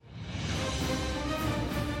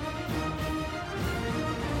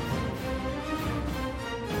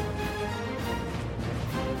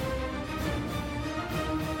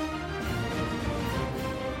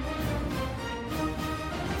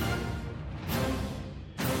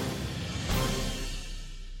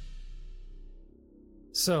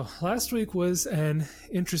So, last week was an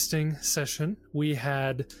interesting session. We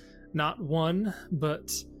had not one,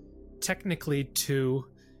 but technically 2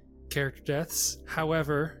 character deaths.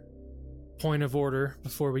 However, point of order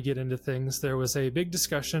before we get into things, there was a big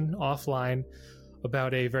discussion offline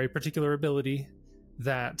about a very particular ability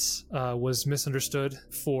that was misunderstood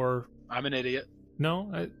for... I'm an idiot.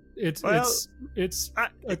 No, it's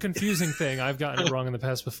a confusing thing. I've gotten it wrong in the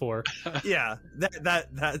past before. Yeah,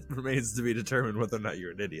 that remains to be determined whether or not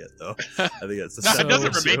you're an idiot, though. I think that's the It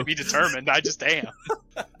doesn't remain to be determined. I just am.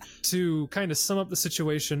 To kind of sum up the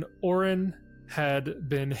situation, Orin had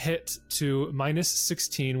been hit to minus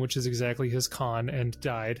 16, which is exactly his con, and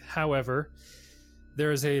died. However,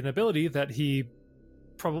 there is an ability that he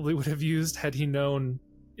probably would have used had he known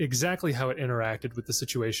exactly how it interacted with the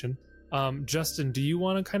situation. Justin, do you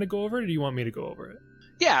want to kind of go over it, or do you want me to go over it?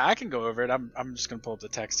 Yeah, I can go over it. I'm just going to pull up the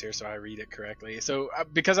text here so I read it correctly. So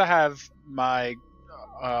because I have my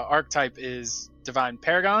archetype is Divine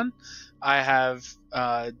Paragon, I have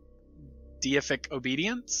Deific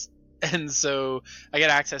Obedience, and so I get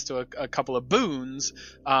access to a couple of boons.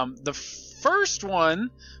 The first one,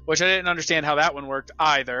 which I didn't understand how that one worked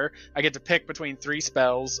either, I get to pick between 3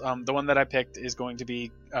 spells. The one that I picked is going to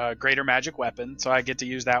be Greater Magic Weapon, so I get to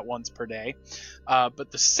use that once per day. But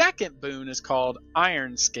the second boon is called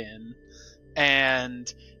Iron Skin,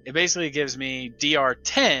 and it basically gives me DR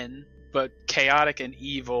 10, but chaotic and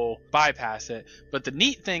evil bypass it. But the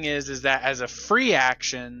neat thing is that as a free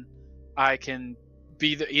action, I can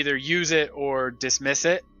either use it or dismiss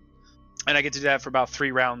it, and I get to do that for about 3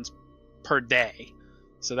 rounds per day.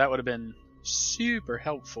 So that would have been super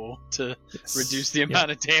helpful to reduce the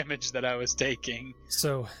amount of damage that I was taking.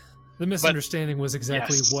 So the misunderstanding was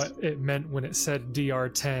exactly what it meant when it said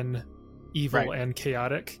DR10 evil and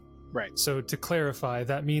chaotic. Right. So to clarify,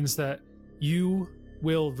 that means that you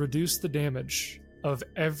will reduce the damage of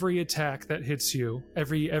every attack that hits you,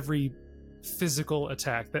 every physical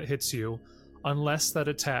attack that hits you, unless that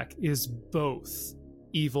attack is both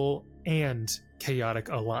evil and chaotic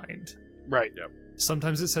aligned. Right. Yep.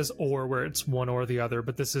 Sometimes it says or, where it's one or the other,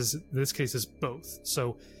 but this case is both.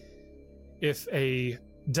 So if a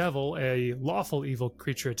devil, a lawful evil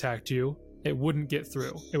creature, attacked you, it wouldn't get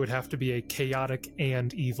through. It would have to be a chaotic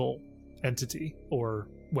and evil entity or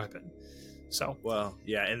weapon. So, well,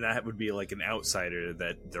 yeah, and that would be like an outsider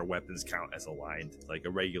that their weapons count as aligned, like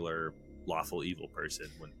a regular lawful evil person.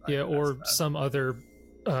 Yeah, or some other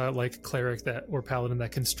like cleric that or paladin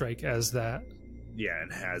that can strike as that. Yeah,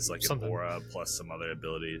 and has like an aura plus some other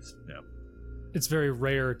abilities. Yeah, it's very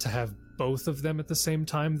rare to have both of them at the same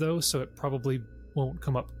time, though, so it probably won't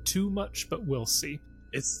come up too much, but we'll see.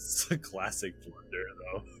 It's a classic blunder,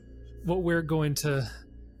 though. What we're going to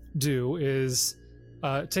do is,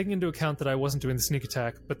 taking into account that I wasn't doing the sneak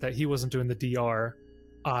attack, but that he wasn't doing the DR,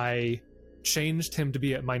 I changed him to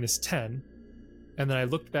be at minus 10, and then I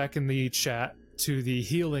looked back in the chat to the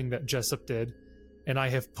healing that Jessup did, and I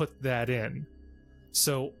have put that in.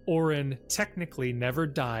 So Orin technically never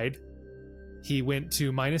died. He went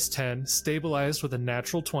to minus 10, stabilized with a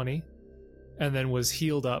natural 20, and then was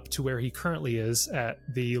healed up to where he currently is at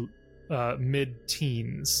the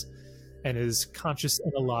mid-teens, and is conscious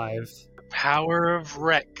and alive. The power of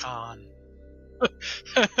retcon.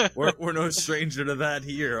 we're no stranger to that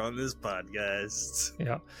here on this podcast.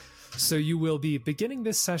 Yeah. So you will be beginning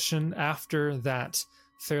this session after that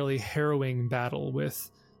fairly harrowing battle with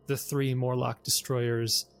the 3 Morlock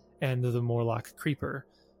destroyers and the Morlock creeper,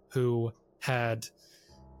 who had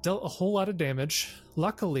dealt a whole lot of damage.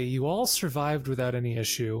 Luckily, you all survived without any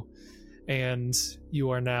issue, and you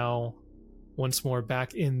are now once more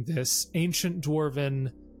back in this ancient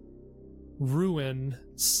dwarven ruin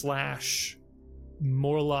 /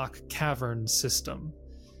 Morlock cavern system,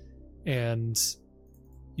 and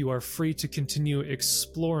you are free to continue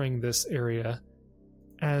exploring this area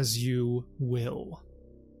as you will.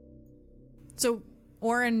 So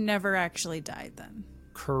Orin never actually died then?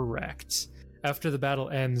 Correct. After the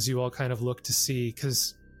battle ends, you all kind of look to see,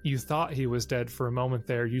 because you thought he was dead for a moment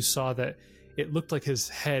there. You saw that it looked like his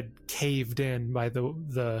head caved in by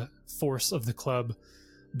the force of the club,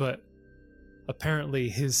 but apparently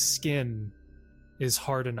his skin is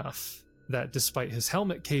hard enough that despite his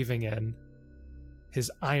helmet caving in,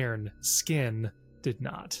 his iron skin did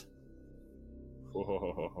not.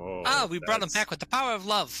 We brought him back with the power of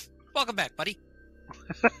love. Welcome back, buddy.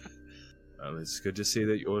 Well, it's good to see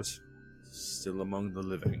that you're still among the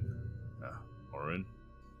living, Orin.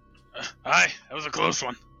 Aye, that was a close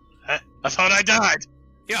one. I thought I died.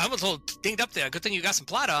 Yeah, I was a little dinged up there. Good thing you got some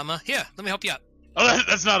plot armor. Here, let me help you out. Oh,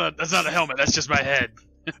 that's not a helmet. That's just my head.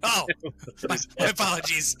 Oh, my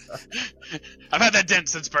apologies. I've had that dent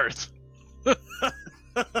since birth.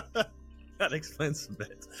 That explains a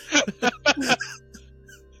bit.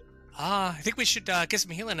 I think we should get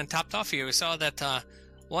some healing and topped off here. We saw that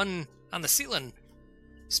one on the ceiling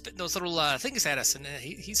spitting those little things at us, and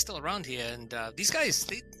he's still around here. And these guys,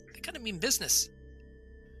 they kind of mean business.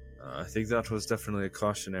 I think that was definitely a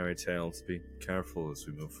cautionary tale to be careful as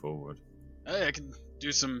we move forward. Hey, I can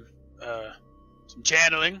do some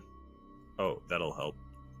channeling. Oh, that'll help.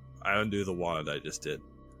 I undo the wand I just did.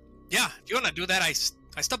 Yeah, if you want to do that,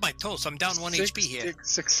 I stubbed my toe, so I'm down 1 HP here.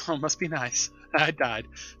 Six. Oh, must be nice. I died.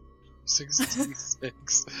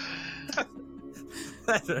 66.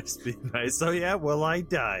 That must be nice. Oh yeah, well I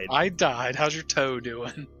died. I died. How's your toe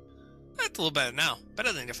doing? That's a little better now.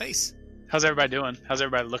 Better than your face. How's everybody doing? How's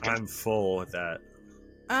everybody looking? I'm full with that.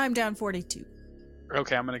 I'm down 42.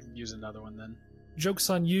 Okay, I'm gonna use another one then. Joke's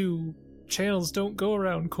on you. Channels don't go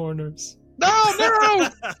around corners. No!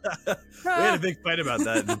 We had a big fight about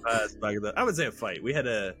that in the past. I would say a fight. We had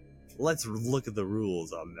a let's look at the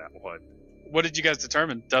rules on that one. What did you guys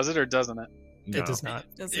determine? Does it or doesn't it? No. It does not.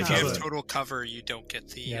 Does If not. you have Doesn't. total cover, you don't get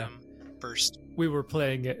the burst. We were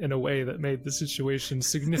playing it in a way that made the situation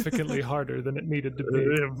significantly harder than it needed to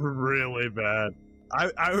be. Really bad.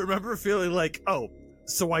 I remember feeling like, oh,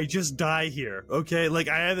 so I just die here, okay? Like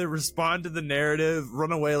I either respond to the narrative,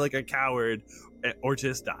 run away like a coward, or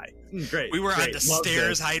just die. Great. We were great. on the Love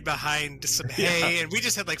stairs, this. hide behind some hay, and we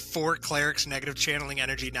just had like 4 clerics negative channeling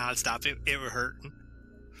energy nonstop. It was hurting.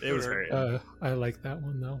 It was very. I like that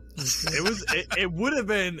one though. It was. It would have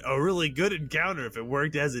been a really good encounter if it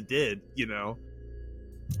worked as it did. You know.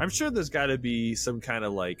 I'm sure there's got to be some kind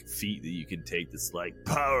of like feat that you can take that's like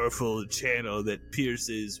powerful channel that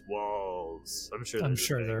pierces walls. I'm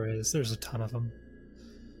sure. there is. There's a ton of them.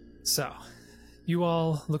 So, you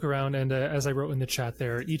all look around, and as I wrote in the chat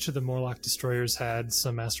there, each of the Morlock destroyers had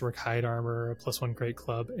some Masterwork hide armor, a +1 Great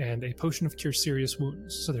Club, and a potion of Cure Serious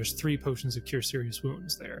Wounds. So there's 3 potions of Cure Serious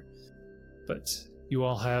Wounds there. But you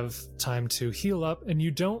all have time to heal up, and you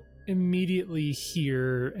don't immediately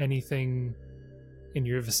hear anything in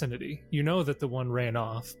your vicinity. You know that the one ran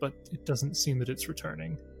off, but it doesn't seem that it's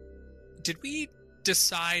returning. Did we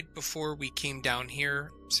decide before we came down here,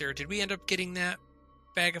 Sarah, did we end up getting that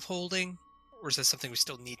bag of holding? Or is that something we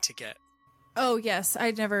still need to get? Oh, yes.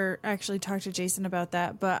 I'd never actually talked to Jason about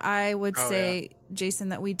that, but I would say, Jason,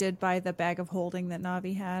 that we did buy the bag of holding that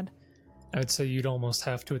Navi had. I would say you'd almost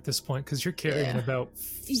have to at this point, because you're carrying about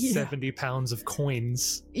 70 pounds of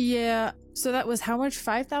coins. Yeah. So that was how much?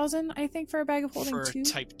 5,000, I think, for a bag of holding For too?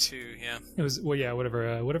 type 2, yeah. It was, well, yeah,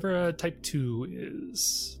 whatever type 2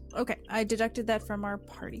 is. Okay. I deducted that from our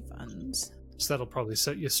party funds. So that'll probably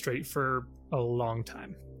set you straight for a long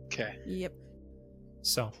time. Okay. Yep.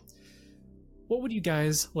 So, what would you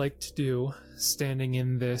guys like to do standing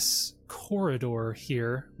in this corridor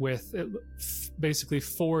here with basically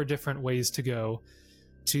 4 different ways to go?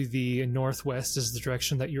 To the northwest is the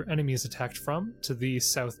direction that your enemy is attacked from. To the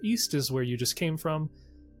southeast is where you just came from.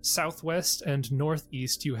 Southwest and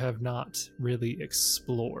northeast you have not really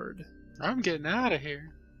explored. I'm getting out of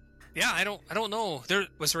here. Yeah, I don't know.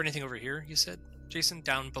 Was there anything over here, you said? Jason,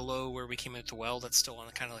 down below where we came into the well that's still on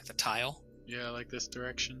kind of like the tile? Yeah, like this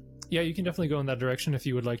direction. Yeah, you can definitely go in that direction if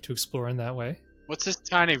you would like to explore in that way. What's this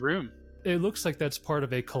tiny room? It looks like that's part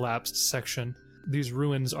of a collapsed section. These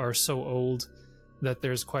ruins are so old that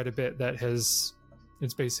there's quite a bit that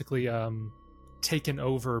it's basically taken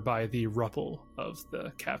over by the rubble of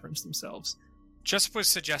the caverns themselves. Just would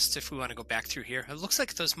suggest if we want to go back through here. It looks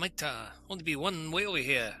like there's might only be one way over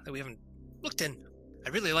here that we haven't looked in.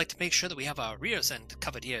 I'd really like to make sure that we have our rears end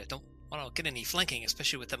covered here. Don't want to get any flanking,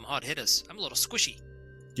 especially with them hard hitters. I'm a little squishy.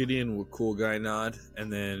 Gideon will cool guy nod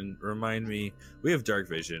and then remind me we have dark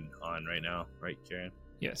vision on right now, right, Kieran?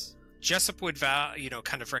 Yes. Jessup would,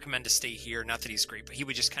 kind of recommend to stay here. Not that he's great, but he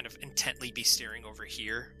would just kind of intently be staring over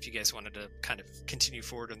here. If you guys wanted to kind of continue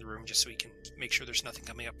forward in the room, just so he can make sure there's nothing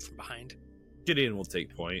coming up from behind. Gideon will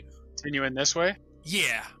take point. Continue in this way?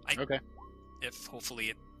 Yeah. Okay. If hopefully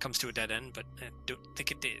it comes to a dead end, but I don't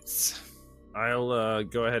think it is. I'll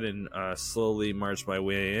go ahead and slowly march my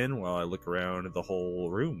way in while I look around the whole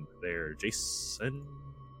room there, Jason.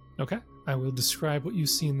 Okay. I will describe what you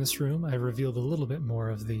see in this room. I revealed a little bit more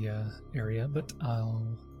of the area, but I'll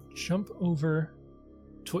jump over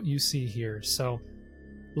to what you see here. So,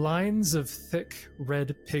 lines of thick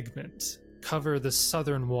red pigment cover the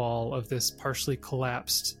southern wall of this partially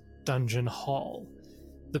collapsed dungeon hall.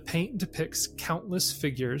 The paint depicts countless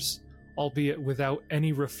figures, albeit without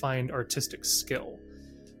any refined artistic skill.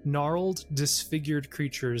 gnarled, disfigured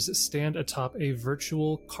creatures stand atop a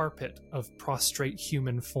virtual carpet of prostrate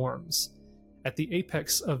human forms. At the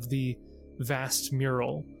apex of the vast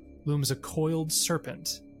mural looms a coiled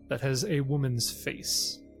serpent that has a woman's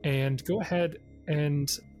face. And go ahead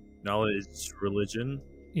and... Knowledge, religion.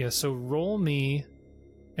 Yeah, so roll me,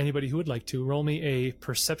 anybody who would like to, roll me a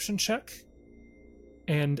perception check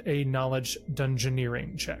and a knowledge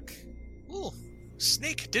dungeoneering check. Ooh,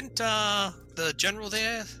 snake. Didn't the general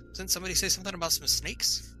there, didn't somebody say something about some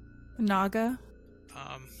snakes? Naga.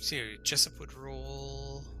 So here, Jessup would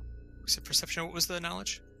roll... Was it perception? What was the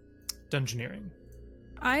knowledge? Dungeoneering.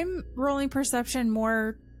 I'm rolling perception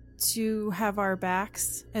more to have our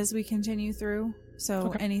backs as we continue through. So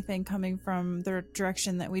Okay. anything coming from the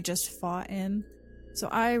direction that we just fought in. So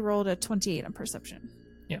I rolled a 28 on perception.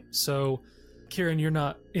 Yeah, so Kieran, you're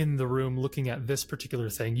not in the room looking at this particular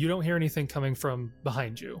thing. You don't hear anything coming from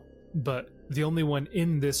behind you, but the only one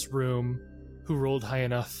in this room who rolled high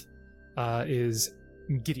enough is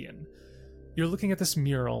Gideon. You're looking at this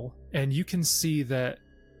mural, and you can see that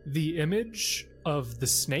the image of the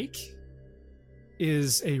snake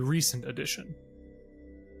is a recent addition.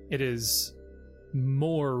 It is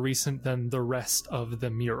more recent than the rest of the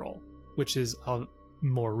mural, which is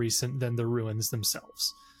more recent than the ruins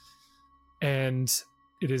themselves. And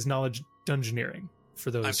it is knowledge dungeoneering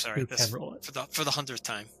for those I'm sorry, who this can roll it. for the 100th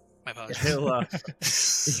time. My apologies. He'll,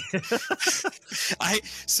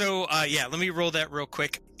 Let me roll that real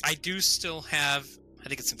quick. I do still have, I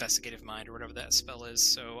think it's investigative mind or whatever that spell is,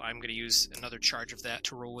 so I'm going to use another charge of that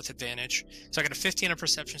to roll with advantage. So I got a 15 on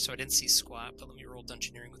perception, so I didn't see squat, but let me roll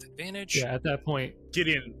dungeoneering with advantage. Yeah, at that point,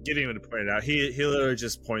 Gideon would have pointed out. He literally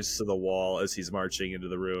just points to the wall as he's marching into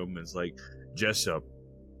the room and is like, Jessup.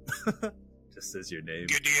 Just says your name.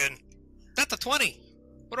 Gideon. That's a 20.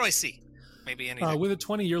 What do I see? Maybe anything. with a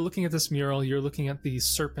 20, you're looking at this mural, you're looking at the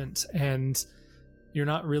serpent, and you're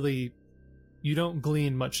not really... You don't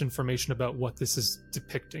glean much information about what this is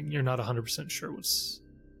depicting. You're not 100% sure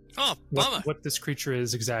Oh, bummer. what this creature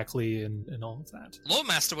is exactly and all of that.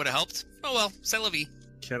 Lowmaster would have helped. Oh well, c'est la vie.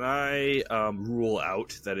 Can I rule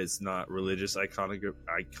out that it's not religious iconography?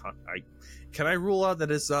 Can I rule out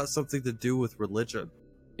that it's not something to do with religion?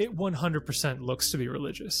 It 100% looks to be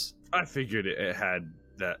religious. I figured it had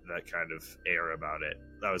that kind of air about it.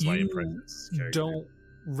 That was my You impression. don't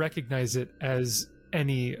recognize it as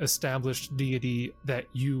any established deity that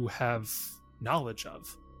you have knowledge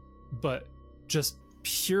of, but just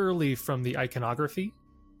purely from the iconography,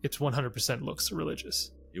 it 100% looks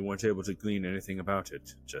religious. You weren't able to glean anything about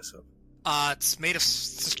it, Jessup. It's made of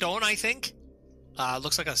stone, I think.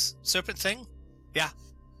 Looks like a serpent thing. Yeah,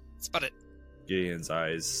 that's about it. Gideon's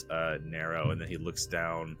eyes narrow, and then he looks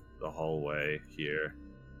down the hallway here.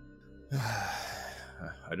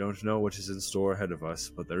 I don't know what is in store ahead of us,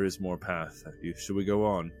 but there is more path. Should we go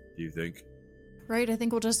on, do you think? Right, I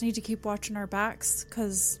think we'll just need to keep watching our backs,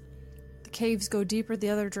 because the caves go deeper the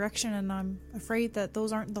other direction, and I'm afraid that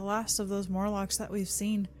those aren't the last of those Morlocks that we've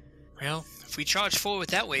seen. Well, if we charge forward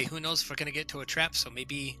that way, who knows if we're going to get to a trap, so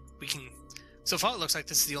maybe we can... So far, it looks like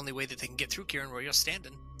this is the only way that they can get through, Kieran, where you're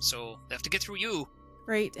standing. So they have to get through you.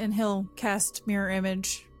 Right, and he'll cast Mirror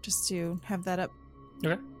Image just to have that up.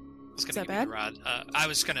 Okay. Is that bad? Rod. I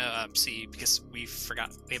was going to see, because we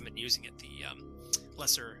forgot, we haven't been using it, the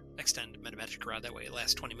lesser extend metamagic rod. That way it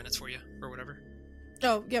lasts 20 minutes for you, or whatever.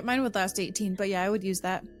 Oh, yeah, mine would last 18, but yeah, I would use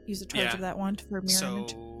that. Use a charge Yeah. of that one for Mirror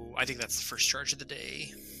Image. So I think that's the first charge of the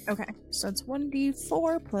day. Okay, so it's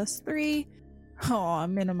 1d4 plus 3. Oh,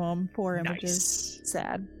 minimum 4 images. Nice.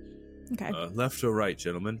 Sad. Okay. Left or right,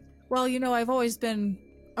 gentlemen? Well, you know, I've always been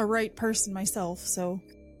a right person myself, so...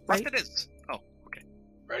 Left Right? it is. Oh, okay.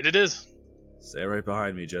 Right, it is. Stay right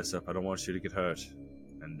behind me, Jessup. I don't want you to get hurt.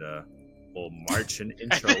 And we'll march and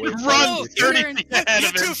inch our way Run Oh, 30 Kieran, feet ahead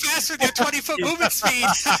You're of him. too fast with your 20-foot movement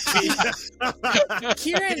speed.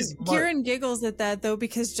 Kieran giggles at that, though,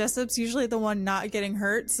 because Jessup's usually the one not getting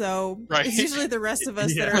hurt, so Right. it's usually the rest of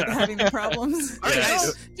us that are having the problems. All right, Yeah.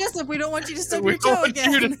 guys. Jessup, we don't want you to stub We your toe want you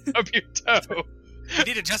again. to stub your toe. We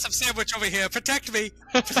need a Jessup sandwich over here. Protect me.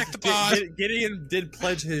 Protect the bar. Gideon did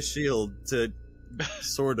pledge his shield to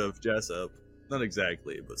sort of Jessup. Not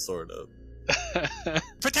exactly, but sort of.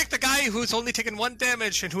 Protect the guy who's only taken 1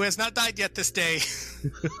 damage and who has not died yet this day.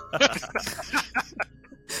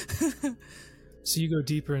 So you go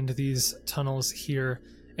deeper into these tunnels here,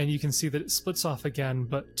 and you can see that it splits off again,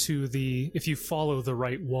 but if you follow the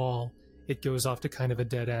right wall, it goes off to kind of a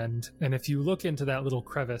dead end. And if you look into that little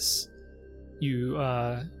crevice, you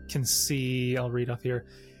can see, I'll read off here,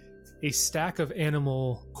 a stack of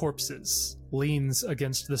animal corpses leans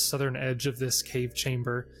against the southern edge of this cave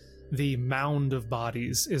chamber. The mound of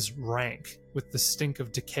bodies is rank with the stink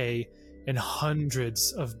of decay, and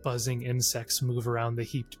hundreds of buzzing insects move around the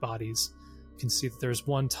heaped bodies. You can see that there's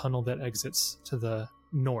one tunnel that exits to the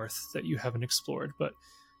north that you haven't explored, but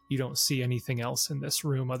you don't see anything else in this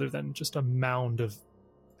room other than just a mound of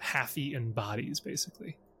half-eaten bodies,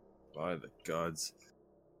 basically. By the gods.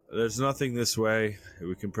 There's nothing this way.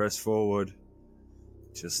 We can press forward.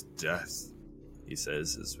 Just death, he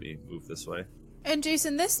says as we move this way. And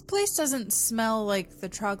Jason, this place doesn't smell like the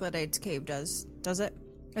Troglodytes cave does it?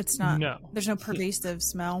 It's not. No. There's no pervasive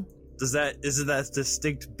smell. Isn't that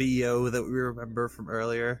distinct BO that we remember from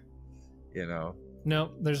earlier? You know.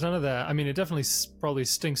 No, there's none of that. I mean, it definitely probably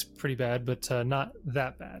stinks pretty bad, but not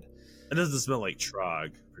that bad. It doesn't smell like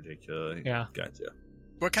Trog, particularly. Yeah. Gotcha.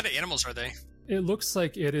 What kind of animals are they? It looks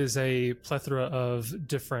like it is a plethora of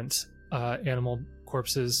different animal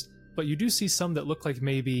corpses, but you do see some that look like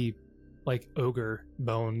maybe like ogre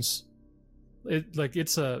bones.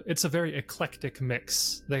 It's a very eclectic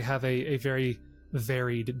mix. They have a very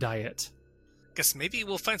varied diet. Guess maybe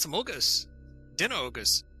we'll find some ogres. Dinner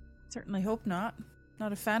ogres. Certainly hope not.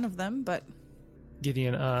 Not a fan of them, but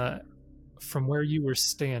Gideon, from where you were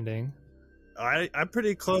standing, I'm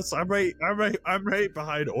pretty close. I'm right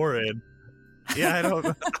behind Orin. Yeah, I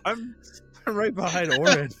don't. I'm right behind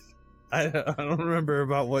Orin. I don't remember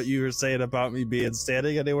about what you were saying about me being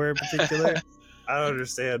standing anywhere in particular. I don't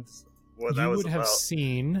understand what that you was would have about.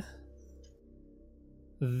 seen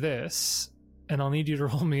this, and I'll need you to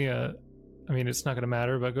roll me a. I mean, it's not going to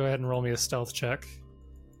matter, but go ahead and roll me a stealth check.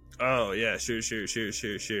 Oh yeah, sure.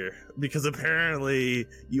 Because apparently,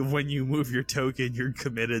 when you move your token, you're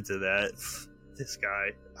committed to that. This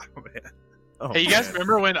guy. Oh man. Oh, Hey, you guys man.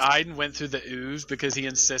 remember when Aiden went through the ooze because he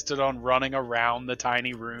insisted on running around the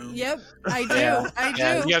tiny room? yep, I do. Yeah. I do.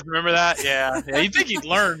 Yeah, you guys remember that? Yeah. You'd think he'd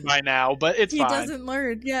learned by now, but it's he fine. doesn't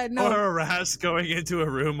learn. Yeah, no. Or a Ras going into a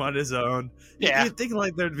room on his own. Yeah. You'd think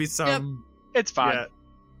like there'd be some It's fine.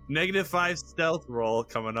 yeah, -5 stealth roll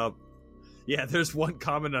coming up. Yeah, there's one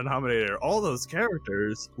common denominator. All those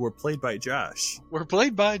characters were played by Josh. We're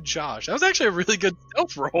played by Josh. That was actually a really good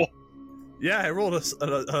stealth roll. Yeah, I rolled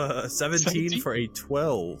a 17 for a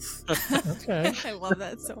 12. Okay. I love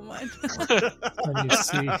that so much. Let me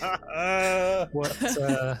see what.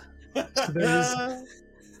 So there is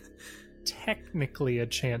technically a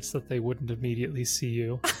chance that they wouldn't immediately see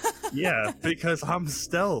you. Yeah, because I'm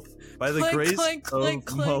stealth by the Clink, grace clink, clink,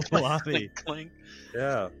 of clink. Moalani. Clink, clink.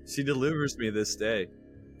 Yeah, she delivers me this day.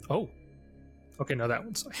 Oh. Okay, no, that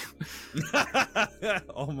one's.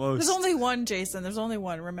 Almost. There's only one, Jason. There's only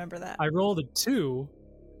one. Remember that. I rolled a 2,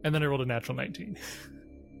 and then I rolled a natural 19.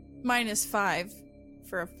 -5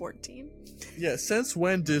 for a 14. Yeah, since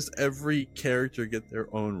when does every character get their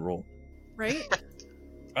own roll? Right?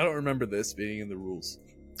 I don't remember this being in the rules.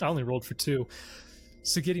 I only rolled for 2.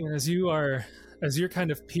 So Gideon, as you're kind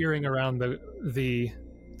of peering around the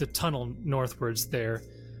tunnel northwards there,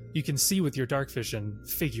 you can see with your dark vision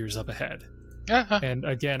figures up ahead. Uh-huh. And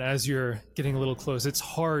again, as you're getting a little close, it's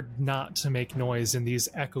hard not to make noise in these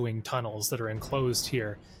echoing tunnels that are enclosed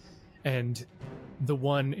here. And the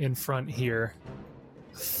one in front here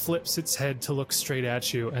flips its head to look straight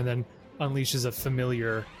at you and then unleashes a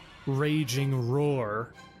familiar raging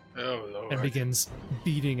roar Oh, Lord. and begins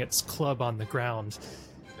beating its club on the ground.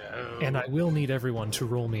 No. And I will need everyone to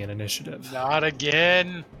roll me an initiative. Not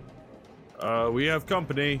again. We have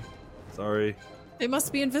company. Sorry. They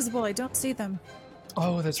must be invisible. I don't see them.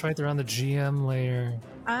 Oh, that's right. They're on the GM layer.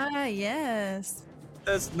 Ah, yes.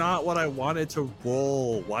 That's not what I wanted to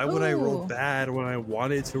roll. Why would I roll Ooh. bad when I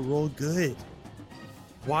wanted to roll good?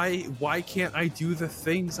 Why can't I do the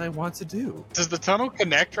things I want to do? Does the tunnel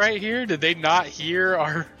connect right here? Did they not hear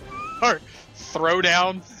our throw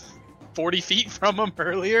down 40 feet from them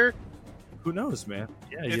earlier? Who knows, man?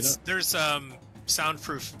 Yeah, There's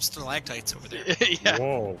soundproof stalactites over there. Yeah.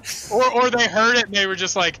 Whoa. Or they heard it and they were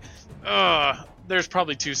just like, there's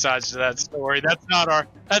probably two sides to that story. That's not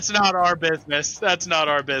our business. That's not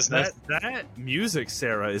our business. That music,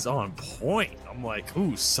 Sarah, is on point. I'm like,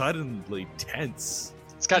 ooh, suddenly tense.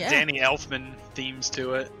 It's got Yeah. Danny Elfman themes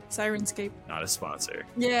to it. Sirenscape. Not a sponsor.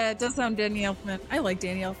 Yeah, it does sound Danny Elfman. I like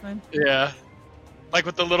Danny Elfman. Yeah. Like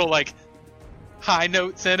with the little like high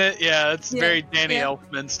notes in it. Yeah, it's Yeah, very Danny yeah.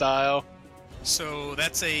 Elfman style. So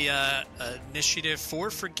that's a initiative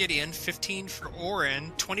 4 for Gideon, 15 for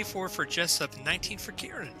Orin, 24 for Jessup, 19 for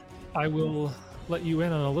Kieran. I will let you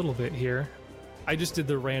in on a little bit here. I just did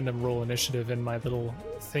the random roll initiative in my little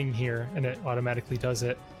thing here, and it automatically does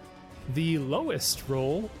it. The lowest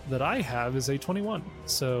roll that I have is a 21,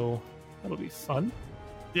 so that'll be fun.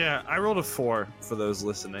 Yeah, I rolled a 4 for those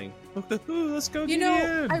listening. Let's go, You know,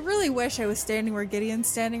 Gideon. I really wish I was standing where Gideon's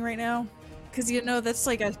standing right now. Because, that's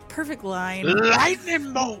like a perfect line.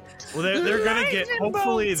 Lightning bolt. Well, they're gonna get. Lightning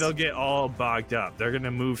Hopefully, bolts. they'll get all bogged up. They're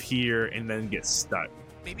gonna move here and then get stuck.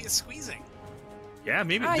 Maybe it's squeezing. Yeah,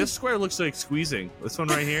 maybe this square looks like squeezing. This one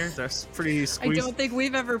right here, that's pretty I squeezed. don't think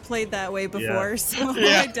we've ever played that way before, so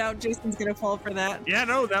Yeah. I doubt Jason's going to fall for that. Yeah,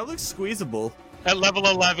 no, that looks squeezable. At level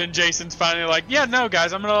 11, Jason's finally like, yeah, no,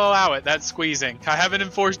 guys, I'm going to allow it. That's squeezing. I haven't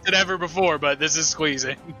enforced it ever before, but this is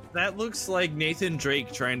squeezing. That looks like Nathan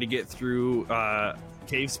Drake trying to get through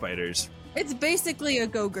cave spiders. It's basically a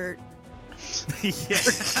go-gurt. Yeah,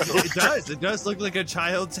 it does. It does look like a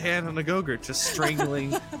child's hand on a go-gurt, just strangling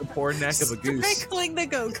the poor neck of a goose. Strangling the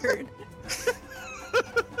go-gurt.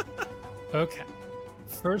 Okay.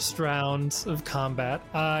 First round of combat.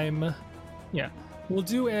 We'll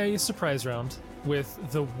do a surprise round with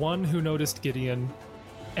the one who noticed Gideon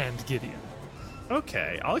and Gideon.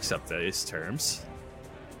 Okay, I'll accept those terms.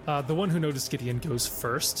 The one who noticed Gideon goes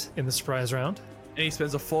first in the surprise round. And he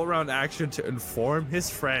spends a full round action to inform his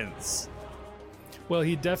friends. Well,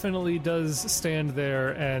 he definitely does stand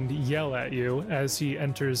there and yell at you as he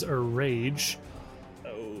enters a rage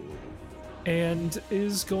Oh. and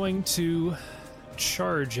is going to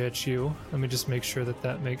charge at you. Let me just make sure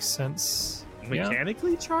that makes sense. Yeah,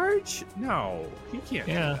 Mechanically charge? No, he can't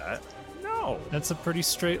Yeah. do that. No. that's a pretty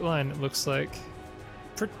straight line, it looks like.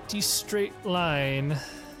 Pretty straight line.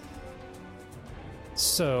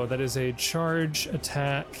 So, that is a charge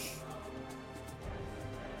attack.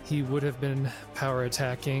 He would have been power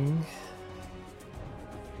attacking.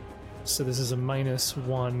 So this is a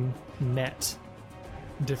 -1 net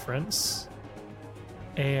difference.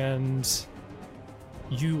 And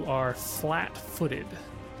you are flat-footed.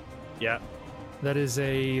 Yeah. That is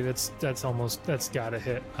that's gotta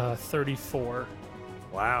hit 34.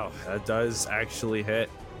 Wow, that does actually hit.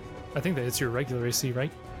 I think that hits your regular AC,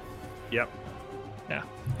 right? Yep. Yeah.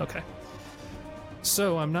 Okay.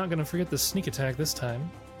 So I'm not gonna forget the sneak attack this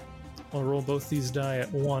time. I'll roll both these die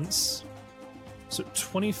at once. So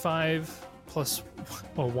 25 plus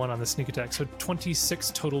 1 on the sneak attack. So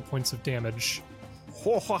 26 total points of damage.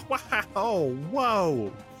 Wow,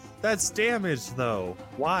 whoa. That's damage, though.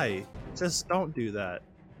 Why? Just don't do that.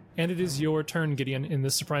 And it is your turn, Gideon, in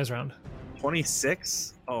this surprise round.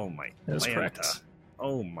 26? Oh, my That is Lanta. correct.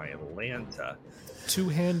 Oh, my Lanta.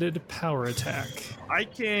 Two-handed power attack. I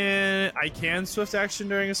can swift action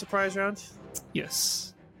during a surprise round?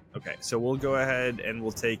 Yes. Okay, so we'll go ahead and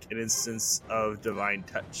we'll take an instance of Divine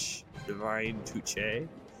Touch. Divine Touche.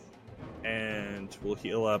 And we'll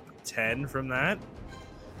heal up 10 from that.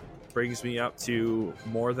 Brings me up to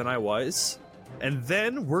more than I was. And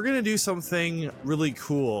then we're going to do something really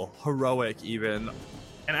cool, heroic even,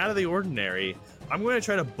 and out of the ordinary. I'm going to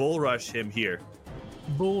try to bull rush him here.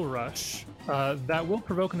 Bull rush. That will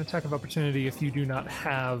provoke an attack of opportunity if you do not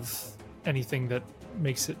have anything that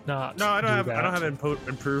makes it not. No, I don't have. that. I don't have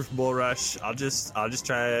improved bull rush. I'll just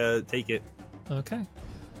try to take it. Okay.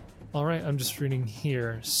 All right, I'm just reading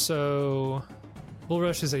here. So, Bull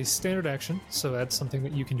Rush is a standard action, so that's something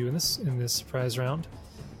that you can do in this surprise round.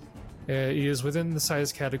 It is within the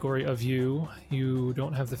size category of you. You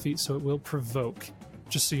don't have the feat, so it will provoke.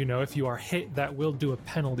 Just so you know, if you are hit, that will do a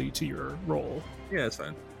penalty to your roll. Yeah, that's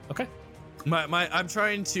fine. Okay. I'm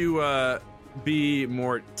trying to be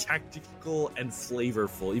more tactical and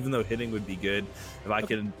flavorful. Even though hitting would be good, if I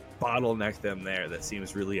can bottleneck them there, that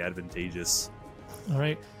seems really advantageous. All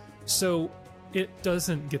right. So it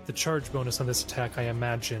doesn't get the charge bonus on this attack, I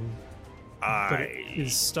imagine, but it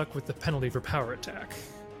is stuck with the penalty for power attack.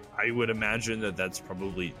 I would imagine that that's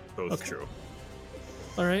probably both true.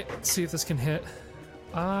 All right, let's see if this can hit.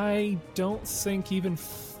 I don't think even...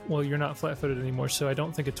 well, you're not flat-footed anymore, so I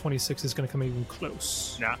don't think a 26 is going to come even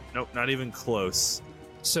close. Nope, not even close.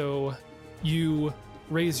 So you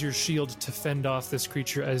raise your shield to fend off this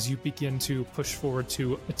creature as you begin to push forward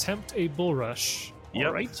to attempt a bull rush. Yep.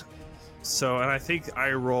 All right? So, and I think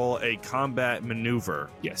I roll a combat maneuver.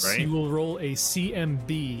 Yes, right? you will roll a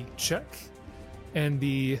CMB check, and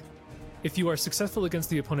if you are successful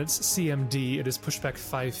against the opponent's CMD, it is pushed back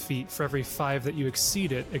 5 feet. For every 5 that you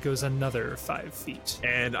exceed it, it goes another 5 feet.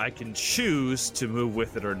 And I can choose to move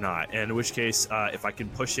with it or not. And in which case, if I can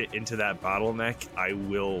push it into that bottleneck, I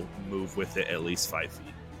will move with it at least 5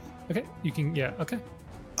 feet. Okay, you can, yeah, okay.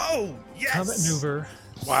 Oh, yes! Combat maneuver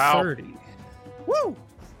Wow. 30. Woo!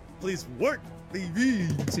 Please work, baby!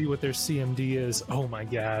 Let's see what their CMD is. Oh my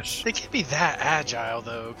gosh. They can't be that agile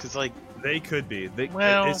though, because like They could be.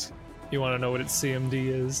 Well- You want to know what its CMD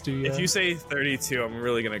is, do you? If you say 32, I'm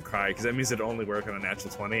really going to cry because that means it'd only work on a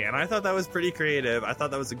natural 20. And I thought that was pretty creative. I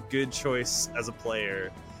thought that was a good choice as a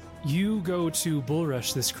player. You go to bull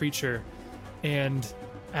rush this creature, and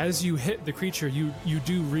as you hit the creature, you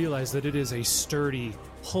do realize that it is a sturdy,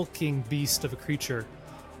 hulking beast of a creature.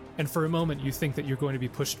 And for a moment, you think that you're going to be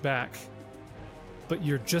pushed back. But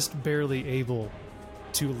you're just barely able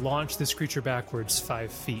to launch this creature backwards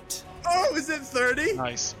 5 feet. Oh, is it 30?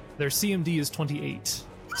 Nice. Their CMD is 28,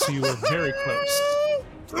 so you were very close.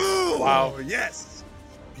 Wow. Yes.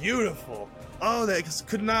 Beautiful. Oh, that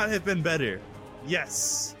could not have been better.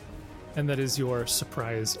 Yes. And that is your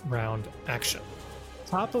surprise round action.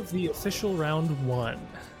 Top of the official round 1.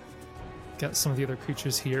 Got some of the other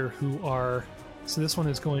creatures here who are... So this one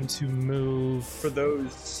is going to move... For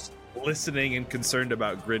those listening and concerned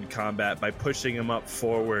about grid combat, by pushing him up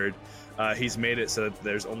forward, he's made it so that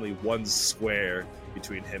there's only one square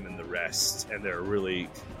between him and the rest, and they're really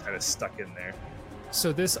kind of stuck in there.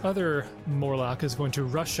 So this other Morlock is going to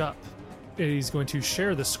rush up. He's going to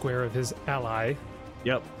share the square of his ally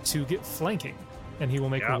Yep. to get flanking, and he will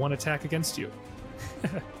make Yep. 1 attack against you.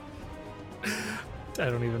 I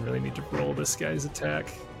don't even really need to roll this guy's attack.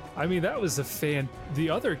 I mean, that was the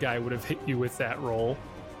other guy would have hit you with that roll.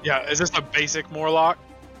 Yeah, is this a basic Morlock?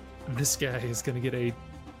 This guy is going to get a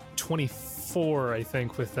 24, I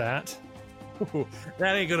think, with that. Ooh,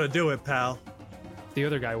 that ain't gonna do it, pal. The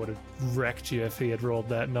other guy would have wrecked you if he had rolled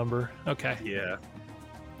that number. Okay. Yeah.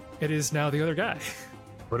 It is now the other guy.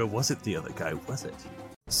 But it wasn't the other guy, was it?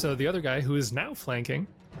 So the other guy, who is now flanking,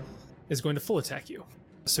 is going to full attack you.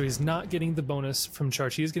 So he's not getting the bonus from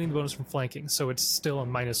charge. He is getting the bonus from flanking, so it's still a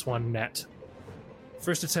 -1 net.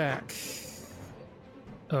 First attack.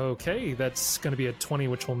 Okay, that's going to be a 20,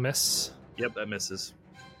 which will miss. Yep, that misses.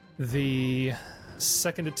 The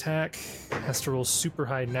second attack has to roll super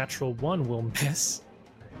high. Natural 1 will miss.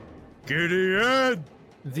 Gideon!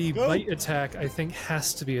 The Go. bite attack, I think,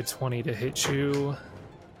 has to be a 20 to hit you.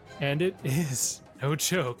 And it is. No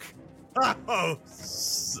joke. Oh!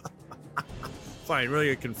 Fine, really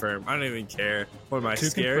gonna confirm. I don't even care. What am I, To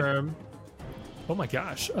scared? confirm. Oh my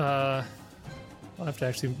gosh. I'll have to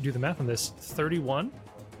actually do the math on this. 31?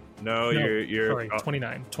 No, No, you're Sorry, oh,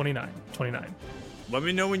 29. 29. let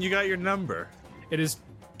me know when you got your number. It is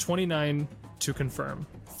 29 to confirm.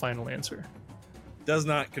 Final answer. Does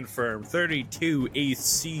not confirm. 32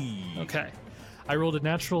 AC. Okay. I rolled a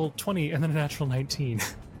natural 20 and then a natural 19.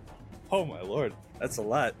 Oh my lord, that's a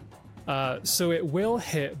lot. So it will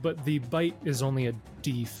hit, but the bite is only a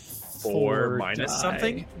D4 4 minus die.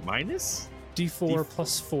 something? Minus? D4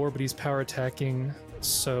 plus 4, but he's power attacking,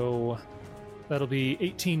 so that'll be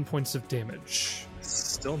 18 points of damage.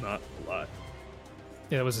 Still not a lot.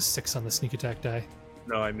 Yeah, that was a 6 on the sneak attack die.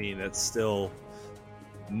 No, I mean, it's still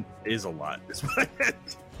is a lot. Is what I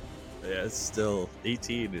meant. Yeah, it's still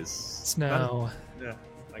 18 is. It's now Yeah,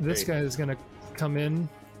 not this great. guy is going to come in,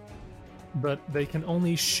 but they can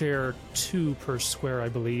only share 2 per square, I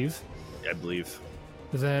believe. I believe.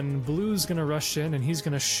 Then Blue's going to rush in, and he's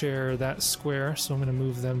going to share that square, so I'm going to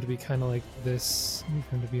move them to be kind of like this. Move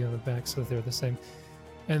them to be on the back so that they're the same.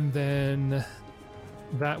 And then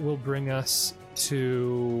that will bring us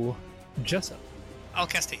to Jessup. I'll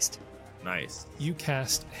cast haste. Nice. You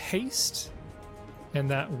cast Haste, and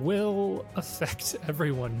that will affect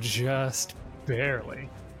everyone just barely.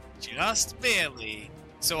 Just barely.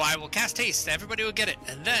 So I will cast haste. Everybody will get it.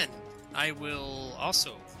 And then I will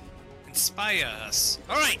also inspire us.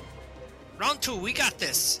 Alright. Round 2. We got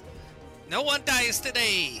this. No one dies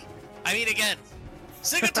today. I mean again.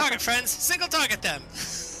 Single target, friends. Single target them.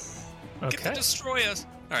 Get the Okay. destroyers.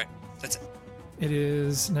 Alright. That's it. It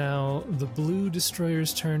is now the Blue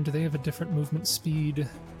Destroyer's turn. Do they have a different movement speed?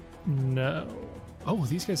 No. Oh,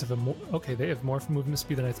 these guys have a more... Okay, they have more movement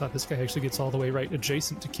speed than I thought. This guy actually gets all the way right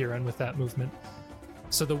adjacent to Kieran with that movement.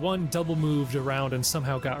 So the one double moved around and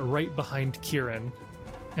somehow got right behind Kieran.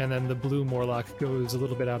 And then the Blue Morlock goes a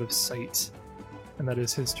little bit out of sight. And that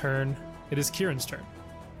is his turn. It is Kieran's turn.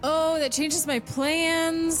 Oh, that changes my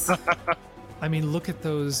plans. I mean, look at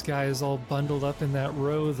those guys all bundled up in that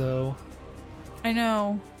row, though. I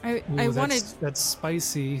know. I Ooh, wanted. That's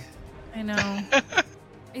spicy. I know.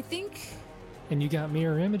 I think. And you got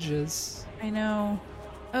mirror images. I know.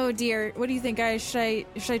 Oh dear. What do you think, guys? Should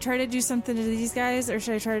I try to do something to these guys, or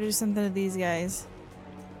should I try to do something to these guys?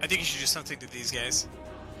 I think you should do something to these guys.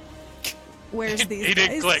 Where's these He guys?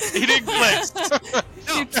 didn't click. He didn't click.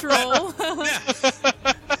 You troll. Yeah.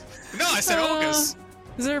 No, I said ogres.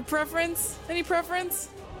 Is there a preference? Any preference?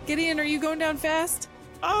 Gideon, are you going down fast?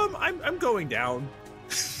 I'm going down.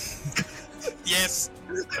 Yes.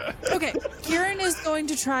 Okay, Kieran is going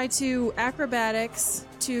to try to acrobatics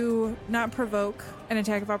to not provoke an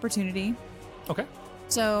attack of opportunity. Okay.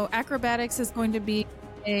 So acrobatics is going to be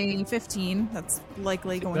a 15. That's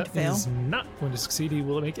likely going That to fail. is not going to succeed. He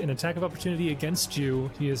will make an attack of opportunity against you.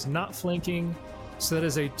 He is not flanking, so that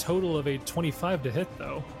is a total of a 25 to hit,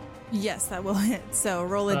 though. Yes, that will hit. So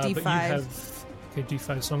roll a d5. But you have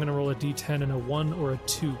D5. So I'm going to roll a D10, and a 1 or a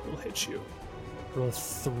 2 will hit you. Roll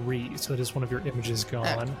 3, so that is one of your images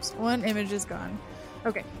gone. So one image is gone.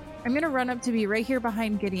 Okay, I'm going to run up to be right here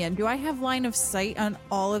behind Gideon. Do I have line of sight on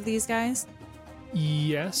all of these guys?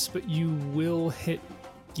 Yes, but you will hit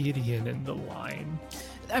Gideon in the line.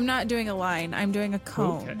 I'm not doing a line. I'm doing a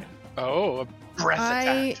cone. Okay. Oh, a breath I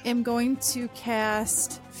attack. am going to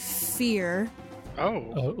cast Fear.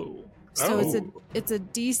 Oh. Oh. So Oh. it's a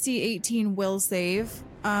DC 18 will save.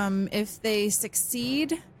 If they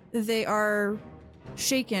succeed, they are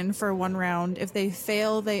shaken for 1 round. If they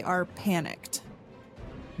fail, they are panicked.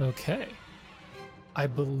 Okay. I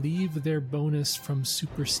believe their bonus from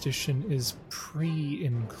superstition is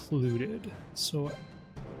pre-included, so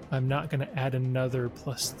I'm not going to add another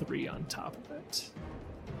 +3 on top of it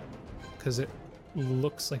because it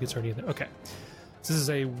looks like it's already in there. Okay, so this is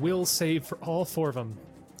a will save for all 4 of them.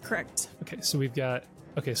 Correct. Okay, so we've got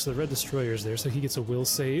so the Red Destroyer's there, so he gets a will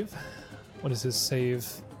save. What is his save?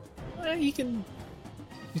 He's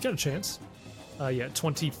got a chance.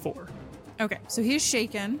 24. Okay, so he's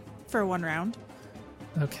shaken for 1 round.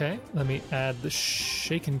 Okay, let me add the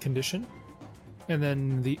shaken condition. And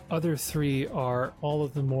then the other 3 are all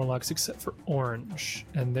of the Morlocks except for Orange.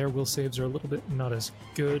 And their will saves are a little bit not as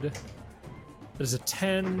good. There's a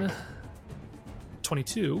 10,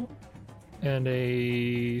 22, and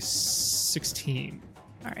a 16.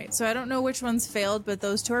 All right, so I don't know which ones failed, but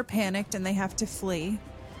those 2 are panicked and they have to flee.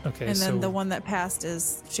 Okay, And then so the one that passed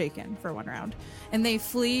is shaken for 1 round. And they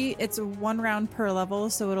flee, it's 1 round per level,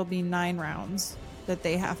 so it'll be 9 rounds that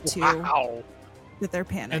they have to, Wow. that they're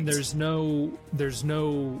panicked. and there's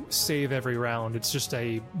no save every round. It's just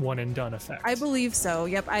a one and done effect. I believe so.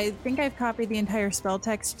 Yep, I think I've copied the entire spell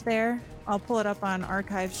text there. I'll pull it up on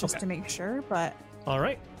archives just Okay. to make sure, but All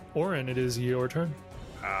right, Orin, it is your turn.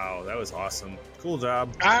 Wow, that was awesome. Cool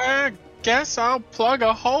job. I guess I'll plug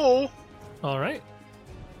a hole. All right,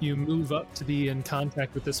 you move up to be in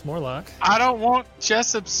contact with this Morlock. I don't want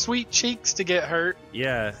Jessup's sweet cheeks to get hurt.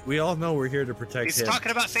 Yeah, we all know we're here to protect He's him.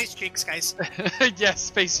 talking about face cheeks, guys.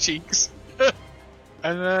 Yes, face cheeks.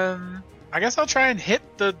 And then I guess I'll try and hit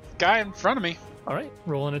the guy in front of me. All right,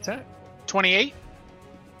 roll an attack. 28.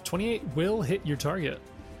 28 will hit your target.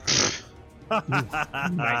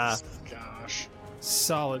 Nice. Gosh.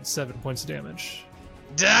 Solid 7 points of damage.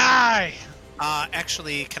 Die!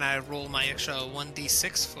 Actually, can I roll my extra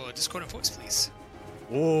 1d6 for Discordant Voice, please?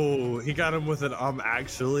 Whoa, he got him with an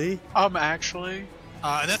actually. Actually.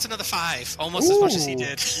 And that's another 5, almost as much as he Ooh.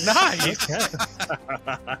 did. Nice! Okay.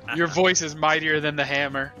 Your voice is mightier than the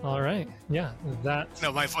hammer. All right. Yeah, that.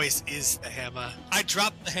 No, my voice is the hammer. I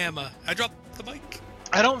dropped the hammer. I dropped the mic.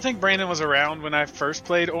 I don't think Brandon was around when I first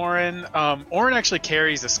played Orin. Orin actually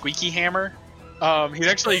carries a squeaky hammer. He's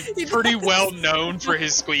actually pretty well known for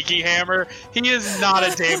his squeaky hammer. He is not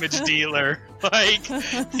a damage dealer. Like,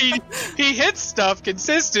 he hits stuff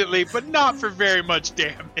consistently, but not for very much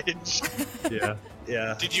damage. Yeah,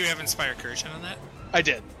 yeah. Did you have Inspire Courage on that? I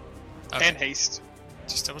did. Okay. And haste.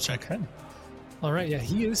 Just double check. Okay. All right. Yeah,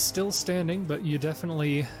 he is still standing, but you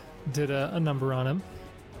definitely did a number on him.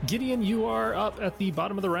 Gideon, you are up at the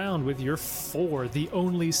bottom of the round with your 4, the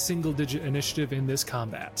only single-digit initiative in this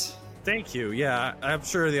combat. Thank you. Yeah, I'm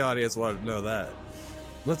sure the audience wanted to know that.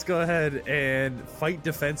 Let's go ahead and fight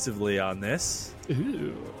defensively on this.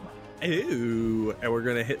 Ooh. Ooh, and we're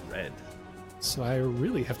gonna hit red. So I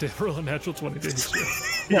really have to roll a natural 20 to hit you.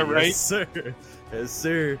 Yeah, right? Yes, sir. Yes,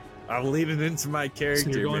 sir. I'm leaning into my So character,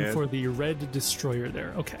 you're going man. for the red destroyer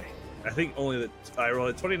there. Okay. I think only I rolled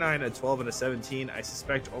a 29, a 12, and a 17. I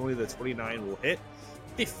suspect only the 29 will hit.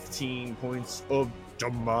 15 points of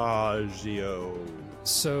Damaggio.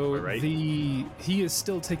 So All right. he is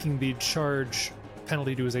still taking the charge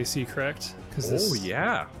penalty to his AC, correct? Oh,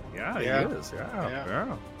 yeah. Yeah, Yeah. he is. Yeah, Yeah.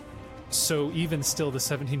 yeah. So even still, the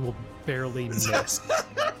 17 will barely miss.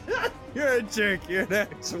 You're a jerk. You're an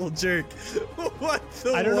actual jerk. What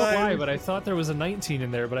the I don't know why, line? but I thought there was a 19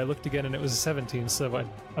 in there, but I looked again and it was a 17, so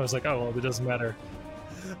I was like, oh, well, it doesn't matter.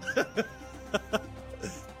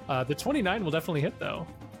 The 29 will definitely hit, though.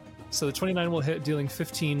 So the 29 will hit, dealing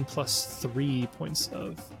 15 plus 3 points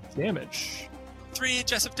of damage. 3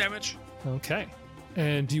 Jessup damage. Okay.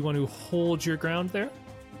 And do you want to hold your ground there?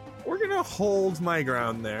 We're gonna hold my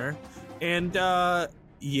ground there, and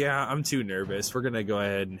Yeah, I'm too nervous. We're gonna go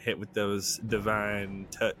ahead and hit with those divine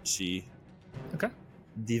touchy. Okay.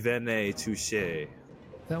 Divine touche.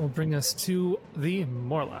 That will bring us to the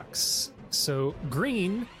Morlocks. So,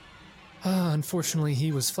 Green, unfortunately,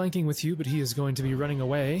 he was flanking with you, but he is going to be running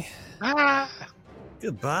away. Ah!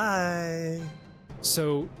 Goodbye.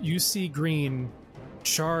 So, you see Green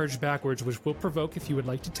charge backwards, which will provoke if you would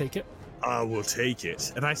like to take it. I will take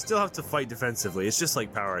it. And I still have to fight defensively. It's just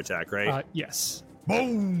like power attack, right? Yes.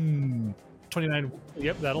 Boom! 29.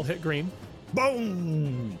 Yep, that'll hit Green.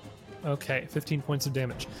 Boom! Okay, 15 points of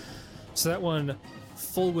damage. So that one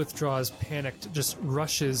full withdraws, panicked, just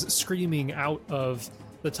rushes screaming out of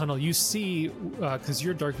the tunnel. You see, because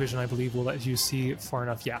your dark vision, I believe, will let you see far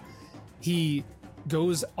enough. Yeah. He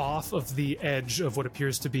goes off of the edge of what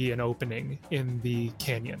appears to be an opening in the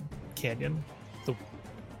canyon.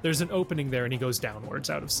 There's an opening there, and he goes downwards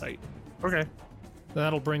out of sight. Okay.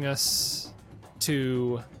 That'll bring us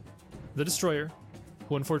to the Destroyer,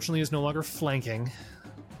 who unfortunately is no longer flanking,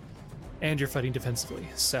 and you're fighting defensively.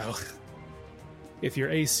 So, if your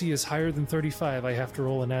AC is higher than 35, I have to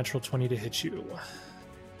roll a natural 20 to hit you.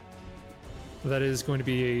 That is going to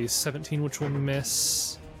be a 17, which will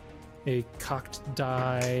miss, a cocked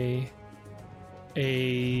die,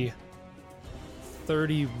 a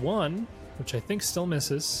 31, which I think still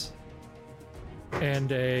misses, and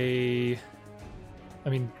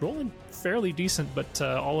rolling fairly decent, but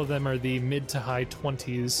all of them are the mid to high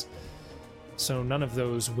 20s, so none of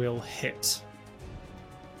those will hit.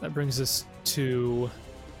 That brings us to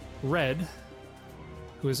Red,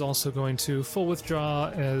 who is also going to full withdraw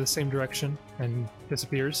the same direction and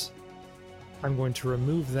disappears. I'm going to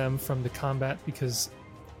remove them from the combat because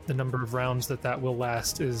the number of rounds that will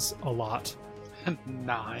last is a lot.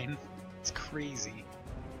 9. It's crazy.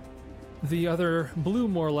 The other blue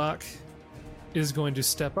Morlock is going to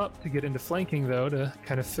step up to get into flanking, though, to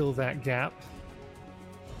kind of fill that gap.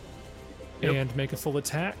 Yep. And make a full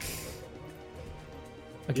attack.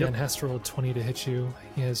 Again, has to roll a 20 to hit you.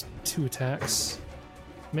 He has 2 attacks.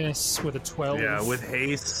 Miss with a 12. Yeah, with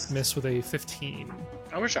haste. Miss with a 15.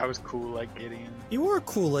 I wish I was cool like Gideon. You were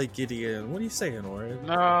cool like Gideon. What are you saying, Orin?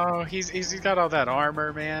 No, he's got all that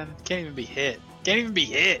armor, man. Can't even be hit. Don't even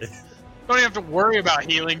have to worry about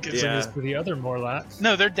healing. Cause Yeah. For the other Morlock.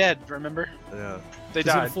 No, they're dead, remember? Yeah. They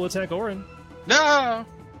Does it died. full attack Orin. No!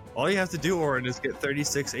 All you have to do, Orin, is get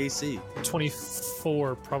 36 AC.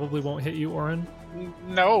 24 probably won't hit you, Orin.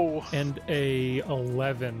 No. And a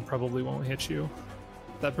 11 probably won't hit you.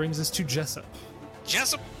 That brings us to Jessup.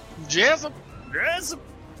 Jessup Jessup! Yes!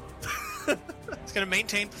 is going to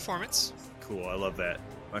maintain performance. Cool, I love that.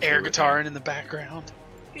 My Air favorite guitar in the background.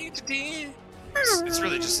 It's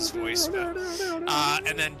really just his voice. But,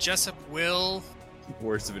 and then Jessup will... thing.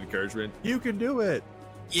 Words of encouragement. You can do it!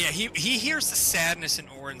 Yeah, he hears the sadness in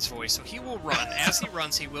Orin's voice, so he will run. As he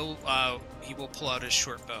runs, he will pull out his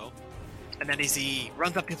short bow. And then as he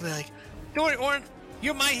runs up, he'll be like, "Don't worry, Orin,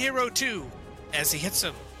 you're my hero too." As he hits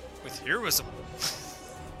him with heroism.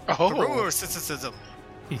 Oh, Heroicism.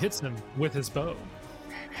 He hits him with his bow.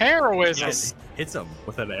 heroism. Yes. Hits him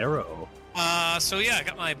with an arrow. So yeah, I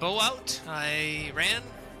got my bow out. I ran,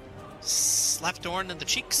 slapped Orin in the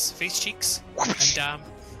face cheeks, and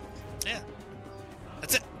yeah,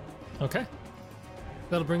 that's it. Okay.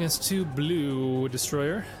 That'll bring us to Blue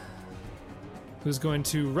Destroyer, who's going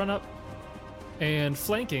to run up and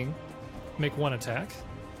flanking, make 1 attack.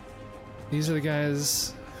 These are the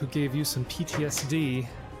guys who gave you some PTSD,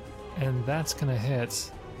 and that's gonna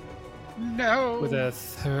hit No. with a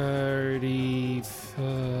 35.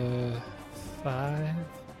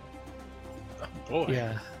 Oh, boy.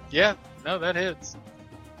 Yeah. Yeah, no, that hits.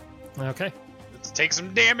 Okay. Let's take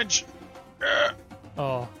some damage.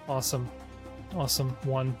 Oh, awesome. Awesome.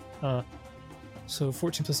 1. So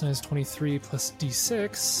 14 plus 9 is 23 plus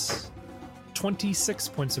d6. 26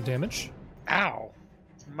 points of damage. Ow.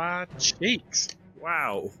 My cheeks.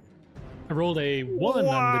 Wow. I rolled a 1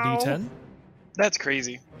 Wow. on the d10. That's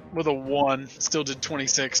crazy. With a 1, still did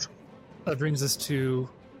 26. That brings us to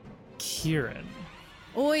Kieran.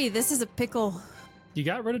 Oi, this is a pickle. You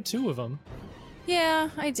got rid of 2 of them. Yeah,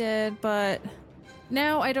 I did, but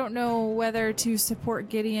now I don't know whether to support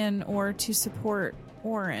Gideon or to support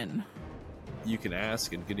Orin. You can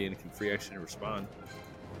ask, and Gideon can free action and respond.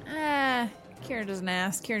 Kieran doesn't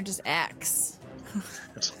ask. Kieran just acts.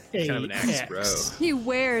 Kind of an axe, bro. He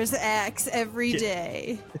wears axe every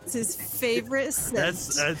day. It's his favorite scent.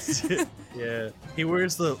 That's yeah. He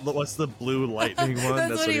wears what's the blue lightning one?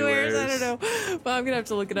 That's what he wears. I don't know, but I'm gonna have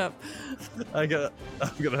to look it up. I'm gonna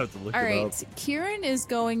have to look All it right, up. Kieran is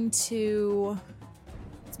going to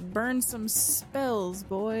burn some spells,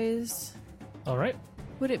 boys. All right.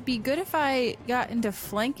 Would it be good if I got into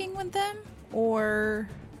flanking with them? Or...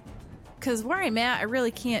 Because where I'm at, I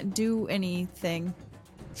really can't do anything.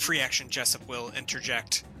 Free action Jessup will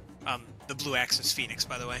interject. The blue axe is Phoenix,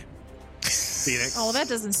 by the way. Phoenix. Oh, that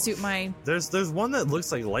doesn't suit my... There's one that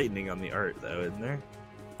looks like lightning on the art, though, isn't there?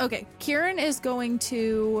 Okay, Kieran is going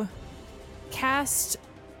to cast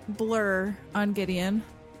Blur on Gideon.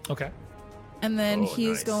 Okay. And then Oh,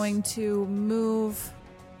 he's nice. going to move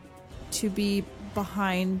to be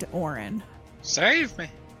behind Orin. Save me.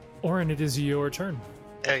 Orin, it is your turn.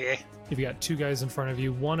 Okay. You've got two guys in front of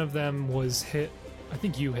you. One of them was hit. I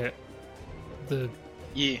think you hit the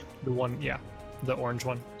Yeah. one. Yeah, the orange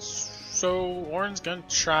one. So Orin's gonna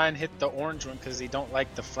try and hit the orange one because he don't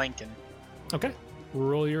like the flanking. Okay.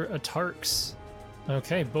 Roll your Atarks.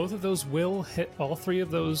 Okay, both of those will hit. All three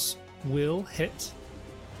of those will hit.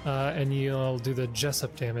 And you'll do the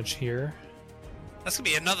Jessup damage here. That's going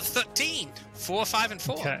to be another 13. 4, 5, and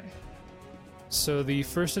 4. Okay. So the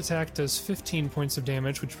first attack does 15 points of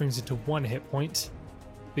damage, which brings it to 1 hit point.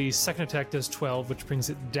 The second attack does 12, which brings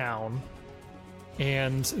it down.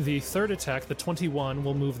 And the third attack, the 21,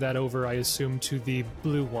 will move that over, I assume, to the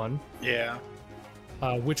blue one, Yeah.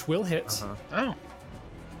 which will hit Uh-huh. Oh.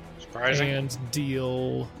 Surprising. and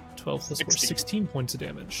deal 12 plus 4, 16. 16 points of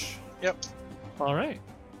damage. Yep. All right.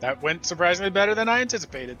 That went surprisingly better than I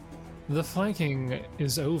anticipated. The flanking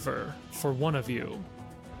is over for one of you.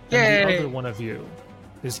 And Yay! the other one of you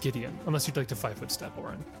is Gideon. Unless you'd like to 5-foot step,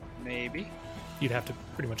 Orin. Maybe. You'd have to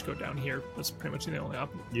pretty much go down here. That's pretty much the only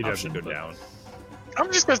You'd have to option. go but down.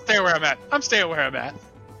 I'm just gonna stay where I'm at. I'm staying where I'm at.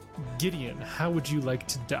 Gideon, how would you like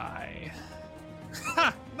to die?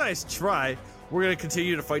 Ha! Nice try. We're gonna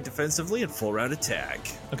continue to fight defensively and full round attack.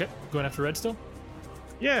 Okay, going after red still?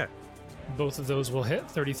 Yeah. Both of those will hit.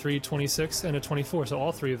 33, 26, and a 24. So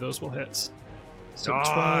all three of those will hit. So 12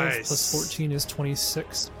 Nice. plus 14 is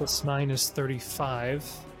 26, plus 9 is 35.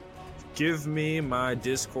 Give me my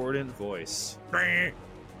discordant voice.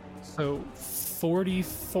 So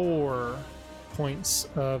 44 points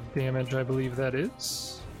of damage, I believe that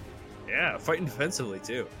is. Yeah, fighting defensively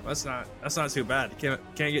too. That's not too bad. Can't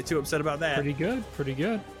get too upset about that. Pretty good, pretty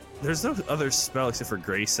good. There's no other spell except for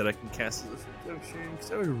Grace that I can cast as a swift action,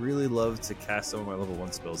 because I would really love to cast some of my level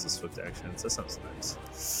 1 spells as swift actions. That sounds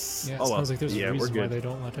nice. Yeah, it Oh, well. sounds like there's Yeah, a we're reason why good. they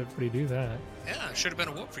don't let everybody do that. Yeah, should have been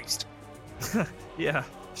a war priest. Yeah,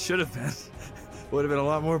 should have been. Would have been a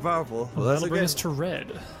lot more powerful. Well, That'll that's bring okay. us to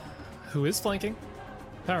red, who is flanking,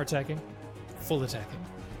 power attacking, full attacking.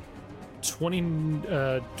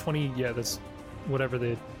 20, yeah, that's whatever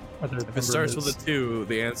the other If it starts with a 2,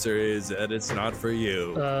 the answer is that it's not for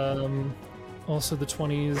you. Also the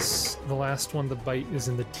 20s, the last one, the bite is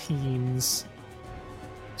in the teens,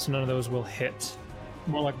 so none of those will hit.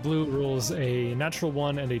 More like blue rolls a natural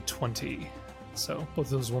 1 and a 20, so both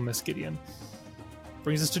of those will miss Gideon.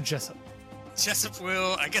 Brings us to Jessup. Jessup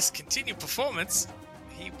will, I guess, continue performance.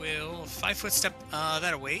 He will 5-foot step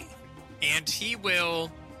that away, and he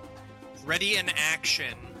will ready an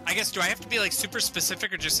action. I guess, do I have to be like super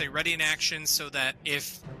specific or just say ready in action so that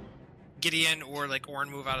if Gideon or like Orin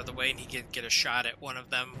move out of the way and he can get a shot at one of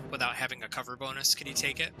them without having a cover bonus, can he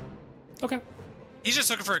take it? Okay. He's just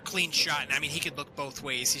looking for a clean shot, and I mean, he could look both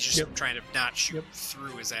ways. He's just Yep. trying to not shoot Yep.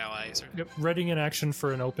 through his allies. Or... Yep. Readying an action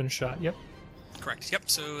for an open shot. Yep. Correct. Yep,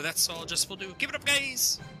 so that's all Jessup will do. Give it up,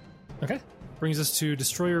 guys! Okay. Brings us to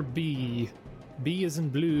Destroyer B. B is in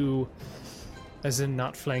blue, as in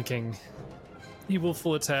not flanking. He will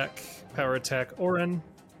full attack, power attack Orin.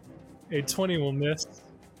 A 20 will miss.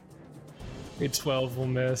 A 12 will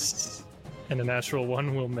miss. And a natural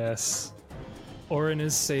 1 will miss. Orin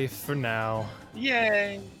is safe for now.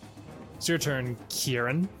 Yay! It's your turn,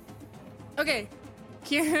 Kieran. Okay,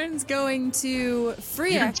 Kieran's going to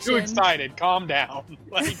free You're action. too excited. Calm down.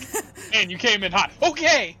 Like, and you came in hot.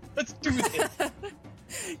 Okay, let's do this.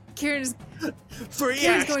 Kieran's Free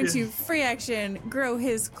going to free action, grow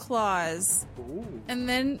his claws, and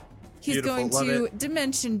then he's Beautiful, going love to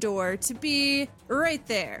dimension door to be right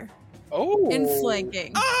there Oh. in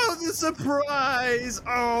flanking. Oh, the surprise!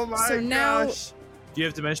 Oh my So now- gosh! Do you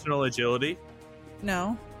have dimensional agility?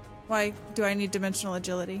 No, why do I need dimensional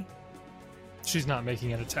agility? She's not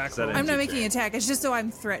making an attack Is that roll. it? I'm not Ends making an attack. It's just so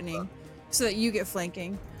I'm threatening, so that you get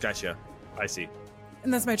flanking, Gotcha. I see.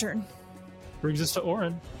 and that's my turn. Brings us to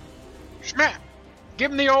Orin. Smack!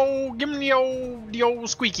 Give him the old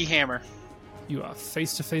squeaky hammer. You are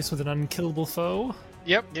face to face with an unkillable foe.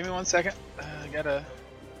 Yep, give me 1 second. I gotta.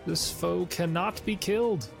 This foe cannot be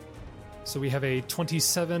killed. So we have a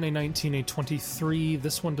 27, a 19, a 23.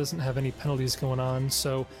 This one doesn't have any penalties going on,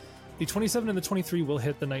 so the 27 and the 23 will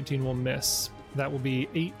hit, the 19 will miss. That will be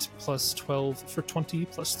 8 plus 12 for 20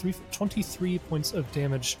 plus 3 for 23 points of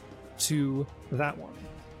damage to that one.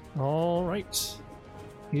 All right.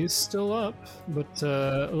 He's still up, but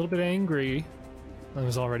a little bit angry. I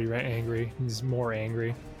was already angry. He's more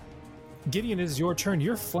angry. Gideon, it is your turn.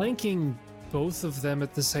 You're flanking both of them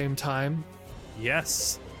at the same time.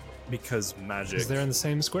 Yes, because magic. Because they're in the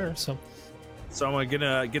same square, so... So I'm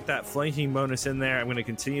gonna get that flanking bonus in there. I'm gonna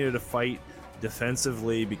continue to fight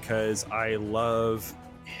defensively because I love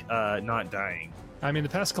not dying. I mean, the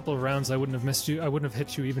past couple of rounds, I wouldn't have missed you. I wouldn't have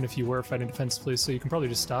hit you even if you were fighting defensively, so you can probably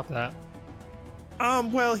just stop that.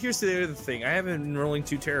 Well, here's the other thing. I haven't been rolling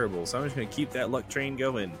too terrible, so I'm just gonna keep that luck train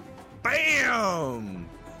going. Bam!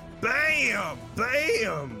 Bam!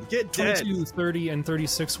 Bam! Get dead. 22, 30, and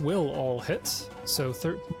 36 will all hit. So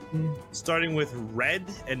 13. Starting with red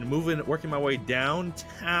and working my way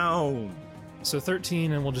downtown. So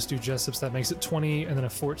 13, and we'll just do Jessup's. That makes it 20, and then a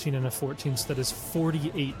 14 and a 14. So that is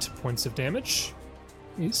 48 points of damage.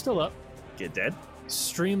 He's still up. Get dead.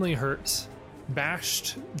 Extremely hurt.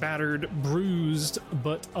 Bashed, battered, bruised,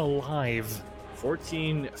 but alive.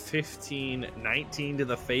 14, 15, 19 to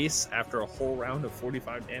the face after a whole round of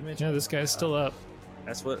 45 damage. Yeah, this guy's still up.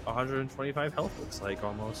 That's what 125 health looks like,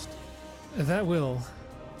 almost. That will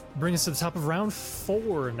bring us to the top of round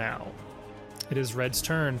 4 now. It is Red's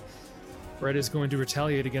turn. Red is going to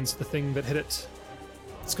retaliate against the thing that hit it.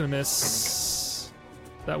 It's going to miss.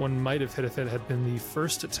 That one might have hit if it had been the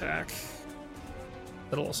first attack.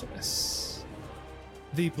 That'll also miss.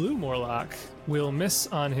 The blue Morlock will miss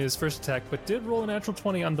on his first attack, but did roll a natural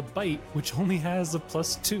 20 on the bite, which only has a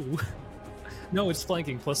 +2. No, it's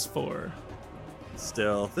flanking +4.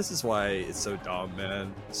 Still, this is why it's so dumb,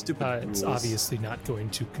 man. Stupid It's rules. obviously not going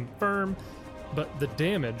to confirm, but the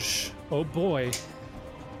damage, oh boy.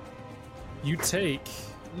 You take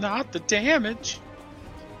Not the damage.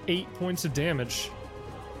 8 points of damage.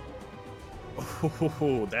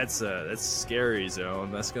 Oh, that's scary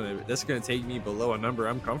zone. That's gonna take me below a number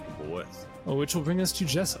I'm comfortable with. Which will bring us to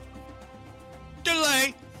Jessup.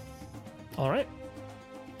 Delay. All right.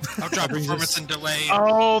 I'll drop Brings performance us- and delay.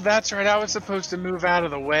 Oh, that's right. I was supposed to move out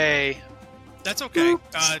of the way. That's okay.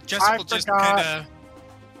 Oops, Jessup I will just forgot. kind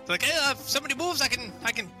of like, hey, if somebody moves, I can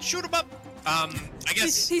shoot them up. I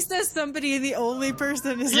guess. He says somebody, the only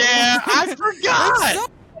person is. Yeah, I forgot.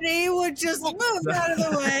 Somebody would just move out of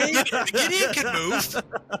the way. Gideon can move.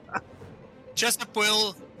 Jessup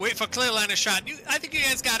will wait for clear line of shot. I think you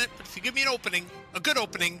guys got it, but if you give me an opening, a good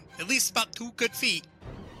opening, at least about 2 good feet,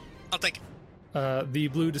 I'll take it. The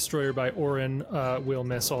blue destroyer by Orin will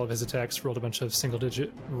miss all of his attacks. Rolled a bunch of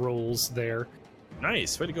single-digit rolls there.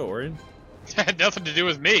 Nice, way to go, Orin. Had nothing to do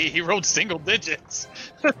with me. He rolled single digits.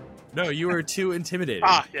 No, you were too intimidating.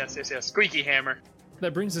 Yes. Squeaky hammer.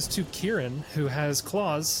 That brings us to Kieran, who has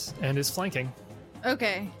claws and is flanking.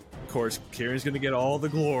 Okay. Of course, Kieran's gonna get all the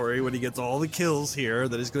glory when he gets all the kills here.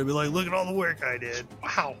 That he's gonna be like, look at all the work I did.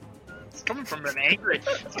 Wow. It's coming from an angry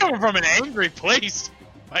place,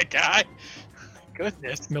 my guy.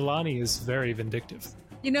 Goodness. Milani is very vindictive.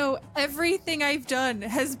 You know, everything I've done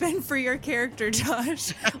has been for your character,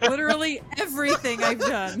 Josh. Literally everything I've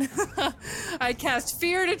done. I cast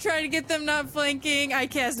fear to try to get them not flanking. I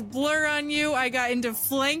cast blur on you. I got into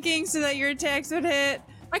flanking so that your attacks would hit.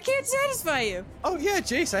 I can't satisfy you. Oh yeah,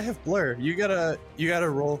 Jace, I have blur. You gotta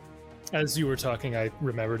roll. As you were talking, I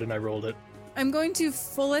remembered and I rolled it. I'm going to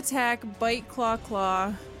full attack, bite, claw,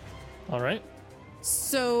 claw. All right.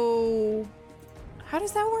 So, how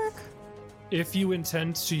does that work? If you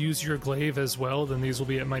intend to use your glaive as well, then these will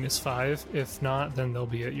be at -5. If not, then they'll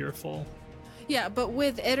be at your full. Yeah, but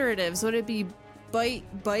with iteratives, would it be bite,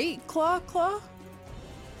 bite, claw, claw?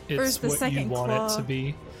 It's Or is the what you second want claw- it to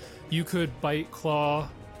be. You could bite, claw,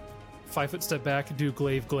 5-foot step back, do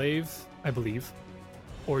glaive, glaive, I believe.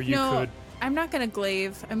 Or you No, could. I'm not gonna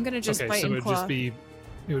glaive. I'm gonna just Okay, bite so and it would claw. just be.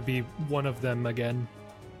 It would be one of them again.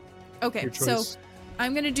 Okay, Your so choice.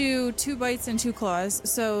 I'm gonna do 2 bites and 2 claws.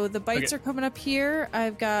 So the bites Okay. are coming up here.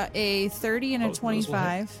 I've got a 30 and a Those will hit.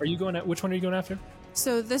 25. Are you going at which one are you going after?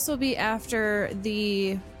 So this will be after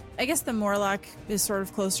the. I guess the Morlock is sort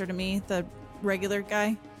of closer to me, the regular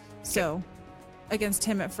guy. So against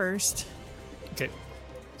him at first. Okay.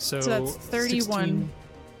 So that's 31 16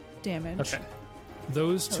 damage. Okay.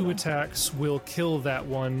 Those 2 Total. attacks will kill that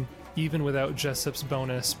one, even without Jessup's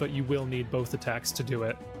bonus, but you will need both attacks to do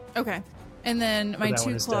it. Okay. And then my that 2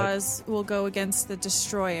 one is dead. claws will go against the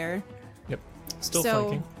destroyer. Still so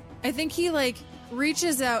flanking. I think he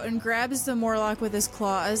reaches out and grabs the Morlock with his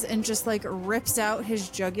claws and just rips out his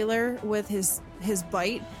jugular with his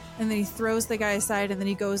bite, and then he throws the guy aside, and then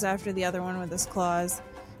he goes after the other one with his claws.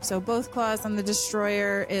 So both claws on the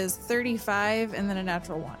destroyer is 35 and then a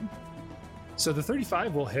natural 1. So the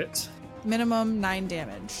 35 will hit. Minimum 9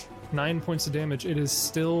 damage. 9 points of damage. It is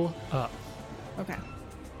still up. Okay.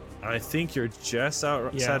 I think you're just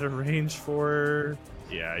outside of range for...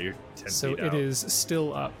 Yeah, you're 10 So feet it out. is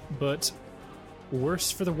still up, but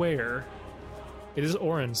worse for the wearer. It is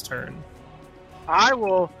Orin's turn. I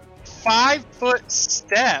will 5-foot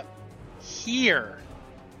step here.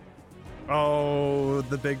 Oh,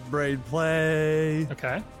 the big brain play.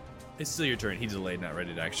 Okay. It's still your turn. He delayed, not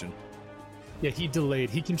ready to action. Yeah, he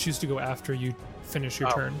delayed. He can choose to go after you finish your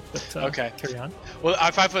Oh, turn. But, okay. Carry on. Well,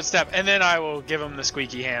 I 5-foot step, and then I will give him the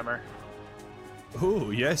squeaky hammer.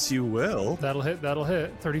 Ooh, yes, you will. That'll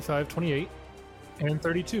hit. 35, 28, and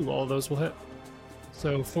 32. All of those will hit.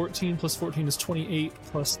 So 14 plus 14 is 28,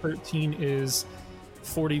 plus 13 is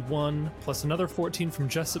 41, plus another 14 from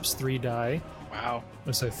Jessup's 3 die. Wow.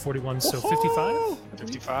 Let's say 41, so Whoa! 55.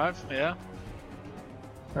 55, yeah.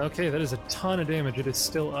 Okay, that is a ton of damage. It is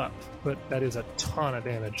still up, but that is a ton of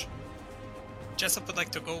damage. Jessup would like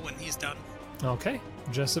to go when he's done. Okay,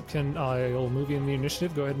 Jessup can. I'll move you in the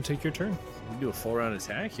initiative. Go ahead and take your turn. You can do a full-round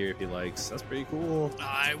attack here if he likes. That's pretty cool.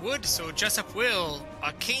 I would, so Jessup will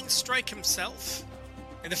arcane strike himself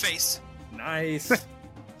in the face. Nice.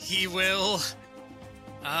 He will.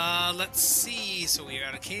 Let's see. So we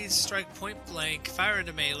got a arcane strike, point blank, fire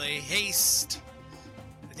into melee, haste.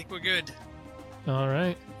 I think we're good. All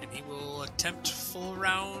right, And he will attempt full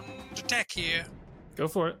round attack here. go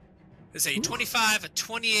for it. There's a 25, a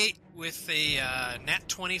 28 with a nat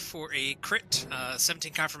 20 for a crit,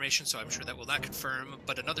 17 confirmation, so I'm sure that will not confirm,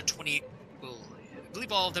 but another 28 will, I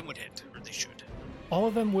believe all of them would hit, or they should. All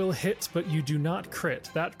of them will hit, but you do not crit.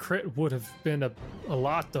 That crit would have been a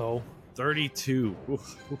lot, though. 32.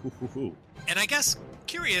 Ooh. And I guess,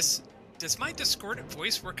 curious, does my discordant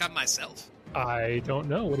voice work on myself? I don't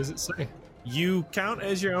know. What does it say? You count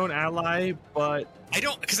as your own ally, but I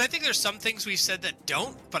don't, because I think there's some things we've said that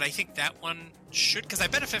don't, but I think that one should, because I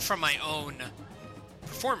benefit from my own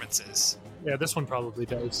performances. Yeah, this one probably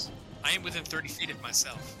does. I am within 30 feet of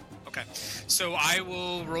myself. Okay. So I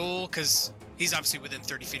will roll, because he's obviously within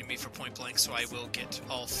 30 feet of me for point blank, so I will get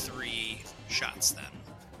all 3 shots then.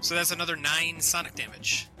 So that's another 9 sonic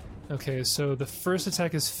damage. Okay, so the first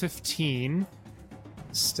attack is 15.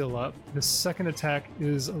 Still up. The second attack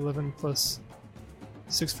is 11 plus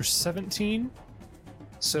 6 for 17.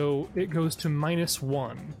 So it goes to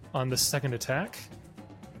 -1 on the second attack.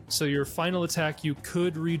 So your final attack you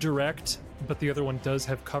could redirect, but the other one does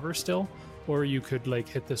have cover still. Or you could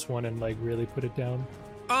hit this one and really put it down.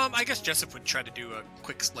 I guess Jessup would try to do a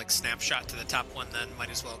quick snapshot to the top one then. Might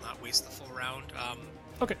as well not waste the full round.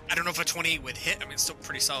 Okay. I don't know if a 28 would hit. I mean, it's still a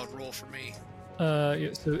pretty solid roll for me.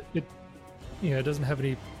 Yeah, so it doesn't have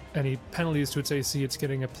any penalties to its AC. It's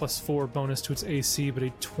getting a +4 bonus to its AC, but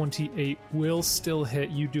a 28 will still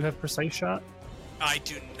hit. You do have precise shot? I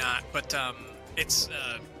do not, but it's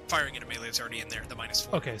firing into melee is already in there, the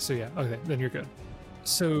 -4. Okay, so yeah, okay, then you're good.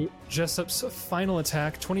 So Jessup's final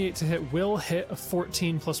attack, 28 to hit, will hit a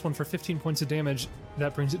 14 plus 1 for 15 points of damage.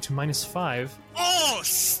 That brings it to -5. Oh,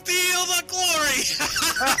 steal the glory!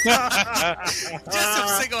 Jessup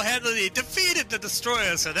single-handedly defeated the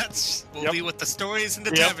destroyer, so that's will be what the stories in the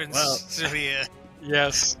taverns. Well. So, yeah.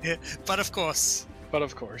 Yes, But of course. but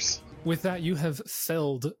of course. With that, you have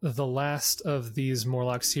felled the last of these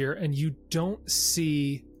Morlocks here, and you don't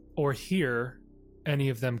see or hear any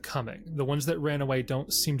of them coming. The ones that ran away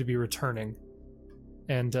don't seem to be returning.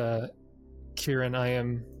 And Kieran, I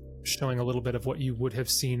am showing a little bit of what you would have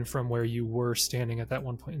seen from where you were standing at that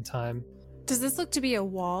one point in time. Does this look to be a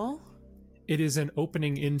wall? It is an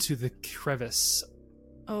opening into the crevice.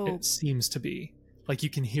 Oh, It seems to be. You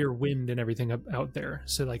can hear wind and everything out there.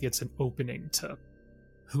 So it's an opening to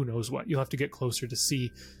who knows what. You'll have to get closer to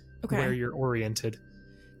see where okay. you're oriented.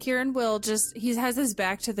 Kieran will he has his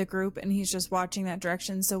back to the group and he's just watching that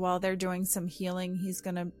direction. So while they're doing some healing, he's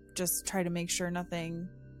going to just try to make sure nothing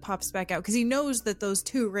pops back out. Because he knows that those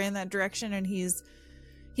two ran that direction and he's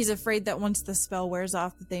afraid that once the spell wears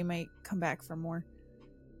off that they might come back for more.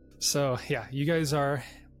 So, yeah, you guys are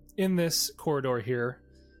in this corridor here.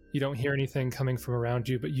 You don't hear anything coming from around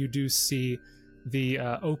you, but you do see the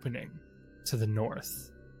opening to the north.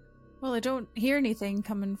 Well, I don't hear anything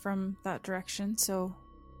coming from that direction, so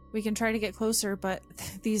we can try to get closer, but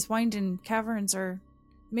these winding caverns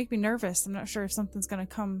make me nervous. I'm not sure if something's going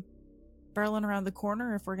to come barreling around the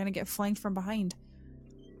corner, or if we're going to get flanked from behind.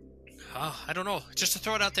 I don't know. Just to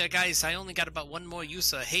throw it out there, guys, I only got about 1 more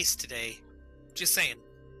use of haste today. Just saying.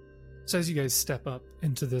 So as you guys step up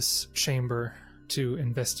into this chamber to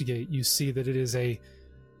investigate, you see that it is a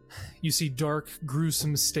you see dark,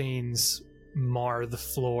 gruesome stains mar the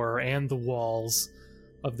floor and the walls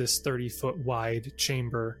of this 30-foot wide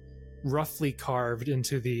chamber, roughly carved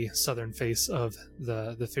into the southern face of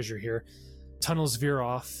the fissure here. Tunnels veer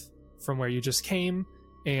off from where you just came,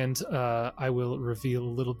 and I will reveal a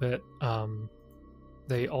little bit.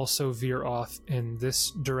 They also veer off in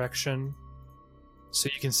this direction. So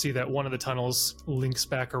you can see that one of the tunnels links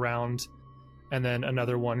back around, and then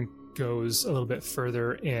another one goes a little bit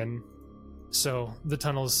further in. So the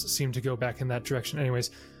tunnels seem to go back in that direction.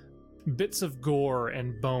 Anyways, bits of gore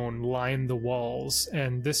and bone line the walls,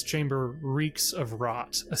 and this chamber reeks of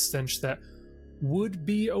rot, a stench that would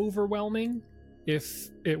be overwhelming if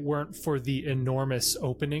it weren't for the enormous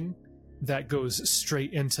opening that goes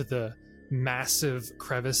straight into the massive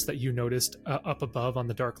crevice that you noticed up above on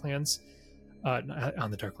the Darklands.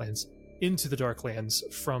 Into the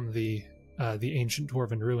Darklands from the ancient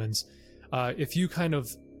Dwarven ruins. If you kind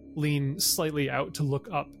of lean slightly out to look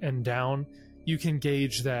up and down, you can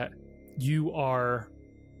gauge that you are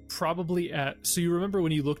probably at... So you remember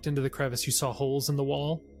when you looked into the crevice, you saw holes in the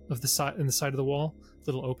wall of the side, in the side of the wall,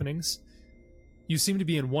 little openings. You seem to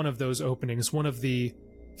be in one of those openings, one of the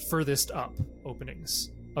furthest up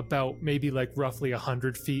openings, about maybe like roughly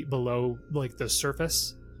 100 feet below like the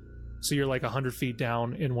surface. So you're like 100 feet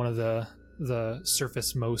down in one of the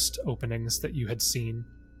surface most openings that you had seen.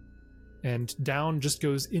 And down just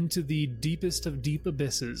goes into the deepest of deep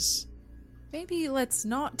abysses. Maybe let's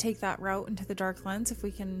not take that route into the Darklands if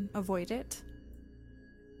we can avoid it.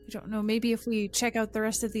 I don't know, maybe if we check out the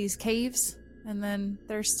rest of these caves, and then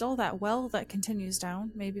there's still that well that continues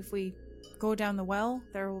down. Maybe if we go down the well,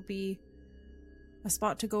 there will be a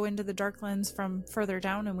spot to go into the Darklands from further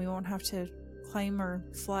down, and we won't have to climb or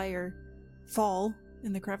fly or fall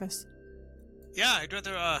in the crevice. Yeah, I'd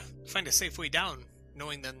rather find a safe way down,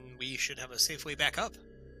 knowing then we should have a safe way back up.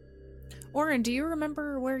 Oren, do you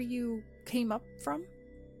remember where you came up from?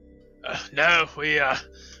 No, we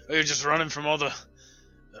were just running from all the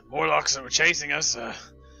Morlocks that were chasing us. I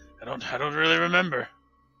don't really remember.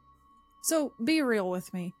 So, be real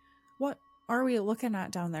with me. What are we looking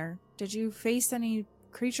at down there? Did you face any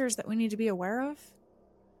creatures that we need to be aware of?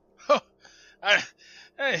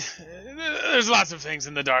 There's lots of things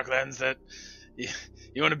in the Darklands that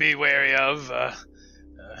you want to be wary of.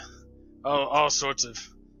 All sorts of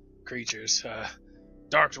creatures.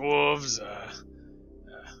 Dark dwarves,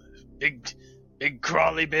 big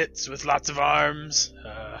crawly bits with lots of arms.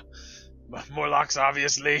 Morlocks,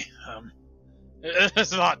 obviously.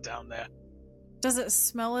 There's a lot down there. Does it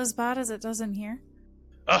smell as bad as it does in here?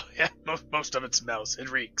 Oh yeah, most of it smells.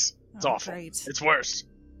 It reeks. It's awful. Great. It's worse.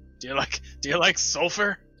 Do you like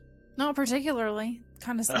sulfur? Not particularly.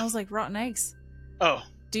 Kind of smells like rotten eggs. Oh.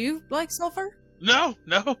 Do you like sulfur? No.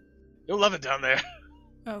 You'll love it down there.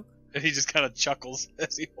 Oh. And he just kind of chuckles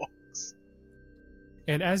as he walks.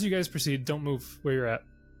 And as you guys proceed, don't move where you're at.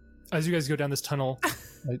 As you guys go down this tunnel,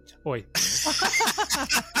 oi.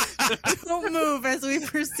 Don't move as we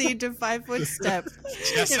proceed to 5-foot step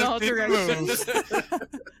Just in all a big directions.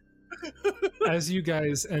 As you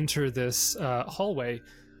guys enter this hallway,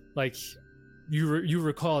 like you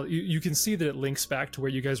recall, you can see that it links back to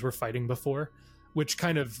where you guys were fighting before, which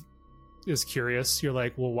kind of is curious. You're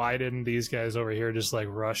like, well, why didn't these guys over here just like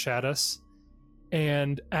rush at us?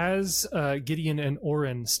 And as Gideon and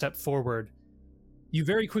Oren step forward, you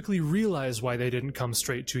very quickly realize why they didn't come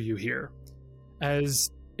straight to you here. As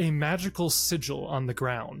a magical sigil on the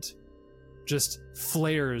ground just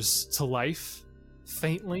flares to life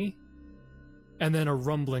faintly, and then a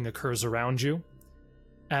rumbling occurs around you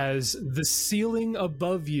as the ceiling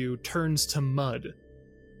above you turns to mud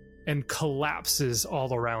and collapses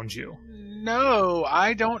all around you. No,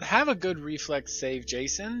 I don't have a good reflex save,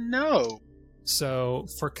 Jason. No. So,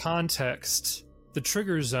 for context, the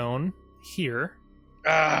trigger zone here,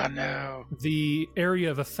 No. the area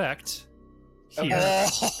of effect here,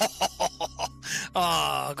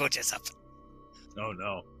 Oh, go Jessup. Oh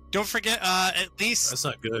no, Don't forget, at least, that's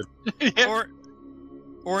not good. Yeah.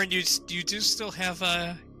 or you do still have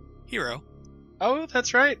a hero. Oh,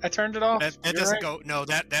 that's right. I turned it off. That You're doesn't right. go. No,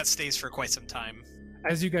 that stays for quite some time.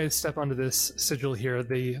 as you guys step onto this sigil here,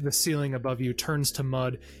 the ceiling above you turns to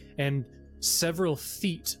mud, and several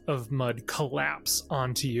feet of mud collapse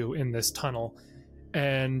onto you in this tunnel.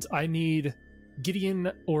 And I need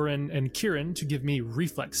Gideon, Oren, and Kieran to give me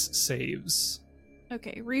reflex saves.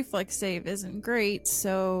 Okay, reflex save isn't great,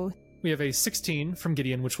 so We have a 16 from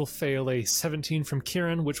Gideon, which will fail, a 17 from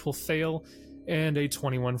Kieran, which will fail, and a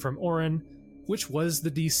 21 from Oren, which was the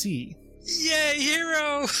DC. Yay,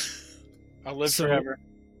 hero! I'll live So- forever.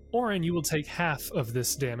 Oren, you will take half of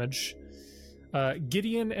this damage.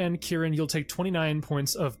 Gideon and Kieran, you'll take 29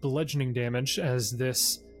 points of bludgeoning damage as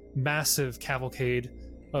this massive cavalcade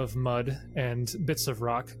of mud and bits of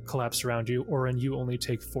rock collapse around you. Orin, you only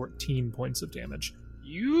take 14 points of damage.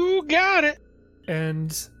 You got it.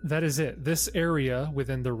 And that is it. This area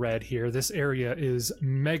within the red here, this area is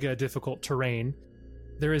mega difficult terrain.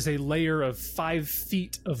 There is a layer of 5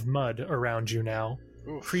 feet of mud around you now.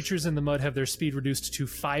 Oof. Creatures in the mud have their speed reduced to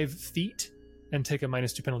 5 feet and take a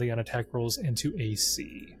 -2 penalty on attack rolls and to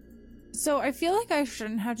AC. So I feel like I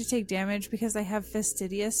shouldn't have to take damage because I have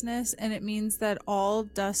fastidiousness, and it means that all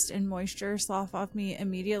dust and moisture slough off me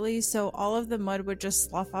immediately, so all of the mud would just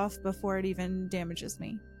slough off before it even damages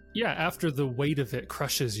me. Yeah, after the weight of it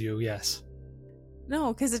crushes you, yes.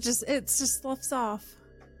 No, because it just sloughs off.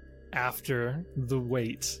 After the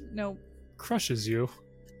weight Nope. crushes you.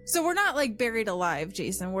 So we're not like buried alive,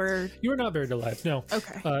 Jason. You're not buried alive, no.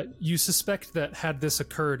 Okay. You suspect that had this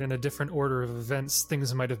occurred in a different order of events,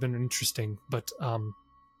 things might have been interesting, but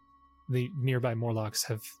the nearby Morlocks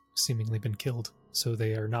have seemingly been killed, so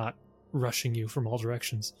they are not rushing you from all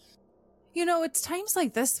directions. You know, it's times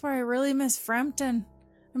like this where I really miss Frampton.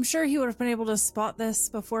 I'm sure he would have been able to spot this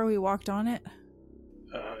before we walked on it.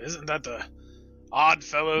 Isn't that the odd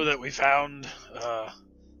fellow that we found that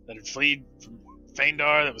had fled from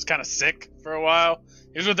Feindar that was kind of sick for a while?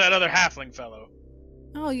 He was with that other halfling fellow.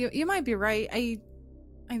 Oh, you might be right. I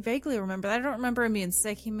vaguely remember that. I don't remember him being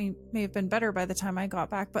sick. He may have been better by the time I got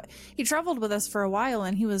back, but he traveled with us for a while,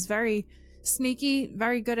 and he was very sneaky,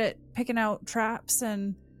 very good at picking out traps,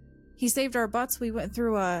 and he saved our butts. We went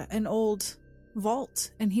through an old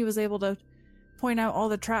vault, and he was able to point out all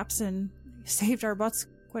the traps and saved our butts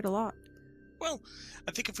quite a lot. Well,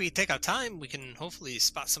 I think if we take our time, we can hopefully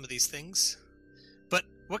spot some of these things. But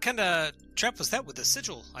what kind of trap was that with the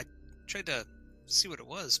sigil? I tried to see what it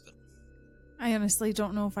was, but... I honestly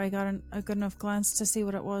don't know if I got a good enough glance to see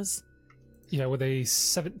what it was. Yeah, with a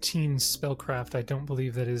 17 spellcraft, I don't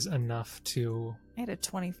believe that is enough to... I had a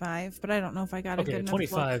 25, but I don't know if I got a good enough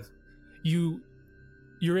 25. look.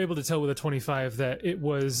 You're able to tell with a 25 that it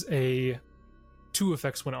was two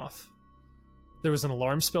effects went off. There was an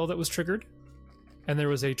alarm spell that was triggered, and there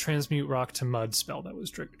was a transmute rock to mud spell that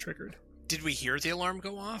was triggered. Did we hear the alarm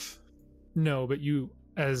go off? No, but you,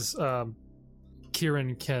 as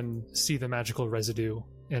Kieran, can see the magical residue,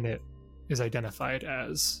 and it is identified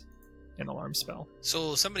as an alarm spell.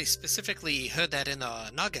 So somebody specifically heard that in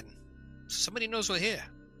a noggin. Somebody knows we're here.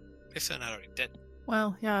 If they're not already dead.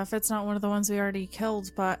 Well, yeah, if it's not one of the ones we already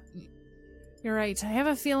killed, but you're right. I have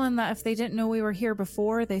a feeling that if they didn't know we were here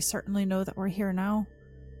before, they certainly know that we're here now.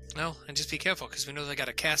 No, and just be careful, because we know they got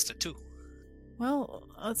a caster, too. Well,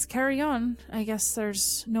 let's carry on. I guess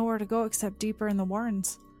there's nowhere to go except deeper in the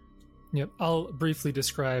warrens. Yep, I'll briefly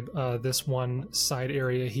describe this one side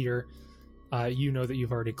area here. You know that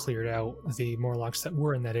you've already cleared out the Morlocks that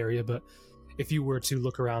were in that area, but if you were to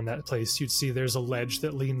look around that place, you'd see there's a ledge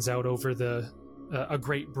that leans out over a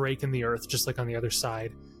great break in the earth, just like on the other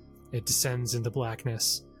side. It descends into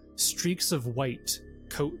blackness. Streaks of white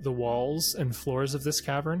coat the walls and floors of this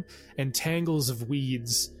cavern, and tangles of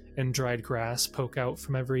weeds and dried grass poke out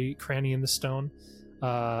from every cranny in the stone.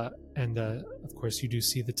 And of course, you do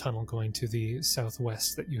see the tunnel going to the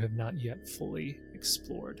southwest that you have not yet fully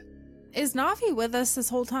explored. Is Navi with us this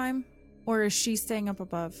whole time? Or is she staying up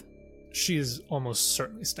above? She is almost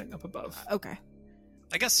certainly staying up above. Okay.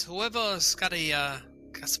 I guess whoever's got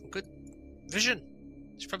some good vision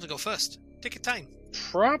should probably go first. Take your time.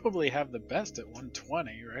 Probably have the best at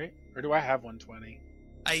 120, right? Or do I have 120?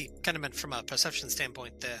 I kind of meant from a perception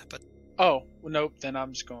standpoint there, but... Oh, well, nope, then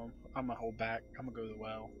I'm gonna hold back. I'm gonna go to the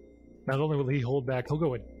well. Not only will he hold back, he'll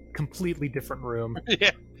go a completely different room.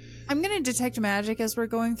 Yeah. I'm gonna detect magic as we're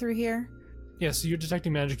going through here. Yeah, so you're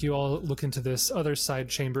detecting magic. You all look into this other side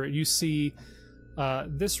chamber. You see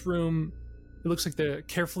this room. It looks like the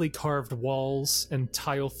carefully carved walls and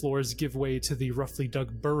tile floors give way to the roughly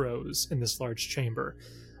dug burrows in this large chamber.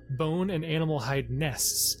 Bone and animal hide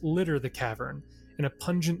nests litter the cavern, and a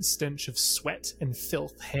pungent stench of sweat and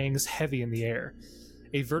filth hangs heavy in the air.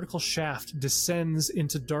 A vertical shaft descends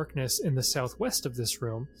into darkness in the southwest of this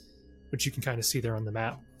room, which you can kind of see there on the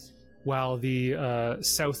map, while the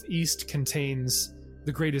southeast contains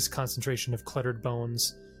the greatest concentration of cluttered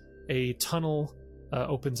bones. A tunnel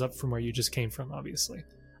opens up from where you just came from, obviously.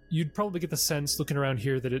 You'd probably get the sense, looking around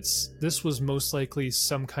here, that this was most likely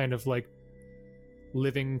some kind of, like,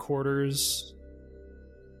 living quarters,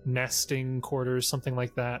 nesting quarters, something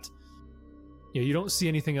like that. Yeah, you don't see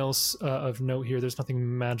anything else of note here. There's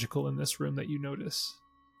nothing magical in this room that you notice.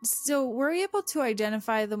 So we're able to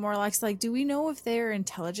identify the Morlocks. Like, do we know if they're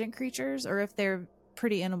intelligent creatures or if they're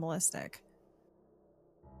pretty animalistic?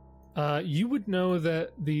 You would know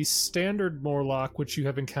that the standard Morlock, which you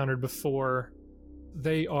have encountered before,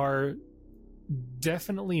 they are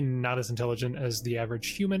definitely not as intelligent as the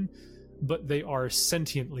average human, but they are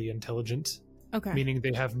sentiently intelligent, Okay. meaning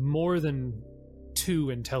they have more than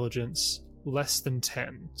 2 intelligence, less than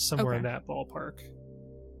 10, somewhere in Okay. that ballpark.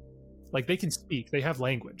 Like, they can speak, they have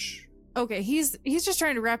language. Okay, he's just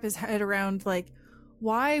trying to wrap his head around, like,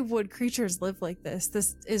 why would creatures live like this?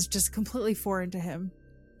 This is just completely foreign to him.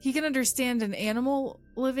 He can understand an animal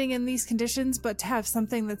living in these conditions, but to have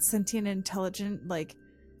something that's sentient and intelligent, like,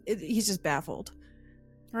 he's just baffled.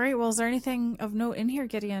 All right, well, is there anything of note in here,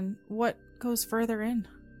 Gideon? What goes further in?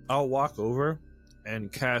 I'll walk over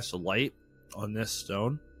and cast a light on this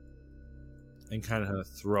stone and kind of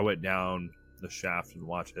throw it down the shaft and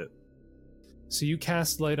watch it. So you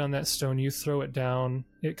cast light on that stone, you throw it down,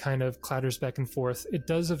 it kind of clatters back and forth. It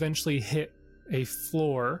does eventually hit a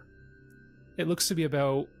floor. It looks to be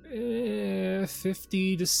about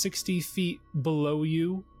 50 to 60 feet below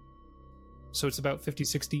you. So it's about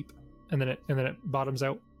 56 deep, and then it bottoms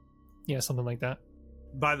out. Yeah, something like that.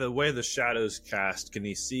 By the way the shadow's cast, can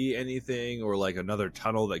he see anything or like another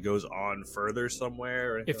tunnel that goes on further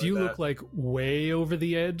somewhere? Or anything If you like look like way over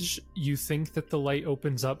the edge, you think that the light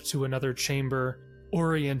opens up to another chamber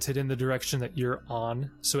oriented in the direction that you're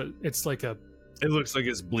on. So it's like a... It looks like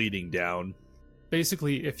it's bleeding down.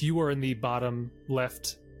 Basically, if you are in the bottom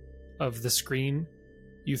left of the screen,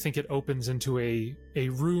 you think it opens into a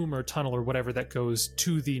room or tunnel or whatever that goes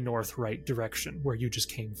to the north-right direction, where you just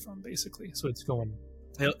came from, basically. So it's going...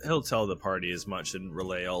 He'll tell the party as much and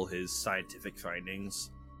relay all his scientific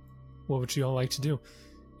findings. What would you all like to do?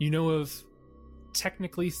 You know of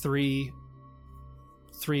technically three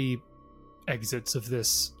exits of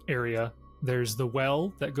this area. There's the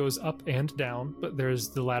well that goes up and down, but there's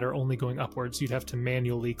the ladder only going upwards. You'd have to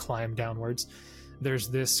manually climb downwards. There's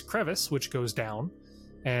this crevice, which goes down,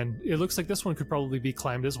 and it looks like this one could probably be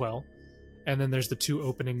climbed as well. And then there's the 2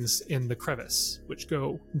 openings in the crevice, which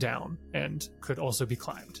go down and could also be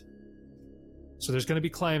climbed. So there's going to be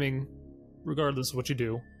climbing regardless of what you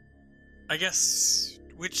do. I guess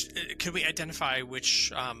could we identify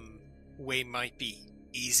which way might be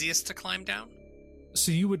easiest to climb down?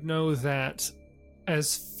 So you would know that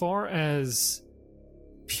as far as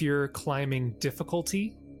pure climbing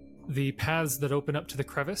difficulty, the paths that open up to the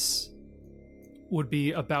crevice would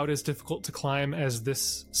be about as difficult to climb as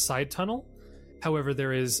this side tunnel. However,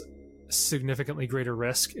 there is significantly greater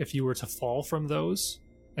risk if you were to fall from those,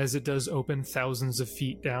 as it does open thousands of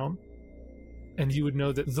feet down. And you would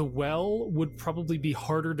know that the well would probably be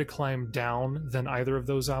harder to climb down than either of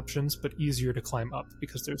those options, but easier to climb up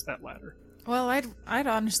because there's that ladder. Well, I'd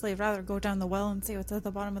honestly rather go down the well and see what's at the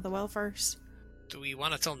bottom of the well first. Do we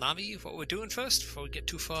want to tell Navi what we're doing first before we get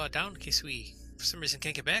too far down in case we, for some reason,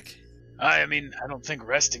 can't get back? I mean, I don't think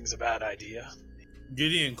resting's a bad idea.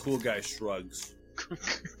 Gideon Cool Guy shrugs.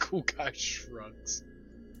 Cool guy shrugs.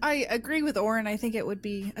 I agree with Orin. I think it would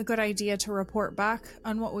be a good idea to report back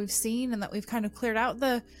on what we've seen and that we've kind of cleared out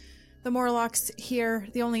the Morlocks here.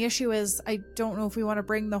 The only issue is I don't know if we want to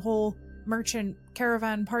bring the whole merchant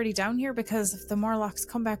caravan party down here, because if the Morlocks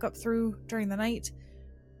come back up through during the night,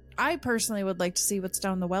 I personally would like to see what's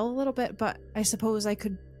down the well a little bit, but I suppose I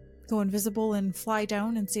could go invisible and fly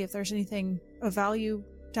down and see if there's anything of value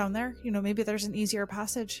down there. You know, maybe there's an easier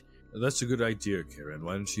passage. That's a good idea, Karen.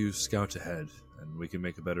 Why don't you scout ahead, and we can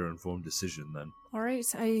make a better informed decision then. All right,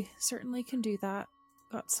 I certainly can do that.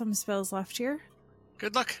 Got some spells left here.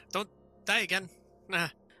 Good luck. Don't die again. Nah.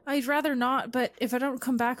 I'd rather not, but if I don't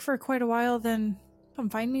come back for quite a while, then come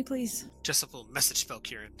find me, please. Just a little message spell,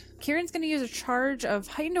 Kieran. Kieran's going to use a charge of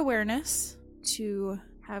heightened awareness to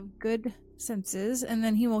have good senses, and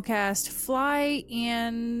then he will cast fly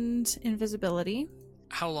and invisibility.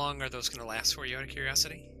 How long are those going to last for you, out of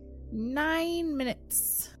curiosity? 9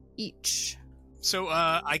 minutes each. So,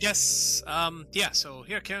 I guess, so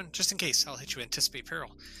here, Karen, just in case, I'll hit you Anticipate Peril.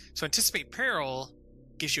 So Anticipate Peril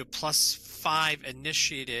gives you a +5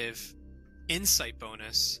 initiative insight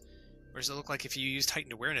bonus, whereas it look like if you used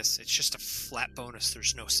Heightened Awareness, it's just a flat bonus,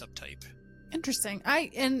 there's no subtype. Interesting.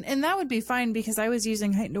 And that would be fine because I was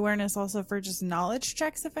using heightened awareness also for just knowledge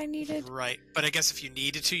checks if I needed. Right, but I guess if you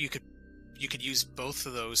needed to, you could use both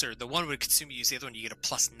of those, or the one would consume you use the other one, you get a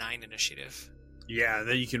 +9 initiative. Yeah,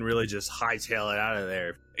 then you can really just hightail it out of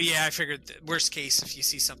there. Yeah, I figured worst case, if you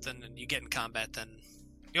see something and you get in combat, then,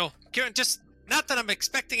 Kieran, just, not that I'm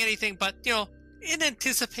expecting anything, but, in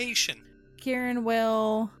anticipation. Kieran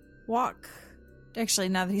will walk. Actually,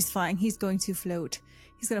 now that he's flying, he's going to float.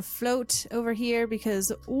 He's going to float over here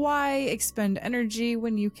because why expend energy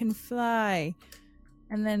when you can fly?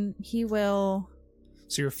 And then he will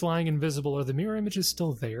So you're flying invisible. Are the mirror images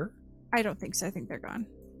still there? I don't think so. I think they're gone.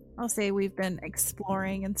 I'll say we've been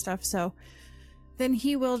exploring and stuff, so then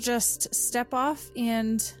he will just step off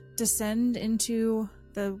and descend into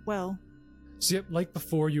the well. So yep, like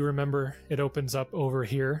before, you remember it opens up over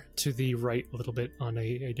here to the right a little bit on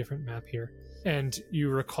a different map here. And you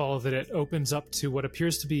recall that it opens up to what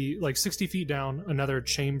appears to be like 60 feet down, another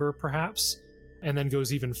chamber perhaps, and then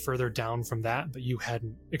goes even further down from that, but you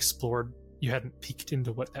hadn't explored, you hadn't peeked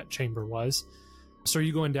into what that chamber was. So are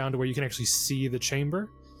you going down to where you can actually see the chamber?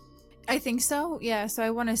 I think so, yeah. So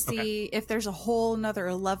I want to see if there's a whole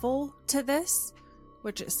nother level to this,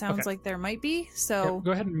 which it sounds like there might be. So Yep,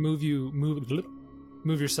 go ahead and move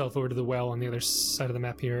yourself over to the well on the other side of the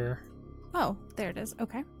map here. Oh, there it is.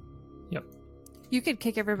 Okay. Yep. You could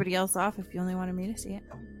kick everybody else off if you only wanted me to see it.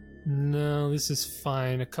 No, this is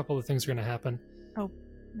fine. A couple of things are going to happen. Oh,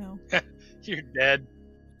 no. You're dead.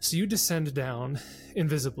 So you descend down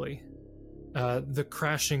invisibly.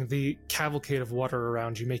 The cavalcade of water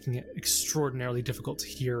around you, making it extraordinarily difficult to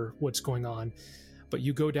hear what's going on. But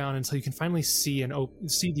you go down until you can finally see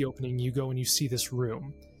see the opening. You go and you see this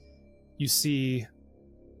room. You see,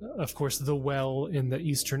 of course, the well in the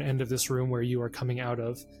eastern end of this room where you are coming out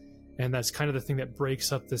of. And that's kind of the thing that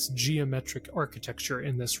breaks up this geometric architecture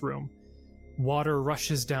in this room. Water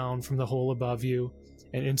rushes down from the hole above you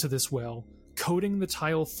and into this well, coating the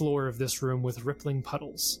tile floor of this room with rippling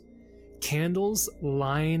puddles. Candles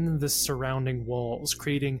line the surrounding walls,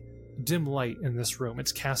 creating dim light in this room.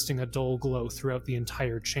 It's casting a dull glow throughout the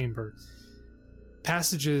entire chamber.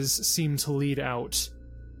 Passages seem to lead out.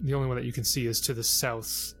 The only one that you can see is to the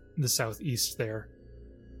southeast there.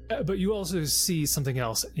 But you also see something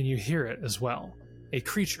else, and you hear it as well. A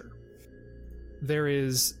creature. There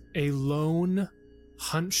is a lone,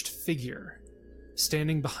 hunched figure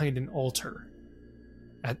standing behind an altar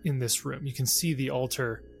in this room. You can see the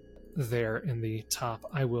altar there in the top.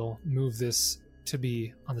 I will move this to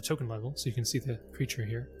be on the token level so you can see the creature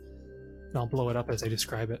here. And I'll blow it up as I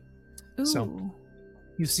describe it. Ooh. So,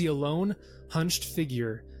 you see a lone, hunched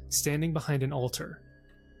figure standing behind an altar.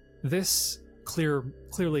 This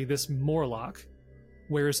clearly this Morlock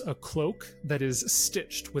wears a cloak that is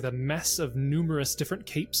stitched with a mess of numerous different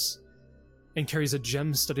capes and carries a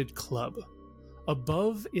gem-studded club.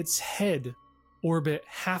 Above its head orbit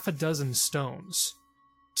half a dozen stones,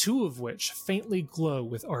 2 of which faintly glow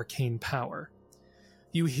with arcane power.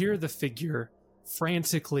 You hear the figure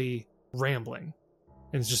frantically rambling,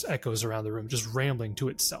 and it just echoes around the room, just rambling to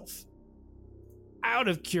itself. Out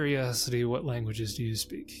of curiosity, what languages do you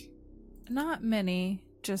speak? Not many,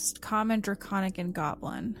 just Common, Draconic, and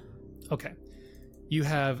Goblin. Okay. You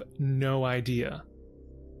have no idea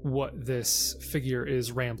what this figure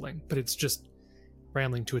is rambling, but it's just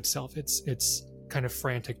rambling to itself. It's kind of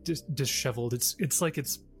frantic, disheveled. It's like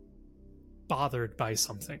it's bothered by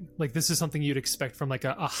something. Like this is something you'd expect from like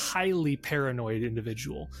a highly paranoid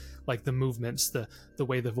individual, like the movements, the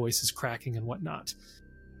way the voice is cracking and whatnot.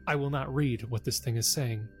 I will not read what this thing is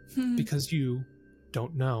saying because you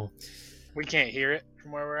don't know. We can't hear it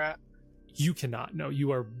from where we're at. You cannot know.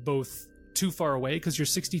 You are both too far away because you're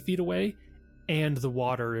 60 feet away, and the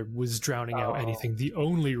water was drowning out anything. The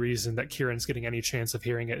only reason that Kieran's getting any chance of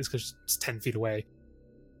hearing it is because it's 10 feet away.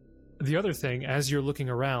 The other thing, as you're looking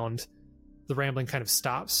around, the rambling kind of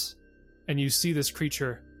stops, and you see this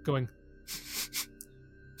creature going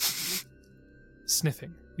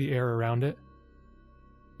sniffing the air around it,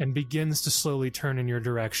 and begins to slowly turn in your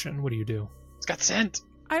direction. What do you do? It's got scent.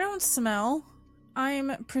 I don't smell. I'm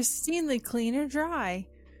pristinely clean and dry.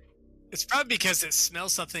 It's probably because it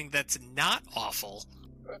smells something that's not awful.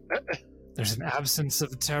 There's an absence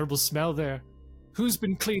of a terrible smell there. Who's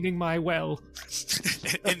been cleaning my well?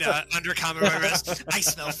 In Undercommon Rest, I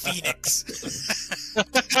smell Phoenix.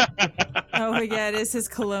 Oh yeah, it is his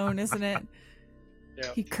cologne, isn't it?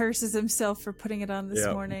 Yeah. He curses himself for putting it on this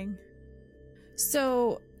Yep. morning.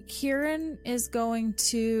 So Kieran is going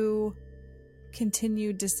to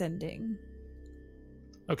continue descending.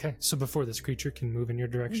 Okay, so before this creature can move in your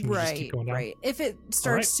direction, you just keep Right, going down. right. If it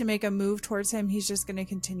starts to make a move towards him, he's just going to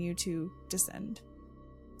continue to descend.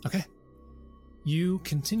 Okay. You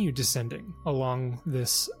continue descending along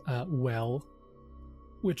this well,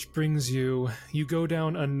 which brings you go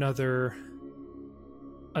down another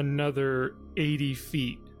 80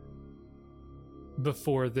 feet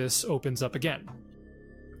before this opens up again.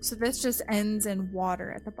 So this just ends in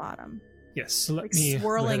water at the bottom. Yes, so let Like me go ahead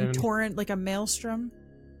swirling and- torrent, like a maelstrom.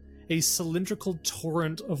 A cylindrical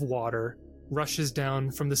torrent of water rushes down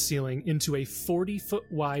from the ceiling into a 40-foot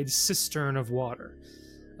wide cistern of water,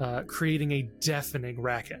 creating a deafening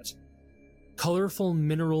racket. Colorful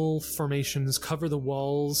mineral formations cover the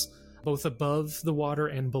walls, both above the water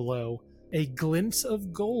and below. A glint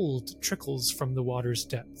of gold trickles from the water's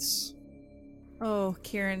depths. Oh,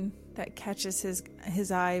 Kieran, that catches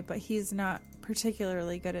his eye, but he's not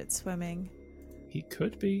particularly good at swimming. He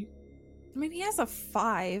could be. I mean, he has a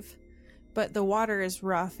 5, but the water is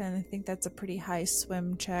rough, and I think that's a pretty high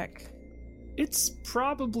swim check. It's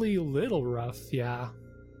probably a little rough, yeah.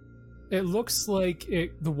 It looks like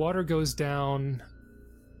the water goes down.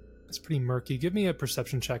 It's pretty murky. Give me a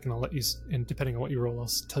perception check, and I'll let you, and depending on what you roll, I'll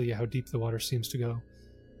tell you how deep the water seems to go.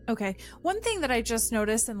 Okay. One thing that I just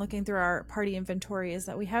noticed in looking through our party inventory is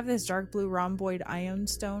that we have this dark blue rhomboid ion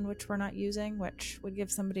stone, which we're not using, which would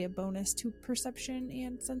give somebody a bonus to perception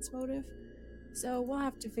and sense motive. So we'll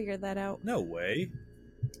have to figure that out. No way.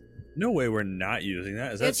 No way we're not using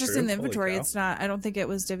that. Is that It's just true? in the Holy inventory. cow. It's not. I don't think it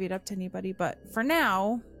was divvied up to anybody, but for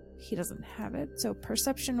now, he doesn't have it. So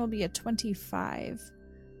perception will be a 25.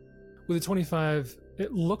 With a 25,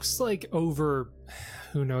 it looks like over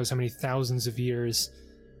who knows how many thousands of years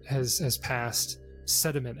has passed.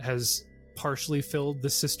 Sediment has partially filled the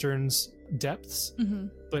cistern's depths, Mm-hmm.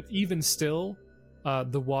 but even still,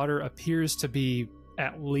 the water appears to be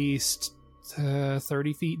at least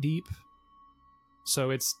 30 feet deep.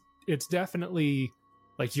 So it's definitely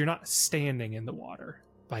like you're not standing in the water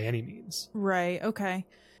by any means. Right. Okay.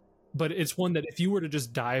 But it's one that if you were to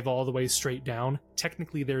just dive all the way straight down,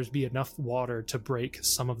 technically there's be enough water to break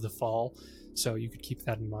some of the fall. So you could keep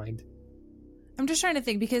that in mind. I'm just trying to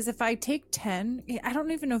think, because if I take 10, I don't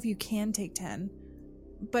even know if you can take 10.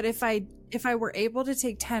 But if I were able to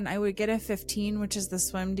take 10, I would get a 15, which is the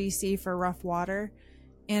swim DC for rough water.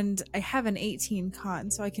 And I have an 18 con,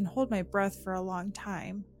 so I can hold my breath for a long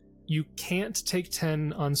time. You can't take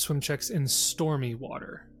 10 on swim checks in stormy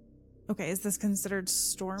water. Okay, is this considered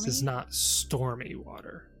stormy? This is not stormy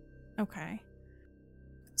water. Okay.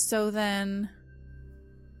 So then,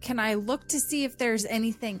 can I look to see if there's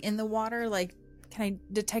anything in the water? Like, can I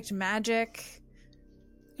detect magic?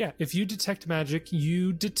 Yeah, if you detect magic,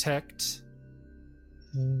 you detect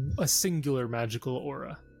a singular magical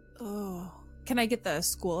aura. Oh. Can I get the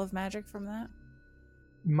School of Magic from that?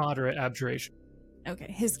 Moderate abjuration.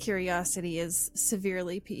 Okay, his curiosity is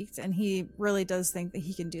severely piqued, and he really does think that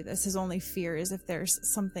he can do this. His only fear is if there's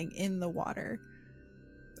something in the water.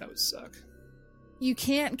 That would suck. You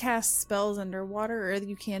can't cast spells underwater, or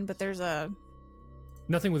you can, but there's a...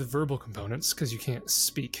 Nothing with verbal components, because you can't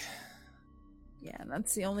speak. Yeah,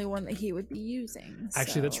 that's the only one that he would be using.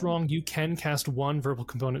 Actually, that's wrong. You can cast one verbal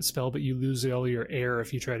component spell, but you lose all your air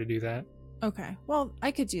if you try to do that. Okay, well,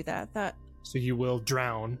 I could do that. So you will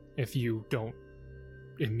drown if you don't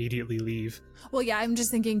immediately leave. Well, yeah, I'm just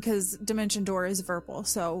thinking because Dimension Door is verbal,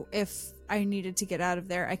 so if I needed to get out of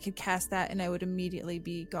there, I could cast that and I would immediately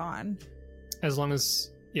be gone. As long as,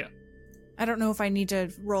 yeah. I don't know if I need to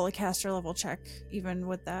roll a caster level check even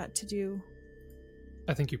with that to do.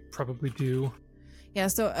 I think you probably do. Yeah,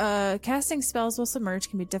 so casting spells while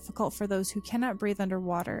submerged can be difficult for those who cannot breathe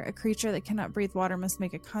underwater. A creature that cannot breathe water must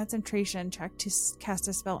make a concentration check to cast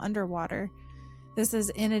a spell underwater. This is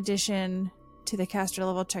in addition to the caster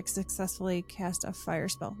level check successfully cast a fire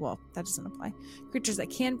spell. Well, that doesn't apply. Creatures that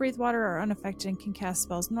can breathe water are unaffected and can cast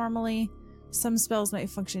spells normally. Some spells might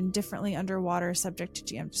function differently underwater, subject to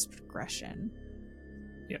GM discretion.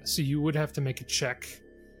 Yeah, so you would have to make a check.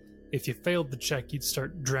 If you failed the check, you'd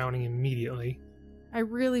start drowning immediately. I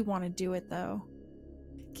really want to do it, though.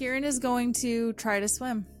 Kieran is going to try to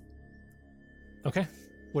swim. Okay.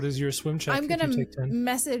 What is your swim check? I'm going if you to take 10?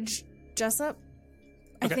 message Jessup.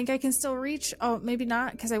 Okay. I think I can still reach. Oh, maybe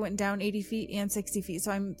not, because I went down 80 feet and 60 feet,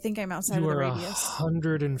 so I think I'm outside You of the are radius.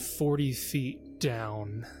 140 feet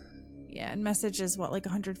down. Yeah, and message is what, like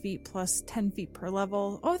 100 feet plus 10 feet per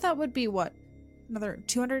level. Oh, that would be what? Another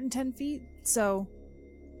 210 feet? So,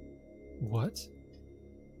 What?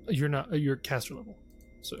 You're caster level.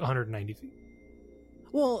 So 190 feet.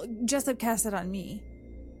 well, Jessup cast it on me.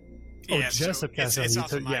 Oh, Yeah, Jessup cast it's on you, off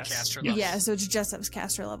so of my yes, caster yes. level. Yeah, so it's Jessup's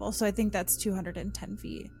caster level, so I think that's 210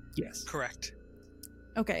 feet. Yes. Correct.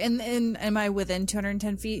 Okay, and am I within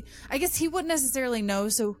 210 feet? I guess he wouldn't necessarily know,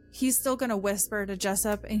 so he's still going to whisper to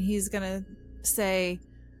Jessup, and he's going to say,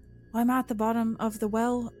 well, I'm at the bottom of the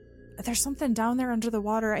well. There's something down there under the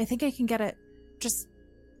water. I think I can get it. Just,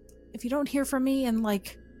 if you don't hear from me in,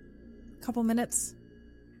 like, a couple minutes,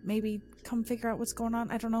 maybe come figure out what's going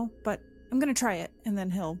on. I don't know, but I'm going to try it, and then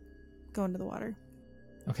he'll go into the water.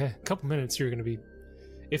 Okay, a couple minutes you're going to be...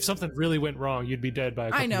 If something really went wrong, you'd be dead by a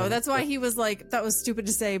couple I know, minutes. that's why he was like, that was stupid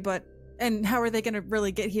to say, but And how are they going to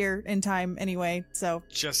really get here in time anyway? So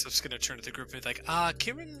Joseph's gonna turn to the group and be like,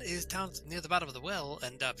 Kieran is down near the bottom of the well,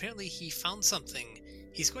 and apparently he found something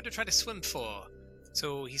he's going to try to swim for.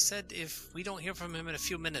 So he said if we don't hear from him in a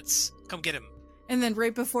few minutes, come get him. And then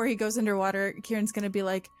right before he goes underwater, Kieran's going to be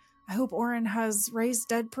like, I hope Oren has Ray's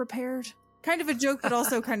dead prepared. Kind of a joke, but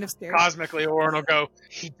also kind of scary. Cosmically, Orin will go,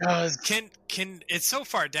 he does. Can it's so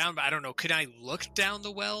far down, but I don't know. Can I look down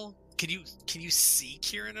the well? Can you see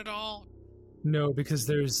Kieran at all? No, because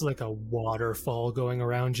there's like a waterfall going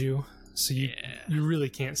around you, so you really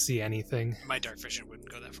can't see anything. My dark vision wouldn't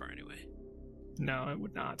go that far anyway. No, it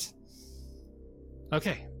would not.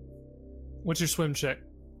 Okay. What's your swim check,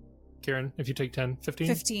 Kieran, if you take 10? 15?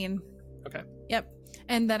 15. Okay. Yep.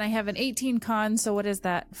 And then I have an 18 con, so what is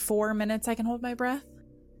that? 4 minutes I can hold my breath?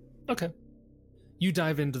 Okay. You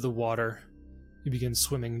dive into the water. You begin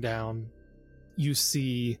swimming down. You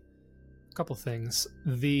see a couple things.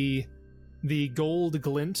 The gold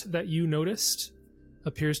glint that you noticed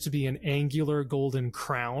appears to be an angular golden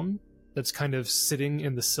crown that's kind of sitting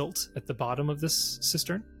in the silt at the bottom of this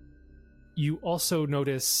cistern. You also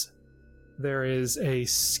notice there is a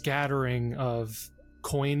scattering of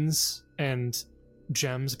coins and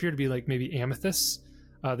gems, appear to be like maybe amethysts,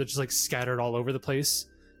 that just like scattered all over the place.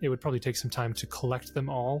 It would probably take some time to collect them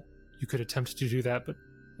all. You could attempt to do that, but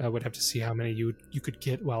I would have to see how many you could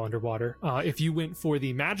get while underwater. If you went for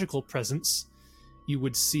the magical presence, you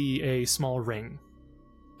would see a small ring.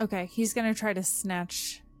 Okay, he's going to try to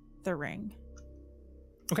snatch the ring.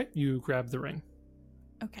 Okay, you grab the ring.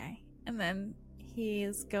 Okay, and then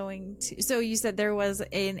he's going to... So you said there was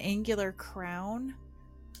an angular crown?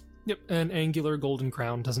 Yep, an angular golden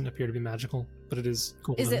crown. Doesn't appear to be magical, but it is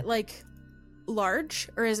golden. Is it like large,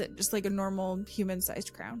 or is it just like a normal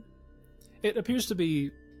human-sized crown? It appears to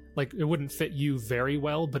be like it wouldn't fit you very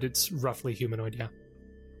well, but it's roughly humanoid, yeah.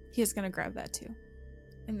 He's gonna grab that too.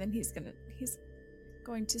 And then he's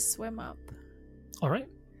going to swim up. Alright.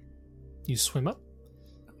 You swim up,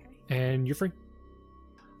 Okay. and you're free.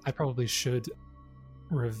 I probably should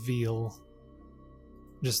reveal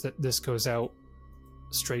just that this goes out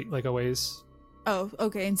straight like a ways. Oh,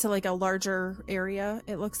 okay, into like a larger area.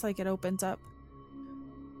 It looks like it opens up.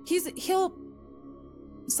 He'll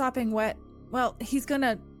sopping wet. Well, he's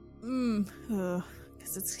gonna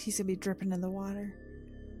because he's gonna be dripping in the water.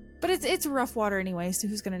 But it's rough water anyway, so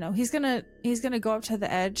who's gonna know? He's gonna go up to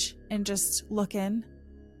the edge and just look in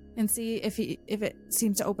and see if it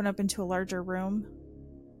seems to open up into a larger room.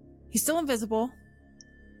 He's still invisible.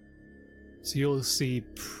 So you'll see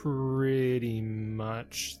pretty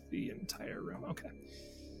much the entire room. Okay.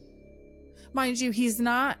 Mind you, he's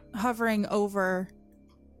not hovering over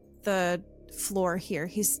the floor here.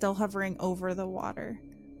 He's still hovering over the water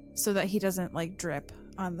so that he doesn't like drip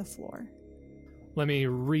on the floor. Let me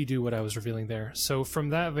redo what I was revealing there. So from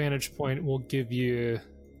that vantage point, we'll give you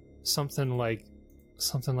something like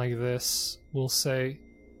this. We'll say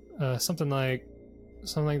something like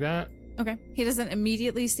that. Okay. He doesn't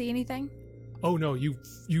immediately see anything? Oh no, you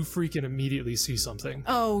freaking immediately see something.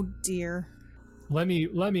 Oh dear. Let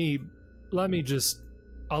me just,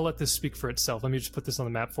 I'll let this speak for itself. Let me just put this on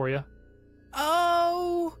the map for you.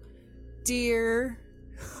 Oh dear.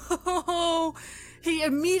 Oh, he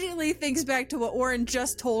immediately thinks back to what Oren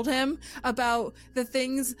just told him about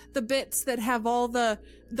the bits that have all the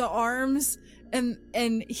arms,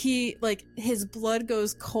 and he, like, his blood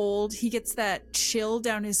goes cold. He gets that chill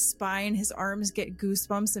down his spine. His arms get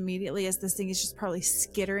goosebumps immediately as this thing is just probably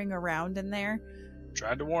skittering around in there.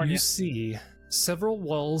 Tried to warn you. You see several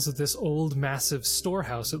walls of this old massive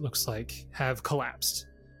storehouse, it looks like, have collapsed.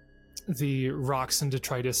 The rocks and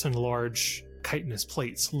detritus and large chitinous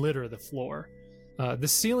plates litter the floor. The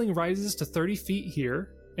ceiling rises to 30 feet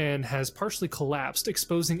here and has partially collapsed,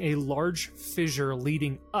 exposing a large fissure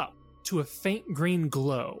leading up to a faint green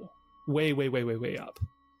glow way up.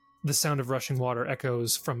 The sound of rushing water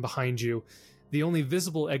echoes from behind you. The only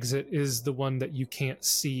visible exit is the one that you can't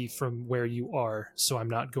see from where you are, so I'm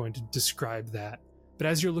not going to describe that. But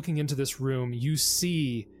as you're looking into this room, you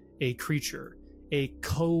see a creature, a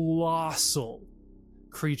colossal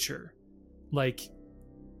creature, like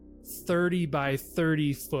 30 by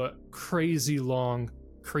 30 foot, crazy long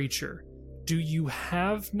creature. Do you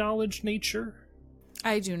have knowledge nature?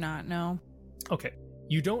 I do not know. Okay.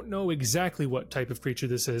 You don't know exactly what type of creature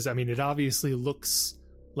this is. I mean, it obviously looks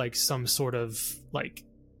like some sort of, like,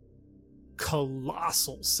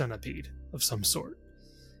 colossal centipede of some sort.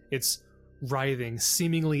 It's writhing,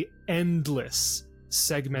 seemingly endless,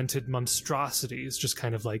 segmented monstrosities just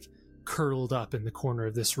kind of, like, curled up in the corner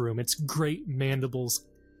of this room. Its great mandibles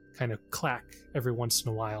kind of clack every once in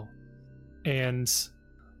a while. And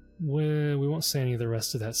we won't say any of the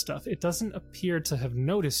rest of that stuff. It doesn't appear to have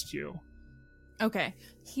noticed you. Okay.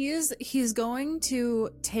 He's going to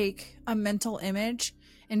take a mental image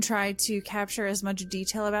and try to capture as much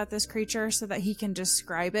detail about this creature so that he can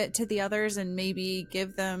describe it to the others and maybe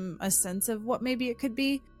give them a sense of what maybe it could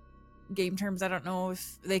be. Game terms, I don't know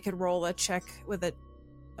if they could roll a check with a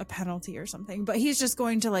penalty or something, but he's just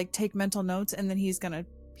going to like take mental notes and then he's gonna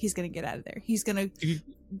get out of there. He's gonna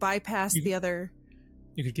bypass the other.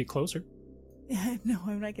 You could get closer. No,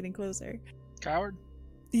 I'm not getting closer. Coward.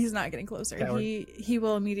 He's not getting closer. Coward. He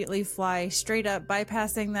will immediately fly straight up,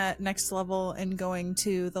 bypassing that next level and going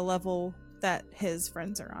to the level that his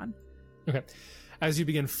friends are on. Okay. As you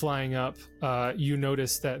begin flying up, you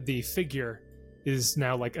notice that the figure is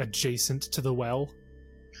now like adjacent to the well.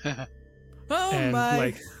 Oh and my!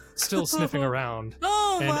 Like still sniffing around.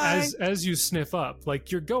 Oh and my! as you sniff up,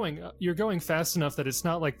 like you're going fast enough that it's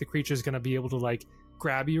not like the creature's gonna be able to like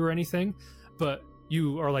grab you or anything, but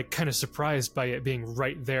you are like kind of surprised by it being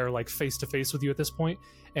right there, like face to face with you at this point,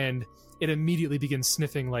 and it immediately begins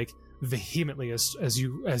sniffing like vehemently as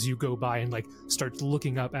you go by and like starts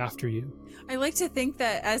looking up after you. I like to think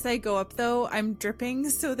that as I go up, though, I'm dripping,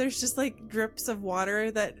 so there's just like drips of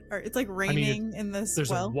water that are. It's like raining in this There's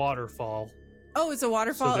well. a waterfall. Oh, it's a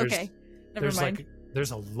waterfall. So Okay, never mind.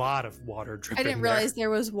 There's a lot of water dripping. I didn't realize there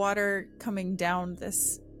was water coming down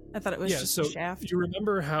this. I thought it was just a shaft. You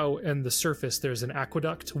remember how in the surface there's an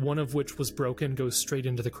aqueduct, one of which was broken, goes straight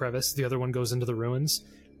into the crevice, the other one goes into the ruins.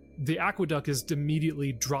 The aqueduct is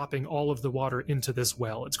immediately dropping all of the water into this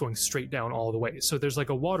well. It's going straight down all the way. So there's like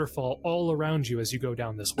a waterfall all around you as you go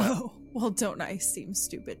down this well. Oh, well, don't I seem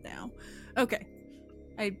stupid now? Okay,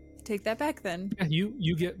 I take that back then. Yeah,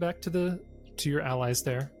 you get back to your allies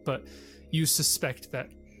there, but you suspect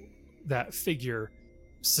that figure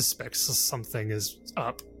suspects something is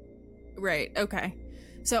up. Right, okay.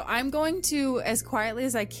 So I'm going to, as quietly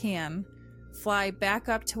as I can, fly back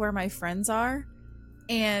up to where my friends are,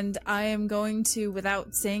 and I am going to,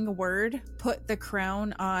 without saying a word, put the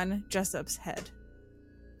crown on Jessup's head.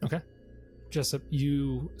 Okay. Jessup,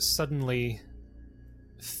 you suddenly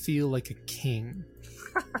feel like a king.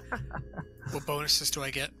 What bonuses do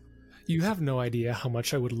I get? You have no idea how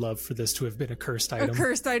much I would love for this to have been a cursed item. A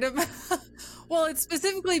cursed item? Well, it's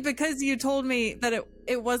specifically because you told me that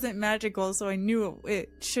it wasn't magical, so I knew it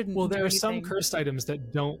shouldn't. Well, there do are some anything. cursed items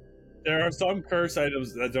that don't. There are some curse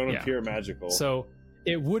items that don't Yeah. appear magical. So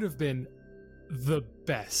it would have been the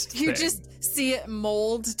best. You thing. just see it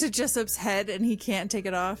mold to Jessup's head, and he can't take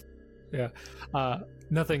it off. Yeah.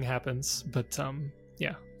 Nothing happens, but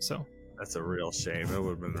yeah. So That's a real shame. It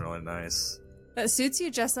would have been really nice. That suits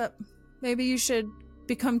you, Jessup. Maybe you should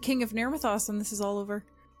become king of Nirmathos when this is all over.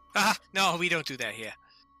 No, we don't do that here.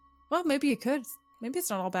 Well, maybe you could. Maybe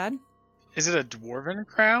it's not all bad. Is it a dwarven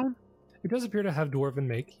crown? it does appear to have dwarven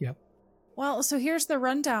make. Yep. Well, so here's the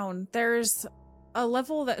rundown. There's a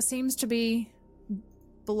level that seems to be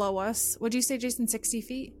below us. Would you say, Jason, 60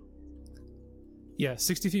 feet? Yeah,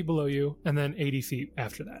 60 feet below you, and then 80 feet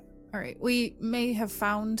after that. All right. We may have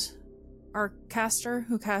found our caster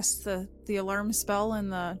who cast the alarm spell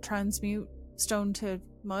and the transmute stone to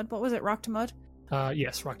mud. What was it? Rock to mud?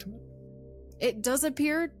 Yes, rock to mud. It does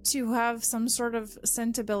appear to have some sort of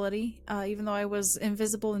scent ability. Even though I was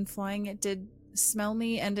invisible and flying, it did smell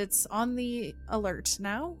me, and it's on the alert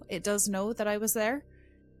now. It does know that I was there.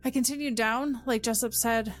 I continued down, like Jessup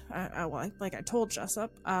said. Like I told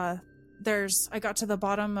Jessup. I got to the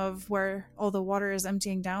bottom of where all the water is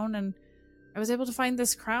emptying down, and I was able to find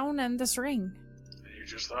this crown and this ring. You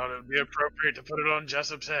just thought it would be appropriate to put it on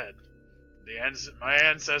Jessup's head. My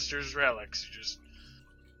ancestors' relics. You just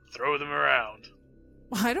throw them around.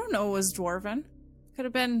 I don't know it was dwarven. Could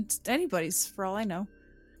have been anybody's for all I know.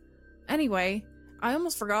 Anyway, I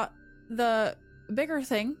almost forgot. The bigger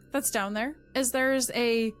thing that's down there is there's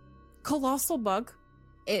a colossal bug.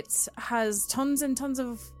 It has tons and tons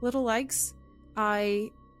of little legs. I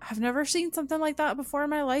have never seen something like that before in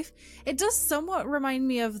my life. It does somewhat remind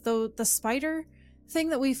me of the spider thing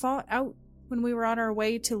that we fought out when we were on our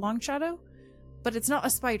way to Longshadow, but it's not a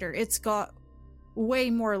spider. It's got way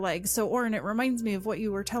more legs. So, Orin, it reminds me of what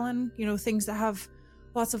you were telling, things that have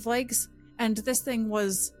lots of legs. And this thing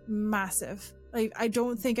was massive. Like, I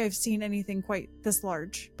don't think I've seen anything quite this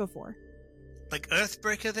large before. Like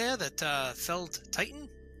Earthbreaker there that felled Titan?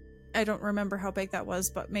 I don't remember how big that was,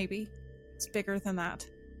 but maybe it's bigger than that.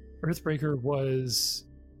 Earthbreaker was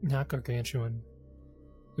not gargantuan.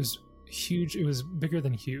 It was huge. It was bigger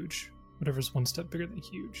than huge. Whatever's one step bigger than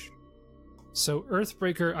huge. So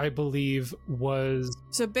Earthbreaker, I believe, was...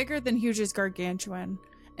 So bigger than huge is gargantuan.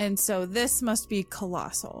 And so this must be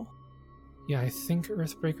colossal. Yeah, I think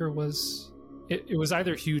Earthbreaker was... It was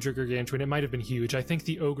either huge or gargantuan. It might have been huge. I think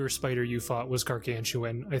the ogre spider you fought was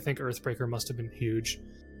gargantuan. I think Earthbreaker must have been huge.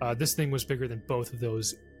 This thing was bigger than both of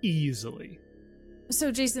those easily.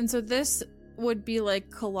 So, Jason, so this would be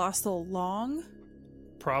like colossal long?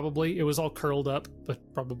 Probably. It was all curled up, but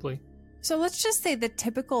probably. So let's just say the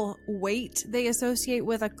typical weight they associate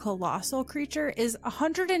with a colossal creature is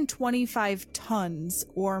 125 tons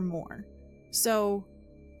or more. So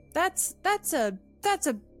that's a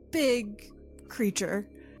big creature.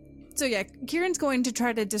 So yeah, Kieran's going to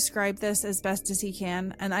try to describe this as best as he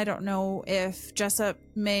can, and I don't know if Jessup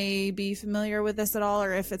may be familiar with this at all,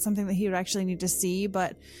 or if it's something that he would actually need to see,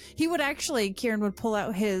 but Kieran would pull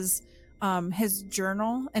out his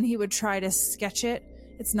journal and he would try to sketch it.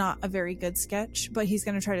 It's not a very good sketch, but he's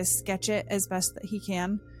going to try to sketch it as best that he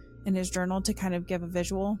can in his journal to kind of give a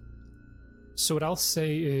visual. So what I'll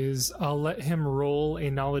say is I'll let him roll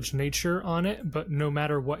a knowledge nature on it, but no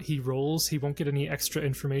matter what he rolls, he won't get any extra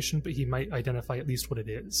information, but he might identify at least what it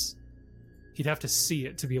is. He'd have to see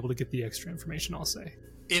it to be able to get the extra information, I'll say.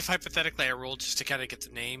 If hypothetically I roll just to kind of get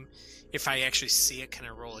the name, if I actually see it, can I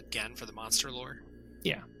roll again for the monster lore?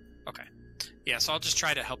 Yeah. Okay. Yeah, so I'll just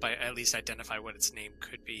try to help I at least identify what its name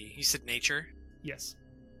could be. You said nature? Yes.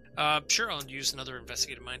 Sure, I'll use another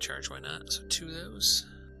investigative mind charge, why not? So 2 of those.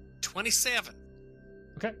 27.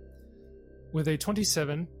 Okay. With a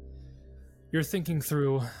 27, you're thinking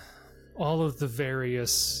through all of the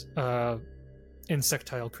various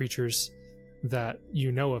insectile creatures that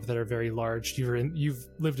you know of that are very large. You've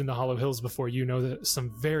lived in the Hollow Hills before. You know that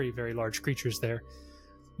some very, very large creatures there.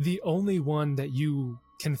 The only one that you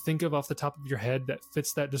can think of off the top of your head that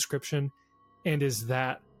fits that description and is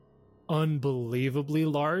that unbelievably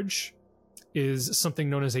large is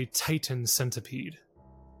something known as a Titan centipede,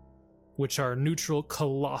 which are neutral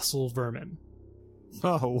colossal vermin.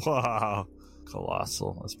 Oh, wow.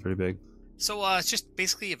 Colossal. That's pretty big. So, it's just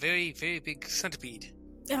basically a very, very big centipede.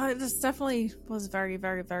 Yeah, this definitely was very,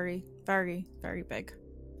 very, very, very, very big.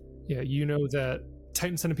 Yeah, you know that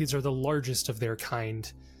Titan centipedes are the largest of their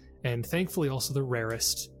kind, and thankfully also the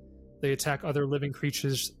rarest. They attack other living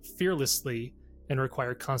creatures fearlessly and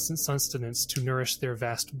require constant sustenance to nourish their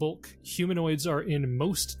vast bulk. Humanoids are in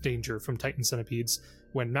most danger from Titan centipedes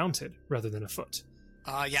when mounted rather than afoot.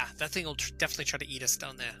 Yeah, that thing will definitely try to eat us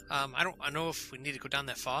down there. I don't know if we need to go down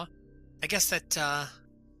that far. I guess that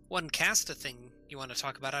one caster thing you want to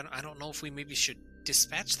talk about, I don't know if we maybe should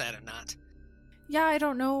dispatch that or not. Yeah, I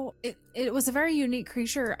don't know. It was a very unique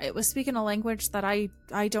creature. It was speaking a language that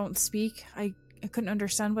I don't speak. I couldn't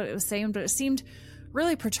understand what it was saying, but it seemed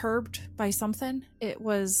really perturbed by something. It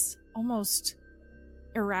was almost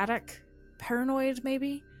erratic, paranoid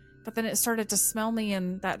maybe, but then it started to smell me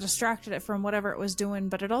and that distracted it from whatever it was doing.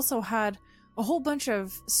 But it also had a whole bunch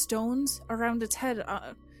of stones around its head.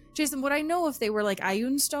 Jason, would I know if they were like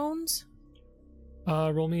Ioun stones?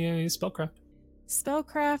 Roll me a spellcraft.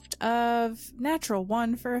 Spellcraft of natural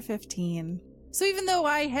 1 for a 15. So even though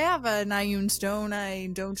I have an Ioun stone, I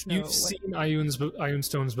don't know. You've seen Ioun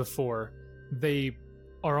stones before. They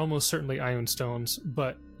are almost certainly Ioun stones,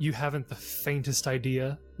 but you haven't the faintest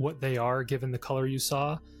idea what they are given the color you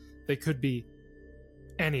saw. They could be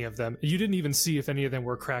any of them. You didn't even see if any of them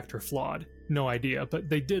were cracked or flawed. No idea, but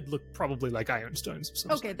they did look probably like Ioun stones of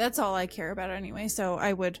some Okay, sort. that's all I care about anyway. So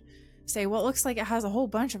I would say, well, it looks like it has a whole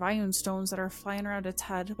bunch of Ioun stones that are flying around its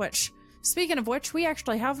head, which, speaking of which, we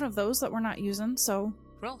actually have one of those that we're not using, so...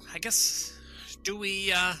 Well, I guess, do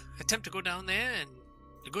we attempt to go down there and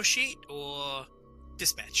negotiate or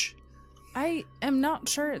dispatch? I am not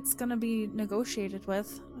sure it's going to be negotiated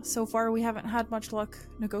with. So far, we haven't had much luck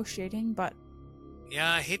negotiating, but...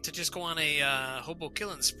 Yeah, I hate to just go on a hobo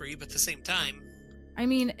killing spree, but at the same time... I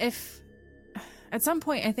mean, if... At some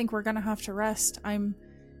point, I think we're going to have to rest. I'm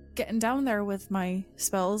getting down there with my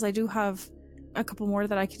spells. I do have a couple more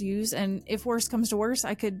that I could use, and if worse comes to worse,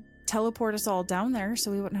 I could teleport us all down there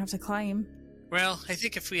so we wouldn't have to climb. Well, I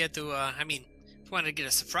think if we had to, if we wanted to get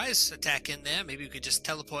a surprise attack in there, maybe we could just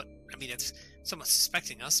teleport. I mean, it's someone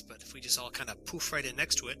suspecting us, but if we just all kind of poof right in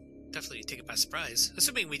next to it, definitely take it by surprise.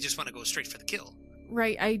 Assuming we just want to go straight for the kill.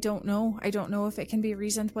 Right, I don't know. I don't know if it can be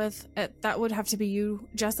reasoned with. That would have to be you,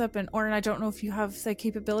 Jessup, and Orin. I don't know if you have the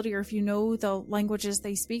capability or if you know the languages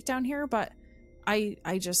they speak down here, but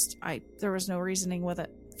there was no reasoning with it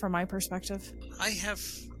from my perspective. I have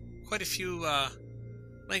quite a few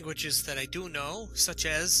languages that I do know, such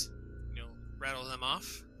as, rattle them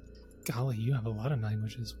off. Golly, you have a lot of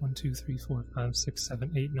languages. 1, 2, 3, 4, 5, 6,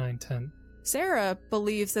 7, 8, 9, 10. Sarah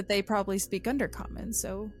believes that they probably speak Undercommon,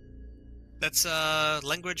 so... That's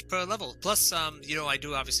language per level. Plus, I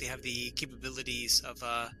do obviously have the capabilities of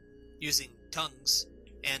using tongues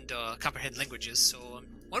and comprehend languages, so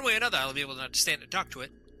one way or another I'll be able to understand and talk to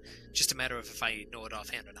it. Just a matter of if I know it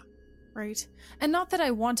offhand or not. Right. And not that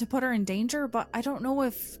I want to put her in danger, but I don't know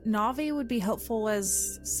if Navi would be helpful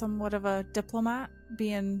as somewhat of a diplomat,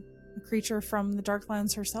 being a creature from the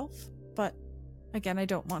Darklands herself. But again, I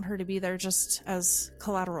don't want her to be there just as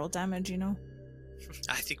collateral damage, you know?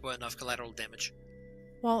 I think we're enough collateral damage.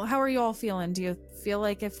 Well, how are you all feeling? Do you feel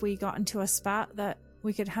like if we got into a spat that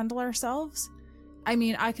we could handle ourselves? I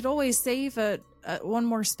mean, I could always save one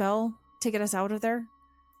more spell to get us out of there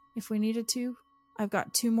if we needed to. I've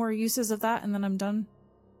got 2 more uses of that, and then I'm done.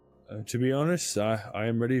 To be honest, I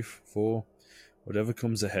am ready for whatever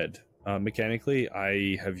comes ahead. Mechanically,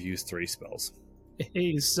 I have used 3 spells.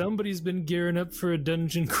 Hey, somebody's been gearing up for a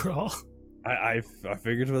dungeon crawl. I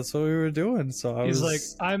figured that's what we were doing, so He's like,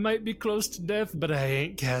 I might be close to death, but I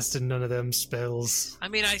ain't casting none of them spells. I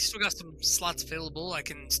mean, I still got some slots available. I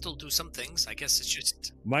can still do some things. I guess it's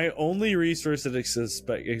just... My only resource that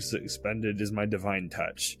is expended is my Divine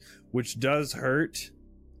Touch, which does hurt,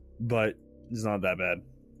 but it's not that bad.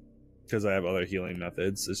 Because I have other healing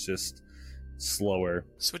methods. It's just slower.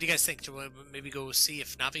 So what do you guys think? Do we maybe go see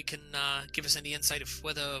if Navi can give us any insight of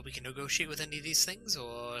whether we can negotiate with any of these things,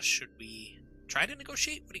 or should we try to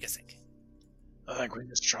negotiate? What do you guys think? I think we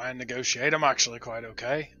just try and negotiate. I'm actually quite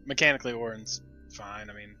okay. Mechanically, Orin's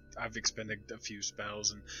fine. I mean, I've expended a few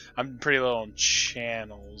spells, and I'm pretty low on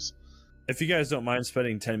channels. If you guys don't mind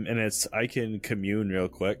spending 10 minutes, I can commune real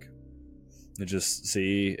quick. And just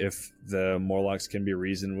see if the Morlocks can be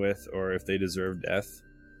reasoned with, or if they deserve death.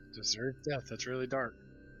 Deserve death? That's really dark.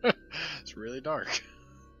 It's really dark.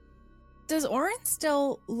 Does Orin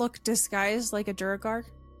still look disguised like a Duragar?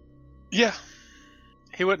 Yeah.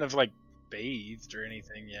 He wouldn't have, bathed or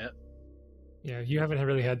anything yet. Yeah, you haven't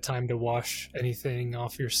really had time to wash anything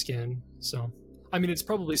off your skin, so... I mean, it's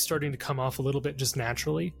probably starting to come off a little bit just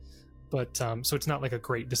naturally, but, so it's not like a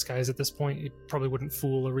great disguise at this point. It probably wouldn't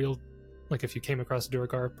fool a real... Like, if you came across a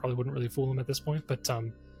Duragar, probably wouldn't really fool him at this point, but,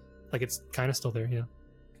 it's kind of still there, yeah.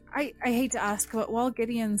 I hate to ask, but while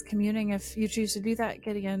Gideon's communing, if you choose to do that,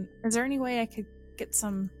 Gideon, is there any way I could get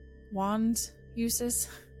some wand uses?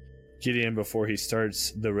 Gideon, before he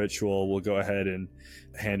starts the ritual, will go ahead and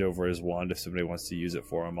hand over his wand if somebody wants to use it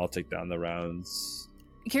for him. I'll take down the rounds.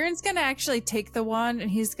 Kieran's gonna actually take the wand,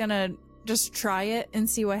 and he's gonna just try it and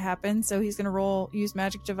see what happens. So he's gonna use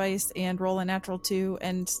magic device and roll a natural 2,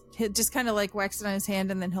 and he'll just kind of wax it on his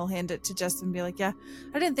hand, and then he'll hand it to Justin and be like, yeah,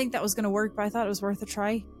 I didn't think that was gonna work, but I thought it was worth a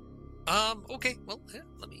try. Okay, well,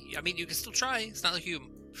 you can still try. It's not like you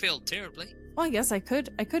failed terribly. Well, I guess I could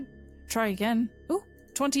try again. Ooh,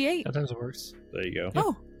 28. Sometimes it works. There you go.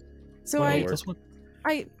 Oh, so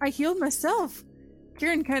I healed myself.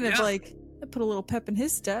 Kieran kind of put a little pep in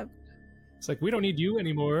his step. It's like, we don't need you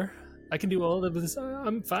anymore. I can do all of this.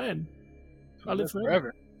 I'm fine. I'll live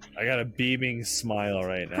forever. I got a beaming smile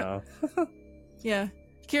right now. Yeah,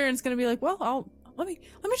 Kieran's gonna be like, well, let me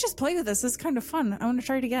just play with this. This is kind of fun. I want to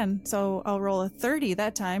try it again. So I'll roll a 30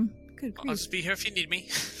 that time. Good grief. I'll just be here if you need me.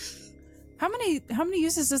 How many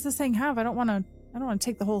uses does this thing have? I don't want to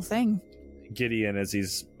take the whole thing. Gideon, as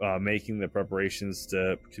he's making the preparations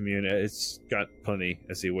to commune, it's got plenty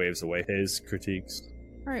as he waves away his critiques.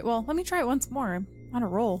 All right, well, let me try it once more. I'm on a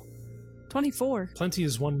roll. 24. Plenty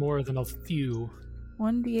is one more than a few.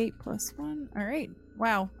 1d8 plus 1. All right.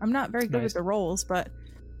 Wow, I'm not very good with the rolls, but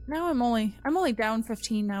now I'm only down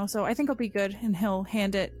 15 now, so I think I'll be good. And he'll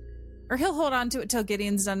hand it, or he'll hold on to it till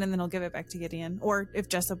Gideon's done, and then he'll give it back to Gideon. Or if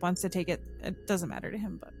Jessup wants to take it, it doesn't matter to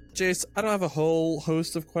him. But Jace, I don't have a whole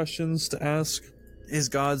host of questions to ask his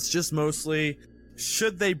gods. Just mostly,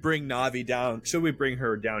 should they bring Navi down? Should we bring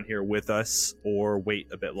her down here with us, or wait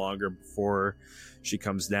a bit longer before she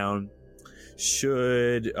comes down?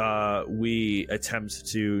 Should we attempt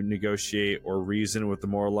to negotiate or reason with the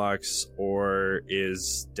Morlocks, or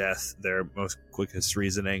is death their most quickest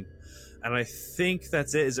reasoning? And I think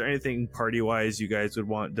that's it. Is there anything party-wise you guys would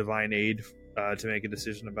want Divine Aid to make a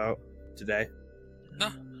decision about today?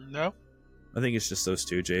 No. I think it's just those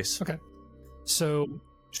two, Jace. Okay. So,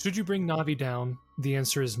 should you bring Navi down? The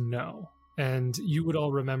answer is no. And you would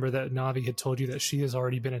all remember that Navi had told you that she has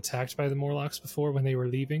already been attacked by the Morlocks before when they were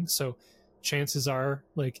leaving, so chances are,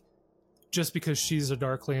 just because she's a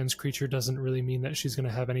Darklands creature doesn't really mean that she's going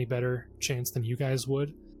to have any better chance than you guys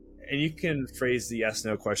would. And you can phrase the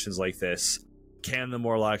yes-no questions like this. Can the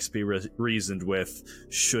Morlocks be reasoned with?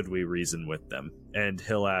 Should we reason with them? And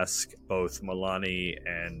he'll ask both Milani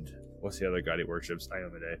and... what's the other god he worships?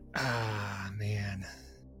 Iomedae. Ah, man.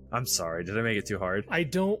 I'm sorry. Did I make it too hard? I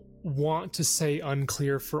don't want to say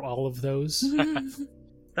unclear for all of those.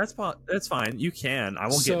 That's fine. You can. I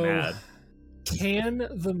won't get mad. Can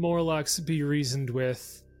the Morlocks be reasoned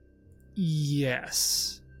with?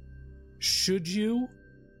 Yes. Should you?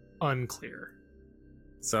 Unclear.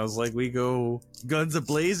 Sounds like we go guns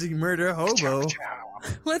a-blazing, murder hobo.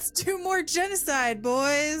 Let's do more genocide,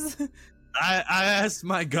 boys. I asked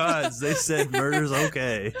my gods. They said murder's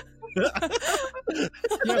okay.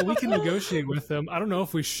 Yeah, we can negotiate with them. I don't know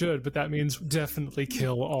if we should, but that means definitely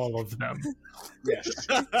kill all of them. Yes.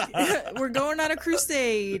 We're going on a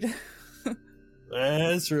crusade.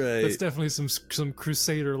 That's right. That's definitely some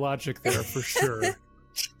crusader logic there for sure.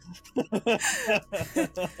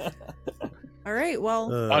 All right,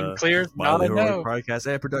 well, Unclear, not Mildly a no. Heroic Podcast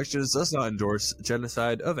and Productions does not endorse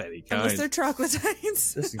genocide of any kind. unless they're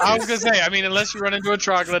troglodytes. Just in I was case. gonna say, I mean, unless you run into a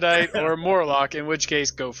troglodyte or a Morlock, in which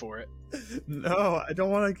case, go for it. No, I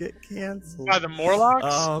don't want to get canceled. By the Morlocks?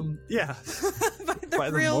 Yeah,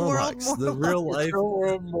 By the real world Morlocks, the real life. Real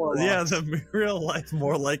world Morlocks. Yeah, the real life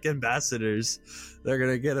more like ambassadors. They're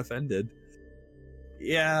gonna get offended.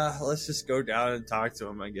 Yeah, let's just go down and talk to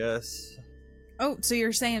him, I guess. Oh, so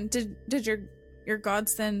you're saying did your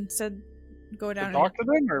gods then said go down Talk to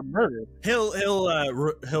them or murder?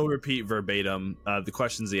 He'll repeat verbatim the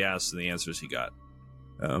questions he asked and the answers he got.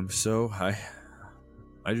 So I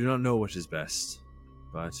do not know what is best,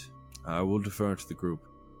 but I will defer to the group.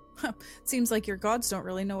 Seems like your gods don't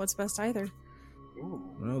really know what's best either.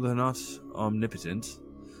 Well, they're not omnipotent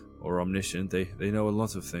or omniscient. They know a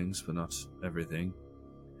lot of things, but not everything.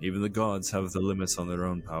 Even the gods have the limits on their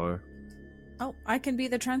own power. Oh, I can be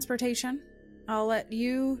the transportation. I'll let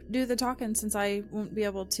you do the talking since I won't be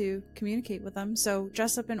able to communicate with them. So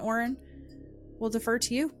Jessup and Orin will defer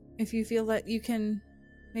to you. If you feel that you can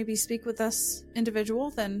maybe speak with us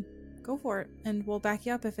individual, then go for it, and we'll back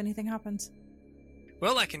you up if anything happens.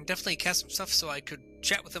 Well, I can definitely cast some stuff so I could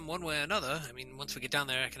chat with them one way or another. I mean, once we get down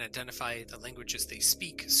there, I can identify the languages they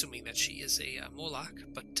speak, assuming that she is a Morlock.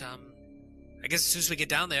 But I guess as soon as we get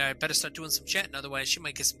down there, I better start doing some chatting, otherwise she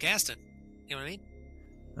might get some casting. You know what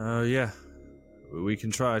I mean? Yeah. We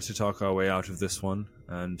can try to talk our way out of this one,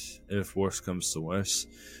 and if worse comes to worse,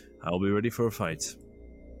 I'll be ready for a fight.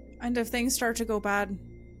 And if things start to go bad,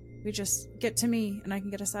 we just get to me and I can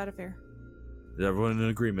get us out of here. Is everyone in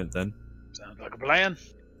agreement then? Sounds like a plan.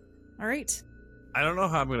 All right. I don't know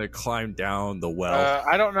how I'm going to climb down the well.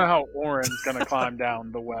 I don't know how Orin's gonna climb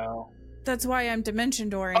down the well. That's why I'm dimension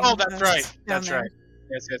dooring. Oh, that's right. down That's there. right.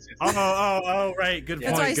 Yes. Oh, right. Good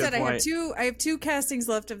That's point. why I good said point. I have two castings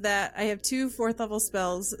left of that. I have 2 4th level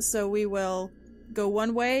spells, so we will go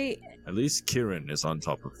one way. At least Kieran is on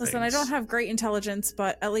top of Listen, things. I don't have great intelligence,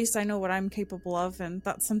 but at least I know what I'm capable of, and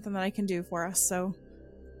that's something that I can do for us.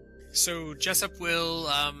 So Jessup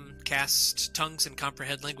will cast tongues and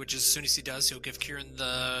comprehend languages. As soon as he does, he'll give Kieran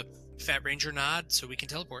the Fat Ranger nod so we can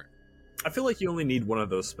teleport. I feel like you only need one of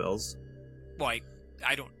those spells. Well,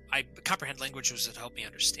 I don't. I comprehend languages that help me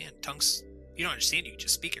understand. Tongues, you don't understand, you can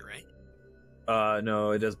just speak it, right?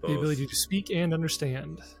 No, it does both. The ability to speak and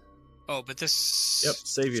understand. Oh, but this... Yep,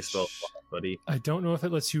 save your spell, buddy. I don't know if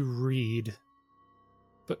it lets you read,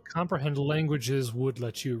 but comprehend languages would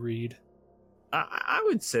let you read. I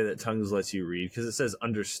would say that tongues lets you read because it says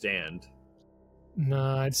understand.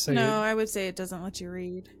 No, I'd say No, I would say it doesn't let you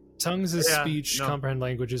read. tongues is Yeah, speech, no. comprehend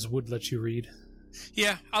languages would let you read.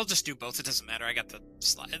 Yeah, I'll just do both. It doesn't matter. I got the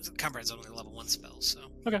slot. Comprehend's only level 1 spell, so...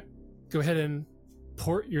 Go ahead and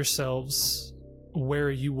port yourselves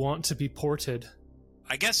where you want to be ported.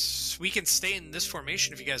 I guess we can stay in this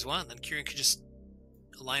formation if you guys want. Then Kieran could just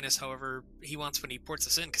align us however he wants when he ports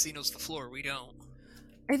us in, because he knows the floor. We don't.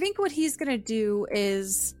 I think what he's gonna do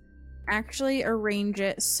is actually arrange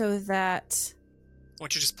it so that Why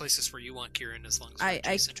don't you just place us where you want, Kieran, as long as we're I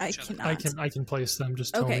adjacent to each other. cannot. I can place them.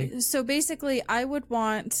 Just tell me. Okay, so basically, I would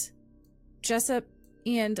want Jessup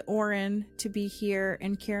and Orin to be here,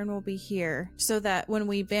 and Kieran will be here, so that when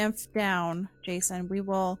we bamf down, Jason, we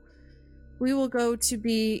will go to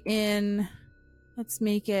be in. Let's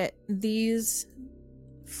make it these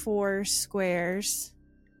 4 squares,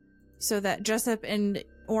 so that Jessup and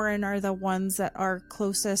Orin are the ones that are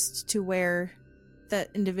closest to where that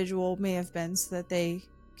individual may have been, so that they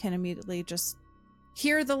can immediately just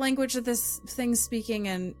hear the language of this thing speaking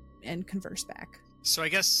and converse back. So I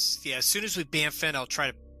guess, yeah, as soon as we bamf in, I'll try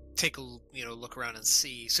to take a look around and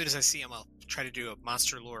see. As soon as I see them, I'll try to do a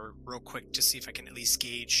monster lore real quick to see if I can at least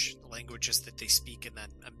gauge the languages that they speak, and then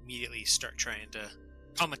immediately start trying to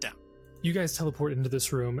calm it down. You guys teleport into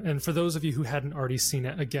this room, and for those of you who hadn't already seen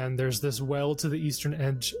it, again, there's this well to the eastern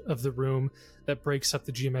edge of the room that breaks up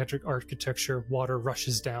the geometric architecture. Water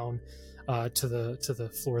rushes down to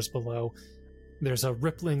the floors below. There's a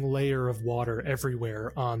rippling layer of water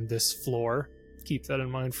everywhere on this floor. Keep that in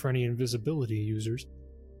mind for any invisibility users.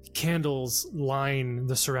 Candles line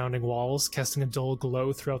the surrounding walls, casting a dull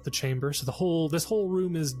glow throughout the chamber. So this whole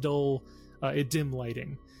room is dull, dim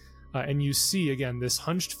lighting. And you see, again, this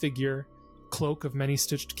hunched figure, cloak of many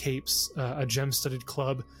stitched capes, a gem-studded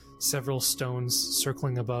club, several stones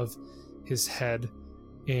circling above his head,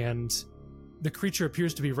 and the creature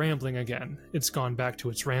appears to be rambling again. It's gone back to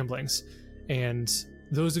its ramblings, and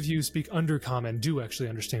those of you who speak Undercommon do actually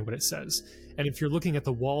understand what it says. And if you're looking at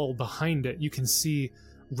the wall behind it, you can see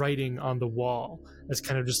writing on the wall. It's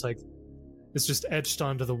kind of just like, it's just etched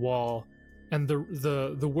onto the wall, and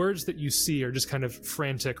the words that you see are just kind of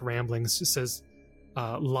frantic ramblings. It says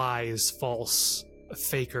lies, false,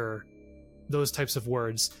 faker, those types of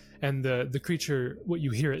words. And the creature, what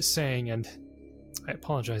you hear it saying, and I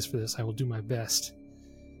apologize for this, I will do my best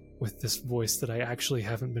with this voice that I actually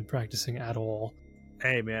haven't been practicing at all.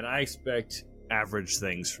 Hey man, I expect average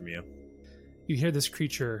things from you. You hear this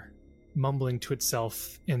creature mumbling to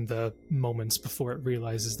itself in the moments before it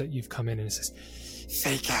realizes that you've come in, and it says,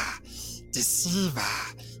 Faker, deceiver,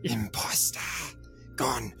 imposter,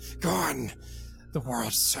 gone, gone. The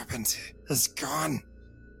world serpent is gone.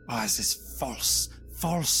 Ours is false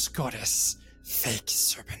goddess, fake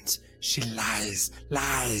serpent. She lies.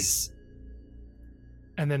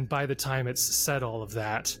 And then by the time it's said all of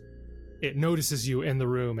that, it notices you in the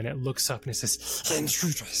room, and it looks up and it says,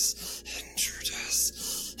 Intruders,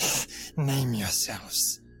 name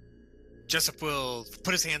yourselves. Jessup will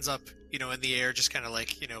put his hands up, in the air, just kind of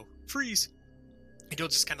like, freeze. And he'll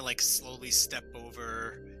just kind of like slowly step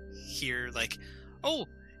over here, like, oh,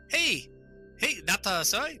 hey,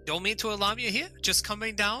 sorry, don't mean to alarm you here. Just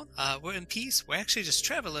coming down. We're in peace. We're actually just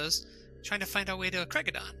travelers trying to find our way to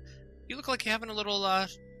Kregadon. You look like you're having a little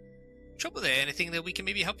trouble there. Anything that we can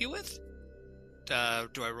maybe help you with?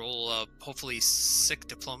 Do I roll hopefully sick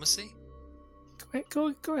diplomacy?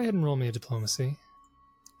 Go ahead and roll me a diplomacy.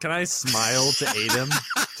 Can I smile to aid him?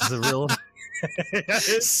 Just a real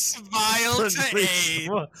smile to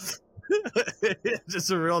aid.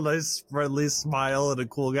 Just a real nice, friendly smile and a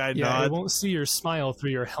cool guy Yeah, nod. I won't see your smile through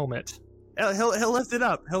your helmet. He'll lift it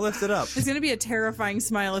up. It's gonna be a terrifying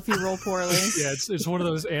smile if you roll poorly. Yeah, it's one of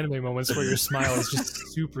those anime moments where your smile is just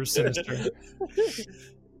super sinister.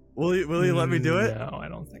 Will you let me do it? No, I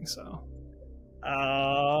don't think so.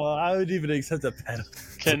 I would even accept a pen.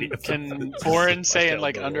 Can Orin say in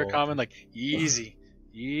like Undercommon, like easy,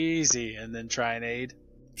 and then try and aid?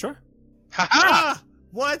 Sure. Ha!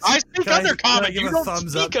 What? I speak Undercommon. Can I give You a don't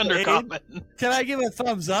thumbs speak up to aid? Undercommon. Can I give a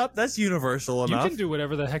thumbs up? That's universal You enough. can do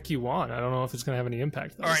whatever the heck you want. I don't know if it's going to have any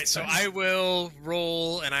impact, though. All right, so I will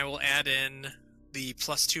roll, and I will add in the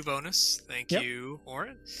 +2 bonus. Thank you,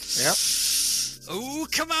 Orin. Yep. Oh,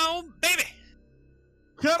 come on, baby!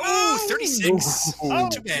 Come Oh, on! 36. Oh,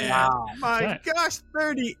 Not too bad. wow. My Okay. gosh,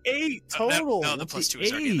 38 total. No, the +2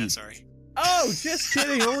 is already in there, sorry. Oh, just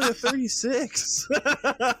kidding. Only a 36.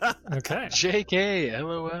 Okay. JK,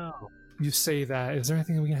 LOL. You say that. Is there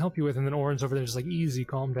anything that we can help you with? And then Orin's over there just like, easy,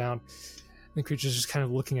 calm down. And the creature's just kind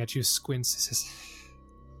of looking at you, squints, and says,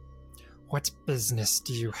 What business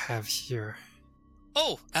do you have here?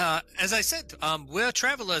 Oh, as I said, we're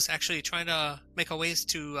travelers actually trying to make our ways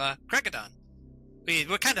to Kregadon.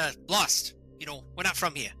 We're kind of lost. We're not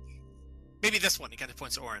from here. Maybe this one, he kind of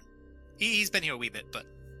points to Orin. He's been here a wee bit, but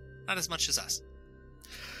not as much as us.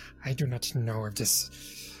 I do not know of this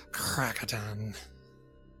Kregadon.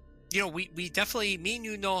 We definitely mean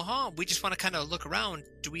you no harm. We just want to kind of look around.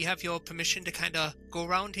 Do we have your permission to kind of go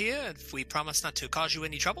around here if we promise not to cause you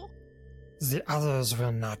any trouble? The others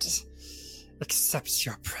will not accept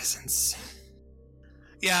your presence.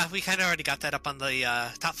 Yeah, we kind of already got that up on the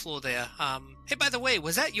top floor there. Hey, by the way,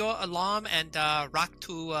 was that your alarm and rock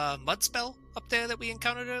to mud spell up there that we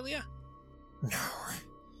encountered earlier?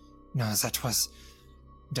 No, that was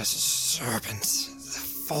the serpent, the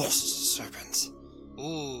false serpent.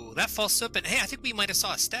 Ooh, that false serpent. Hey, I think we might have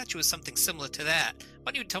saw a statue or something similar to that.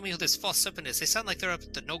 Why don't you tell me who this false serpent is? They sound like they're up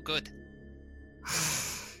to no good.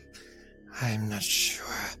 I'm not sure.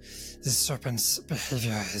 The serpent's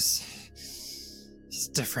behavior is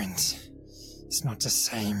different. It's not the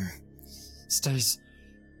same. Stays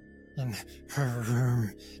in her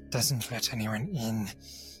room, doesn't let anyone in,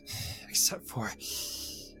 except for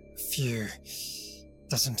a few.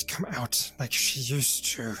 Doesn't come out like she used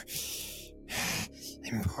to.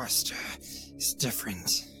 Imposter is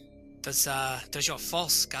different. Does your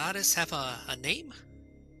false goddess have a name?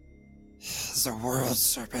 The world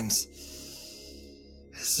serpent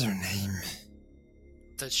is her name.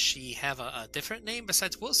 Does she have a different name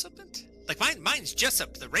besides World Serpent? Like mine's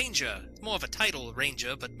Jessup, the Ranger. It's more of a title,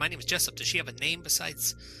 Ranger, but my name is Jessup. Does she have a name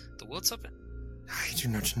besides the World Serpent? I do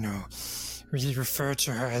not know. We refer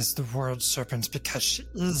to her as the World Serpent because she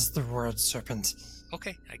is the World Serpent.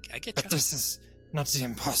 Okay, I get But you. this is not the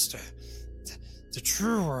imposter. The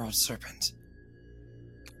true World Serpent.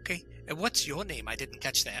 Okay, and what's your name? I didn't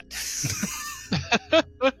catch that.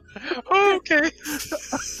 Okay.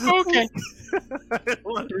 Okay.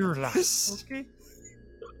 Ulas. Okay.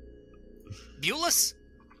 Bulus?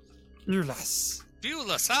 Ulas.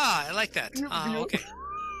 Bulus. Ah, I like that. Ah, okay.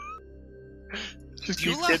 Just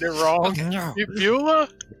keep Beulah? getting it wrong. Okay. No. Beulah?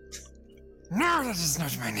 No, that is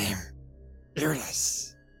not my name.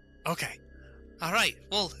 Ulas. Okay. All right.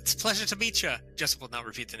 Well, it's a pleasure to meet you. Jessup will not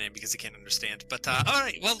repeat the name because he can't understand. But all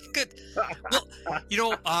right. Well, good.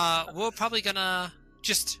 Well, we're probably gonna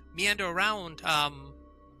just meander around.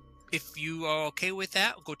 If you are okay with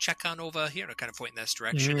that, we'll go check on over here. I kind of point in this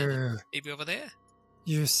direction. And then maybe over there.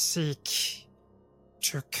 You seek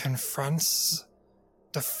to confront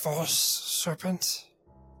the false serpent?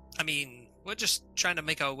 I mean, we're just trying to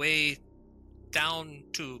make our way down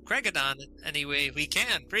to Kregadon any way we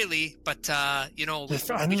can, really. But, If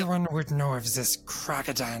anyone would know of this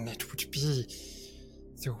Kragadon, it would be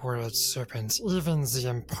the World Serpent. Even the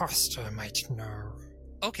imposter might know.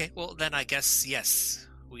 Okay, well, then I guess, yes.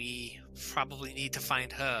 We probably need to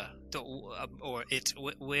find her. Or it.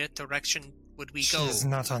 Where direction would we She go? is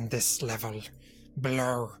not on this level.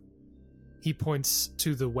 Below. He points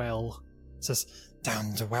to the well. Says,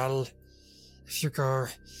 down the well. If you go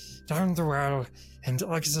down the well and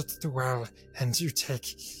exit the well and you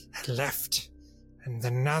take a left and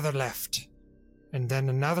then another left and then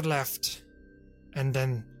another left and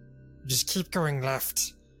then just keep going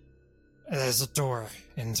left, there's a door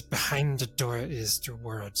and behind the door is the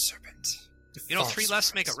World Serpent. The false 3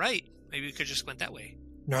 lefts make a serpent. right. Maybe we could just went that way.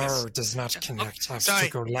 No, Yes. it does not Oh, connect. I have sorry.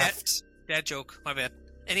 to go left. Dad joke. My bad.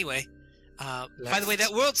 Anyway, by the way,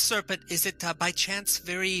 that World Serpent, is it by chance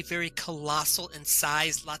very, very colossal in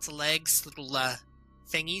size? Lots of legs, little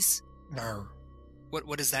thingies? No.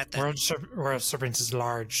 What is that then? World Serpent is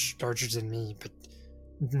larger than me, but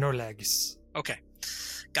no legs. Okay,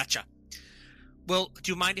 gotcha. Well,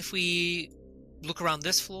 do you mind if we look around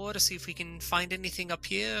this floor to see if we can find anything up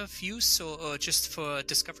here of use or just for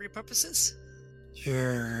discovery purposes?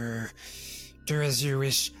 You do as you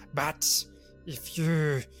wish, but if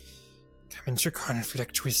you come into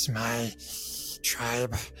conflict with my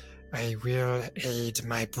tribe, I will aid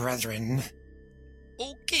my brethren.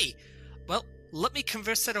 Okay, well, let me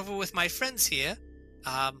converse that over with my friends here,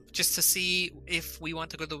 just to see if we want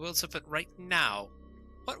to go to the World Serpent right now.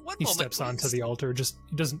 One He moment, steps onto please. the altar.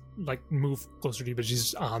 He doesn't move closer to you, but he's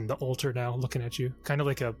just on the altar now, looking at you, kind of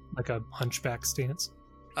like a hunchback stance.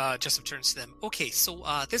 Jessup turns to them. Okay, so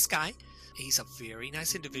this guy, he's a very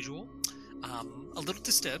nice individual, a little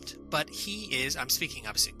disturbed, but he is. I'm speaking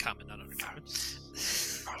obviously in common, not uncommon.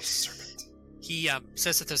 False serpent. He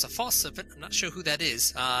says that there's a false serpent. I'm not sure who that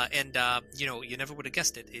is, and you never would have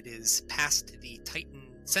guessed it. It is past the Titan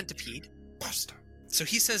centipede. Pasta. So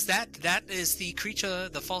he says that is the creature,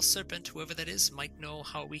 the false serpent, whoever that is, might know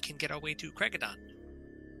how we can get our way to Kregadon.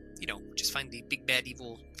 Just find the big bad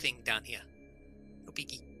evil thing down here. No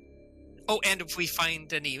biggie. Oh, and if we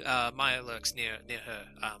find any Mirelurks near her,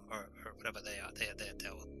 or whatever they are,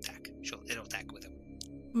 they'll attack. It'll attack with them.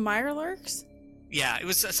 Mirelurks? Yeah, it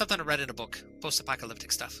was something I read in a book.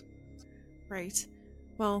 Post-apocalyptic stuff. Right.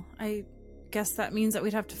 Well, I guess that means that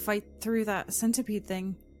we'd have to fight through that centipede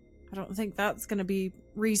thing. I don't think that's going to be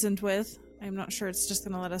reasoned with. I'm not sure it's just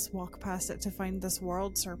going to let us walk past it to find this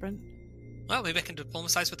World Serpent. Well, maybe I can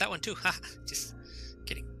diplomatize with that one too. Ha! Just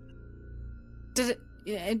kidding. Did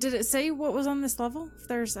it say what was on this level? If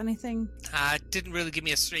there's anything... It didn't really give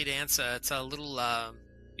me a straight answer. It's a little,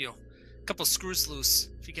 couple screws loose,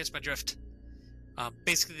 if you catch my drift.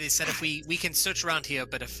 Basically, they said if we can search around here,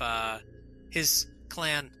 but if his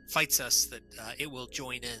clan fights us, that it will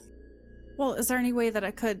join in. Well, is there any way that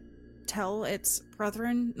I could tell its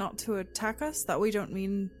brethren not to attack us? That we don't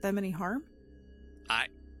mean them any harm? I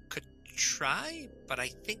could try, but I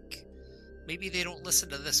think maybe they don't listen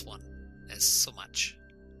to this one as so much.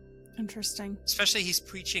 Interesting. Especially he's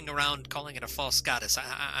preaching around calling it a false goddess.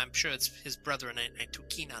 I'm sure it's his brethren ain't too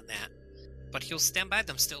keen on that. But he'll stand by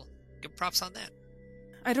them still. Give props on that.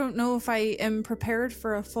 I don't know if I am prepared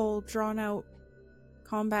for a full, drawn-out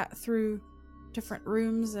combat through different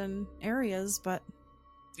rooms and areas, but...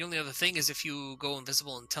 The only other thing is if you go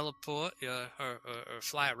invisible and teleport or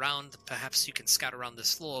fly around, perhaps you can scout around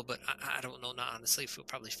this floor, but I don't know, not honestly, if we'll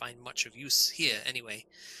probably find much of use here anyway.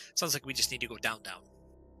 Sounds like we just need to go down.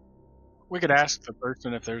 We could ask the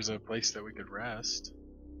person if there's a place that we could rest.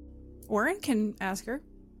 Warren can ask her.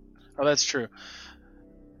 Oh, that's true.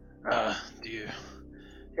 Do you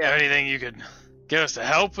have anything you could give us to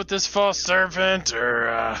help with this false serpent, or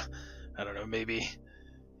I don't know, maybe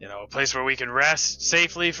a place where we can rest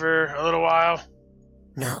safely for a little while?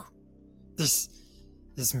 No. This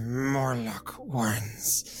is Morlock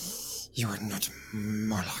Warrens. You are not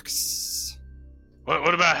Morlocks.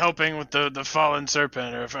 What about helping with the fallen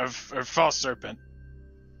serpent or false serpent?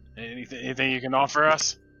 Anything you can offer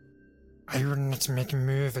us? I will not make a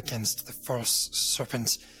move against the false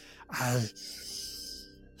serpent.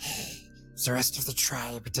 The rest of the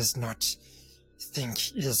tribe does not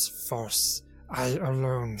think is false. I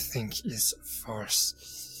alone think is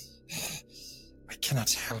false. I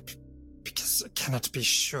cannot help because I cannot be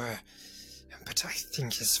sure, but I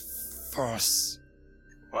think is false.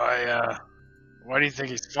 Why do you think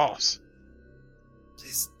he's false?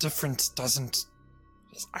 His different doesn't...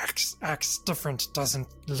 His acts different, doesn't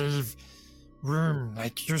leave room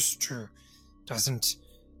like used to. Doesn't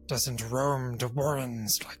roam the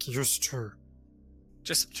Warrens like used to.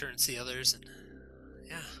 Just turns the others, and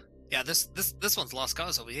yeah. This one's lost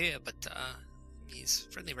cause over here, but he's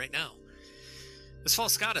friendly right now. This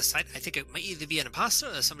false goddess, I think it might either be an imposter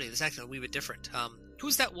or somebody that's acting a wee bit different.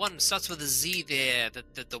 Who's that one? Starts with a Z there.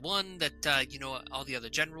 The one that all the other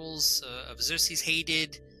generals of Xerxes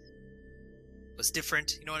hated. Was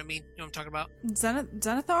different. You know what I mean? You know what I'm talking about?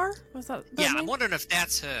 Zenithar? Was that Yeah, name? I'm wondering if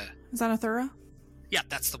that's her. Zenithura? Yeah,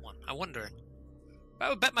 that's the one. I'm wondering. I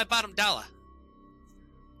would bet my bottom dollar.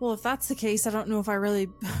 Well, if that's the case, I don't know if I really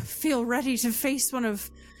feel ready to face one of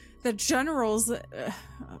the generals,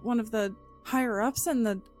 one of the higher-ups in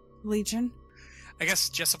the Legion. I guess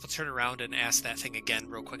Jessup will turn around and ask that thing again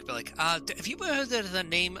real quick. Be like, have you ever heard of the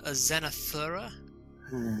name Zenithura?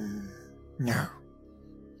 No.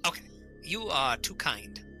 Okay. You are too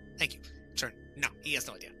kind. Thank you. Turn. No, he has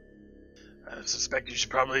no idea. I suspect you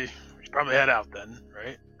should probably head out then,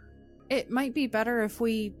 right? It might be better if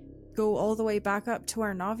we go all the way back up to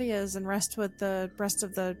our Navias and rest with the rest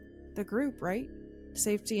of the group, right?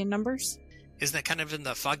 Safety in numbers. Isn't that kind of in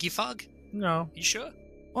the foggy fog? No. You sure?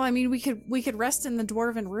 Well, I mean, we could rest in the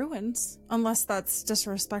Dwarven ruins, unless that's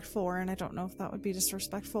disrespectful, and I don't know if that would be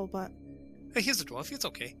disrespectful, but... Hey, here's a dwarf. It's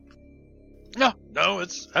okay. No,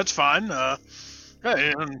 that's fine.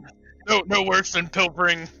 Hey, no worse than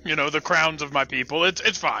pilfering, the crowns of my people.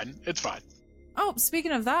 It's fine. It's fine. Oh,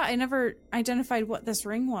 speaking of that, I never identified what this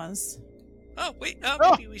ring was. Oh, wait.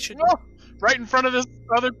 Maybe we should... Oh, right in front of this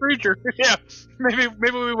other creature. Yeah, maybe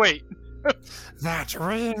we wait. That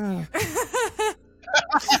ring!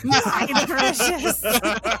 Mine precious!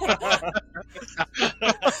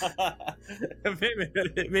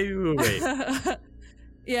 Maybe we'll wait.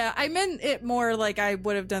 Yeah, I meant it more like I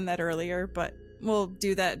would have done that earlier, but we'll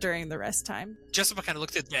do that during the rest time. Jessup kind of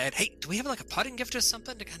looked at Dad. Hey, do we have like a parting gift or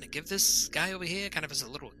something to kind of give this guy over here? Kind of as a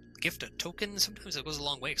little gift, a token? Sometimes it goes a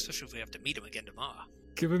long way, especially if we have to meet him again tomorrow.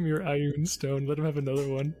 Give him your Iron Stone. Let him have another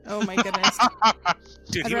one. Oh my goodness.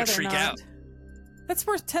 Dude, I'd he would rather freak not. out. That's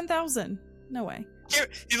worth 10,000. No way.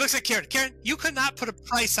 He looks at Karen. Karen, you could not put a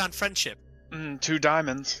price on friendship. 2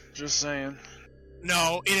 diamonds. Just saying.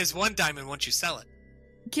 No, it is 1 diamond once you sell it.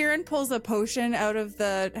 Kieran pulls a potion out of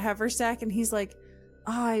the haversack and he's like,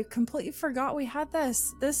 I completely forgot we had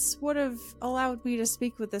this. This would have allowed me to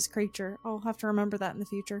speak with this creature. I'll have to remember that in the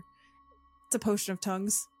future. It's a potion of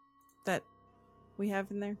tongues that we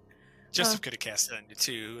have in there. Jessup could have cast it on you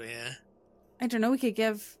too, yeah. I don't know, we could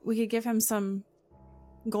give him some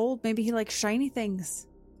gold. Maybe he likes shiny things.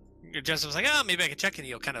 Jessup was like, maybe I can check, and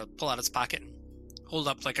he'll kind of pull out his pocket and hold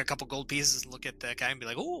up like a couple gold pieces and look at that guy and be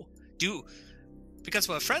like, because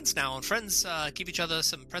we're friends now, and friends give each other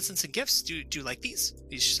some presents and gifts. Do you like these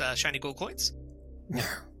shiny gold coins? No.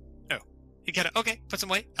 Oh, he kind of okay. Put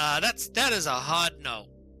some away. That is a hard no.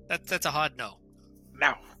 That's a hard no.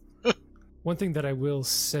 No. One thing that I will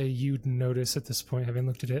say you'd notice at this point, having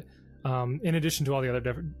looked at it, in addition to all the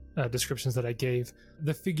other descriptions that I gave,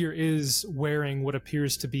 the figure is wearing what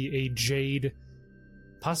appears to be a jade,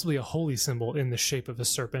 possibly a holy symbol in the shape of a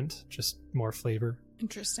serpent, just more flavor.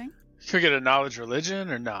 Interesting. Could we get a knowledge religion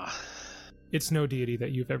or nah? It's no deity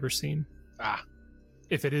that you've ever seen.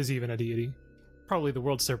 If it is even a deity. Probably the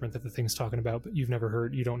world serpent that the thing's talking about, but you've never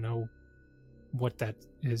heard, you don't know what that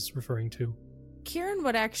is referring to. Kieran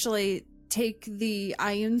would actually take the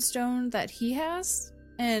Iron Stone that he has,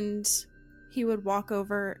 and he would walk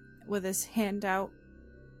over with his hand out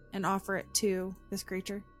and offer it to this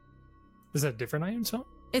creature. Is that a different Iron Stone?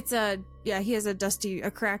 It's he has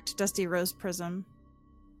a cracked dusty rose prism.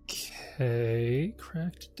 Okay,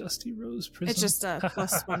 cracked dusty rose prism. It's just a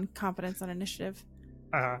 +1 competence on initiative.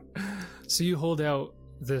 So you hold out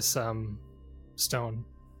this stone,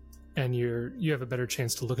 and you have a better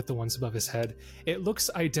chance to look at the ones above his head. It looks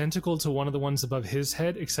identical to one of the ones above his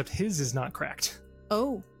head, except his is not cracked.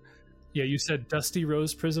 Oh. Yeah, you said Dusty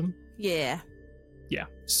Rose Prism? Yeah. Yeah.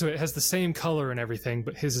 So it has the same color and everything,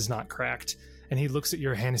 but his is not cracked. And he looks at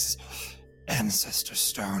your hand and says, Ancestor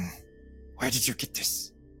Stone, where did you get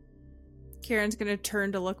this? Kieran's gonna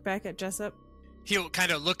turn to look back at Jessup. He'll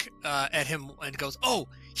kind of look at him and goes, "Oh,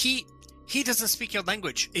 he doesn't speak your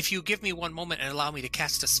language. If you give me one moment and allow me to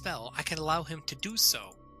cast a spell, I can allow him to do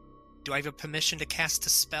so. Do I have your permission to cast a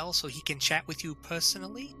spell so he can chat with you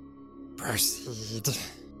personally?" Proceed.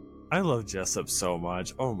 I love Jessup so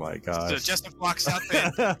much. Oh my gosh. So Jessup walks up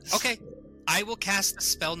and, okay, I will cast a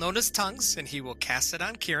spell known as Tongues, and he will cast it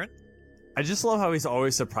on Kieran. I just love how he's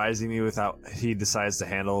always surprising me with how he decides to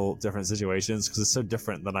handle different situations, because it's so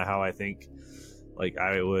different than how I think like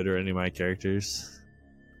I would or any of my characters.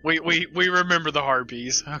 We remember the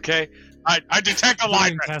harpies, okay? I detect a "You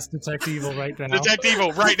line. can cast Detect Evil right now." Detect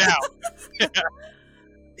evil right now.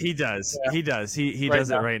 He does. Yeah. He does. He Right does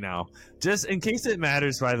now. it right now. Just in case it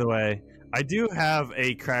matters, by the way, I do have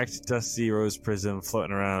a cracked Dusty Rose Prism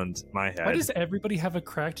floating around my Why head. does everybody have a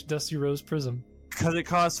cracked Dusty Rose Prism? Because it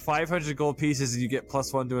costs 500 gold pieces and you get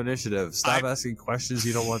 +1 to initiative. Stop asking questions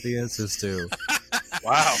you don't want the answers to.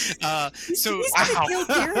 Wow. So He's gonna kill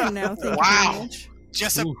Kieran now. Thank you Wow. very much.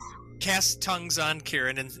 Jessup Oof. casts Tongues on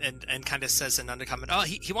Kieran and kind of says in undercomment, "Oh,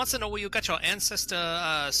 he wants to know where you got your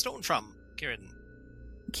ancestor stone from, Kieran."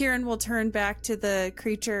 Kieran will turn back to the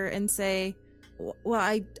creature and say, "Well,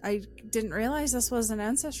 I didn't realize this was an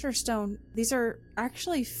ancestor stone. These are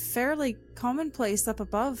actually fairly commonplace up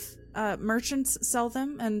above. Merchants sell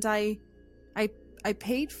them, and I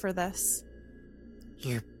paid for this."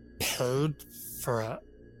 You paid for a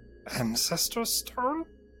Ancestor Stone?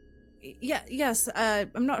 Yes.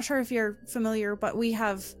 I'm not sure if you're familiar, but we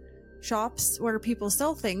have shops where people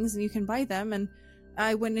sell things and you can buy them. And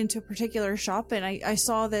I went into a particular shop and I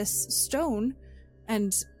saw this stone,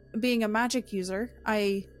 and being a magic user,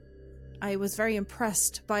 I was very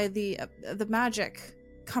impressed by the magic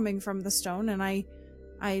coming from the stone, and I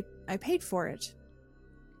paid for it.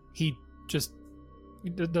 He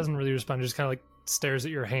doesn't really respond, just kind of like stares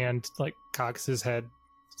at your hand, like cocks his head.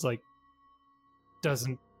 It's like,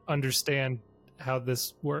 doesn't understand how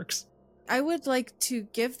this works. I would like to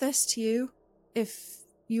give this to you if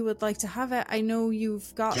you would like to have it. I know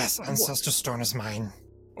you've got... Yes, Ancestor Stone is mine.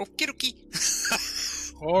 Okie dokie.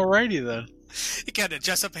 Alrighty then. He kind of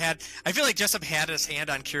I feel like Jessup had his hand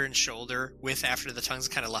on Kieran's shoulder after the Tongues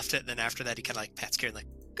kind of left it, and then after that he kind of like pats Kieran like,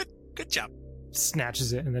 good job.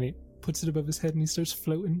 Snatches it, and then he puts it above his head and he starts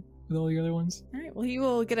floating with all the other ones. All right, well, he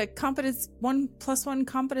will get a competence 1+1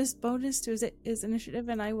 competence bonus to his initiative,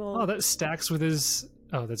 and I will... Oh, that stacks with his...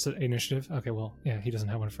 Oh, that's an initiative? Okay, well, yeah, he doesn't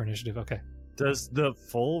have one for initiative. Okay. Does the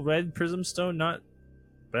full red prism stone not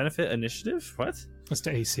benefit initiative? What? That's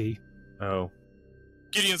to AC. Oh.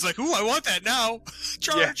 Gideon's like, ooh, I want that now.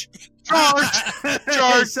 Charge.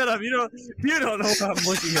 Charge! Shut up. You don't know what I'm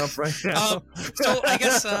looking up right now. So I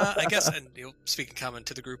guess, and you'll speak in common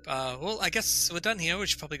to the group. Well, I guess we're done here. We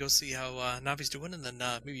should probably go see how Navi's doing, and then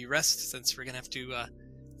maybe rest, since we're gonna have to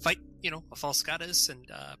fight, a false goddess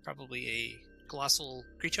and probably a colossal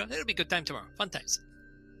creature. It'll be a good time tomorrow. Fun times.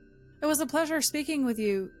 It was a pleasure speaking with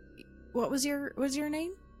you. What was your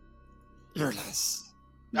name? Eulis.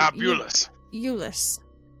 Bulus. Euless.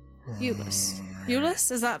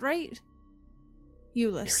 Euless, is that right?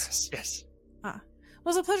 Euless. Yes. It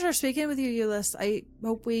was a pleasure speaking with you, Euless. I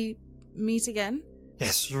hope we meet again.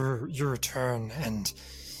 Yes, you return and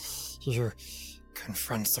you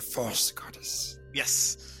confront the Force Goddess.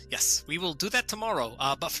 Yes, we will do that tomorrow.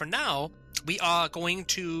 But for now, we are going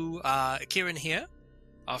to Kieran here,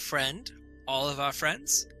 our friend, all of our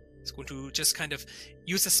friends. Is going to just kind of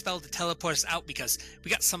use a spell to teleport us out, because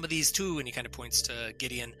we got some of these too, and he kind of points to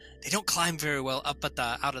Gideon. They don't climb very well up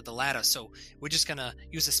out of the ladder, so we're just gonna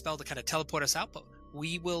use a spell to kind of teleport us out. But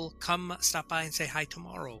we will stop by and say hi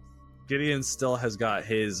tomorrow. Gideon still has got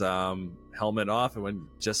his helmet off, and when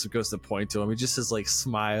Jessup goes to point to him, he just says like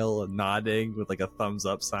smile and nodding with like a thumbs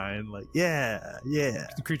up sign, like yeah.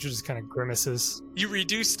 The creature just kind of grimaces. You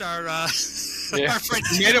reduced our Yeah. our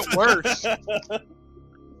friendship. Made it worse.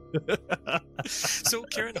 So,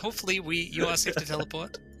 Kieran, hopefully you are safe to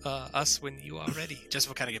teleport us when you are ready. Just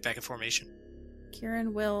we'll kind of get back in formation.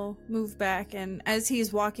 Kieran will move back, and as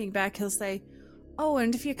he's walking back, he'll say, "Oh,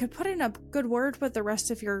 and if you could put in a good word with the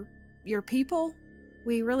rest of your people,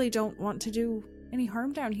 we really don't want to do any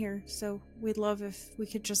harm down here, so we'd love if we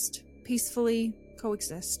could just peacefully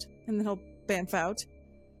coexist." And then he'll bamf out.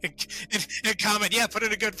 And comment, yeah, put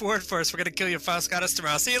in a good word for us. We're gonna kill your false goddess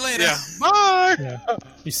tomorrow. See you later. Yeah. Bye. Yeah.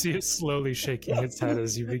 You see it slowly shaking its head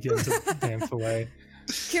as you begin to dance away.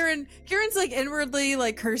 Kieran's like inwardly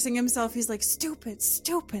like cursing himself. He's like, stupid,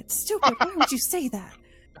 stupid, stupid. Why would you say that?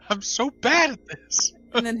 I'm so bad at this.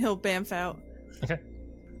 And then he'll bamf out.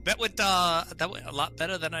 That went a lot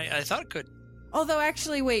better than I thought it could. Although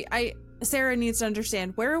actually, wait, Sarah needs to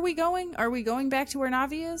understand, where are we going? Are we going back to where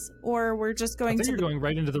Navi is? Or we're just I going think to you're going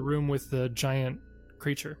right into the room with the giant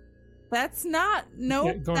creature. That's not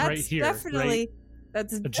Yeah, going that's right here, definitely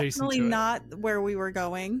that's adjacent definitely to it. not where we were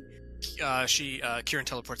going. Kieran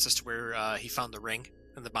teleports us to where he found the ring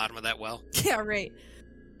in the bottom of that well. Yeah, right.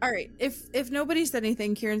 All right. If nobody said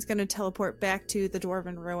anything, Kieran's going to teleport back to the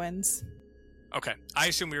Dwarven ruins. Okay. I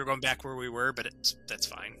assume we were going back where we were, but that's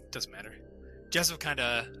fine. Doesn't matter. Jessup kind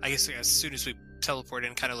of, I guess as soon as we teleported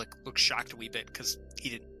in, kind of like looked shocked a wee bit because he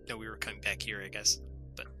didn't know we were coming back here, I guess.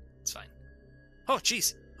 But it's fine. Oh,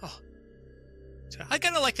 jeez. Oh. I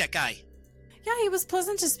kind of like that guy. Yeah, he was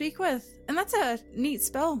pleasant to speak with. And that's a neat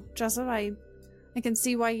spell, Jessup. I can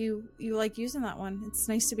see why you like using that one. It's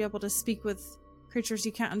nice to be able to speak with creatures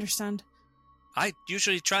you can't understand. I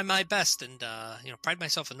usually try my best and, pride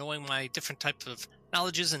myself in knowing my different types of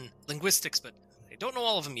knowledges and linguistics, but I don't know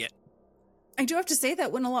all of them yet. I do have to say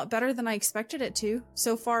that went a lot better than I expected it to.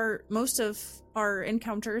 So far, most of our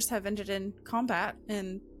encounters have ended in combat,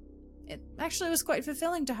 and it actually was quite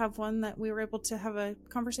fulfilling to have one that we were able to have a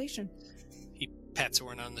conversation. He pats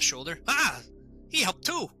Orin on the shoulder. Ah! He helped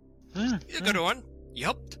too! You're a good one. You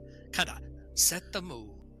helped kinda set the mood.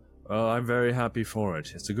 Well, I'm very happy for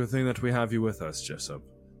it. It's a good thing that we have you with us, Jessup.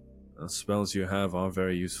 The spells you have are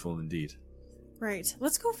very useful indeed. Right.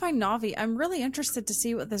 Let's go find Navi. I'm really interested to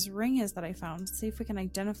see what this ring is that I found. See if we can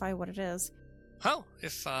identify what it is. Well,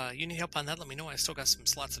 if you need help on that, let me know. I still got some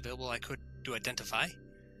slots available I could do identify.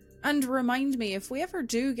 And remind me, if we ever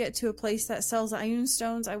do get to a place that sells iron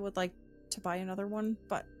stones, I would like to buy another one.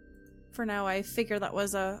 But for now, I figure that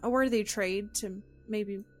was a worthy trade to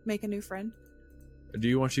maybe make a new friend. Do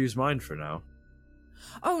you want to use mine for now?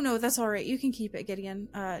 Oh, no, that's all right. You can keep it, Gideon.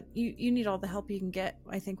 You need all the help you can get,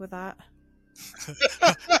 I think, with that.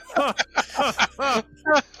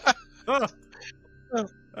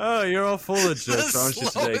 Oh, you're all full of jokes, aren't you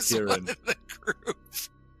today, Slowest Kieran? one in the group.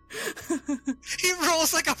 He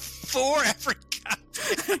rolls like a 4 every count.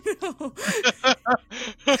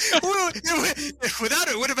 Without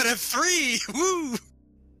it, would have been a 3. Woo!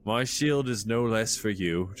 My shield is no less for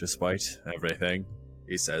you, despite everything,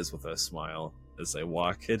 he says with a smile as they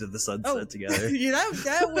walk into the sunset together. Yeah,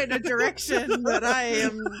 that went a direction that I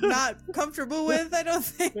am not comfortable with, I don't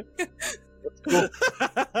think.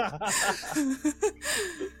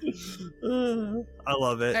 I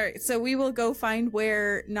love it. All right, so we will go find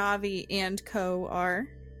where Navi and Co are.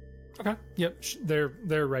 Okay. Yep.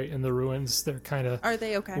 They're right in the ruins. They're kind of Are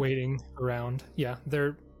they okay? waiting around. Yeah.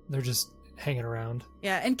 They're just hanging around.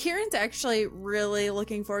 Yeah, and Kieran's actually really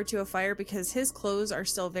looking forward to a fire because his clothes are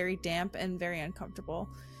still very damp and very uncomfortable.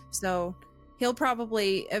 So he'll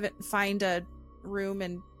probably find a room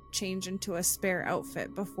and change into a spare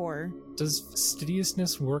outfit before. Does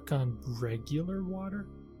fastidiousness work on regular water?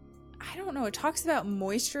 I don't know. It talks about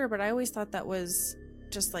moisture, but I always thought that was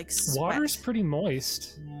just like sweat. Water's pretty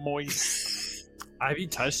moist. Moist. Have you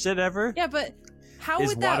touched it ever? Yeah, but how Is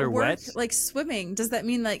would that water work? wet? Like swimming? Does that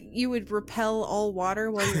mean like you would repel all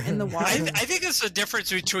water while you're in the water? I think there's a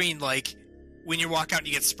difference between like when you walk out and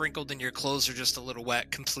you get sprinkled and your clothes are just a little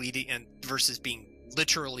wet, completely, and versus being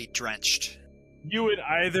literally drenched. You would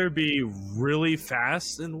either be really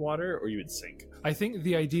fast in water or you would sink. I think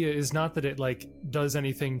the idea is not that it like does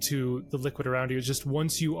anything to the liquid around you. It's just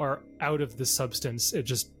once you are out of the substance, it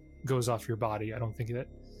just goes off your body. I don't think that.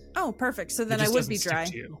 Oh, perfect. So it then I just would doesn't be stick dry.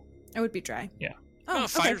 to you. I would be dry. Yeah. Oh, okay.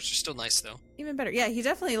 Fires are still nice though. Even better. Yeah, he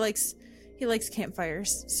definitely likes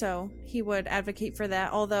campfires, so he would advocate for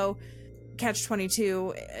that. Although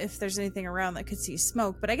Catch-22, if there's anything around that could see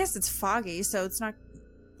smoke, but I guess it's foggy, so it's not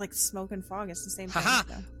like smoke and fog. It's the same thing. Haha.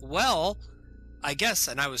 So. Well, I guess,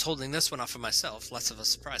 and I was holding this one off for myself, less of a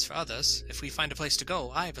surprise for others. If we find a place to go,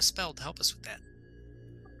 I have a spell to help us with that.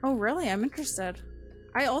 Oh, really? I'm interested.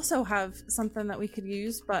 I also have something that we could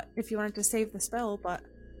use, but if you wanted to save the spell, but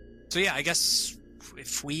So yeah, I guess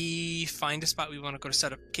if we find a spot we want to go to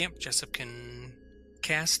set up camp, Jessup can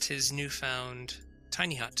cast his newfound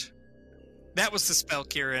tiny hut. That was the spell,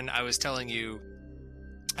 Kieran, I was telling you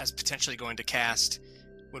as potentially going to cast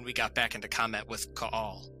when we got back into combat with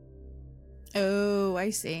Ka'al. oh,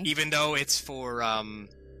 I see. Even though it's for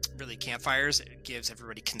really campfires, it gives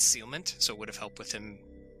everybody concealment, so it would have helped with him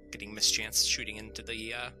getting mischance shooting into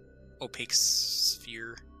the opaque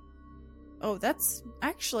sphere Oh, that's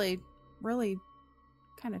actually really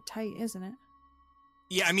kind of tight, isn't it?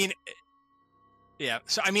 Yeah, I mean, yeah.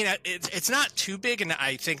 So I mean, it's not too big, and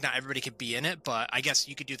I think not everybody could be in it. But I guess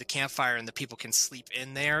you could do the campfire, and the people can sleep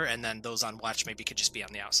in there, and then those on watch maybe could just be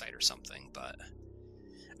on the outside or something. But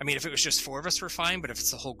I mean, if it was just 4 of us, we're fine. But if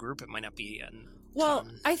it's the whole group, it might not be. Well,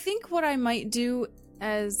 I think what I might do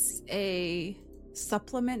as a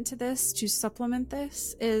supplement to this, to supplement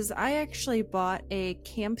this, is I actually bought a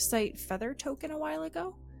campsite feather token a while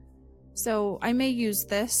ago. So I may use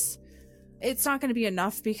this. It's not going to be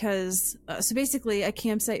enough because, so basically a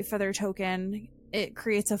campsite feather token, it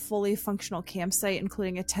creates a fully functional campsite,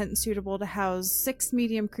 including a tent suitable to house 6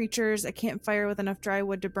 medium creatures, a campfire with enough dry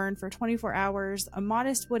wood to burn for 24 hours, a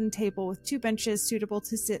modest wooden table with 2 benches suitable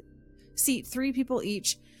to seat 3 people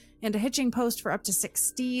each, and a hitching post for up to 6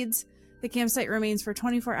 steeds. The campsite remains for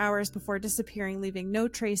 24 hours before disappearing, leaving no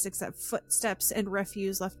trace except footsteps and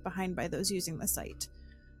refuse left behind by those using the site.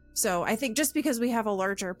 So I think just because we have a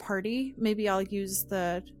larger party, maybe I'll use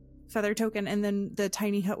the feather token, and then the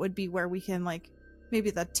tiny hut would be where we can, like,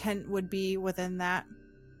 maybe the tent would be within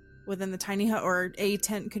the tiny hut, or a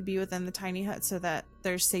tent could be within the tiny hut so that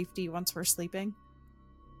there's safety once we're sleeping.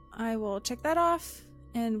 I will check that off,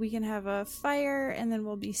 and we can have a fire, and then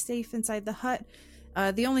we'll be safe inside the hut.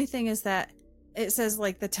 The only thing is that it says,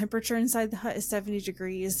 like, the temperature inside the hut is 70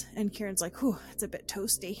 degrees, and Kieran's like, whew, it's a bit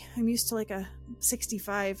toasty. I'm used to, like, a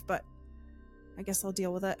 65, but I guess I'll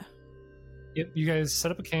deal with it. Yep, you guys set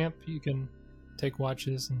up a camp. You can take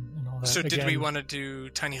watches and all that. So did Again, we want to do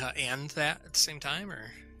tiny hut and that at the same time, or?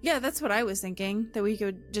 Yeah, that's what I was thinking, that we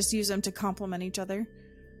could just use them to complement each other.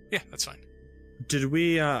 Yeah, that's fine. Did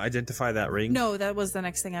we identify that ring? No, that was the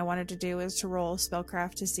next thing I wanted to do, is to roll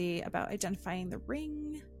spellcraft to see about identifying the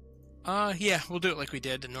ring. Yeah, we'll do it like we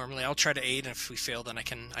did normally. I'll try to aid, and if we fail, then I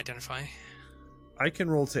can identify. I can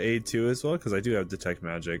roll to aid too as well, because I do have detect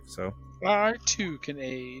magic, so. I too can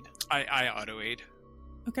aid. I auto aid.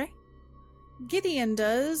 Okay. Gideon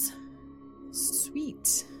does.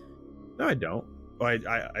 Sweet. No, I don't. Well,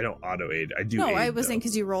 I don't auto aid. I do No, aid, I was though. saying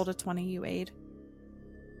because you rolled a 20, you aid.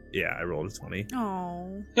 Yeah, I rolled a 20.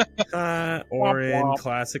 Oh. Orin, womp.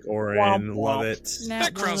 classic Orin, Womp, love womp. it.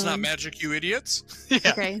 That crown's not magic, you idiots. Yeah.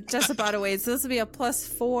 Okay, just about a aid. So this will be a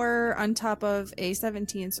 +4 on top of a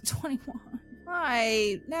 17, so 21.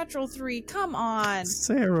 Right, natural 3. Come on.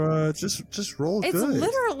 Sarah, just roll It's good.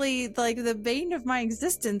 literally like the bane of my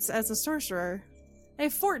existence as a sorcerer. I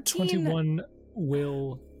have 14. 21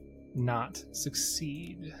 will not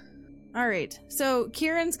succeed. All right. So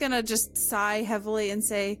Kieran's gonna just sigh heavily and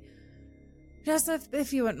say, "Just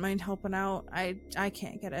if you wouldn't mind helping out, I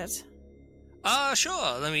can't get it."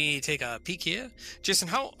 Sure. Let me take a peek here. Jason,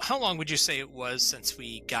 how long would you say it was since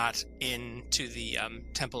we got into the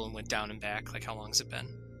temple and went down and back? Like, how long has it been?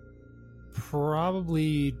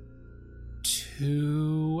 Probably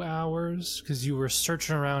 2 hours, because you were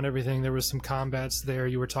searching around everything. There was some combats there.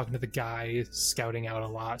 You were talking to the guy, scouting out a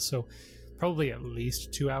lot. So probably at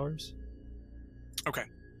least 2 hours. Okay.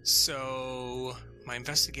 So my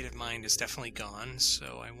investigative mind is definitely gone,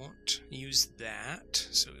 so I won't use that.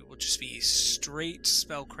 So it will just be straight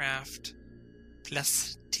spellcraft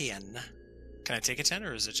plus 10. Can I take a 10,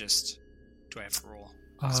 or is it just... do I have to roll?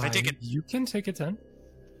 So if I take it... You can take a 10.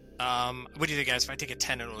 What do you think, guys? If I take a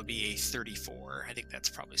 10, it'll be a 34. I think that's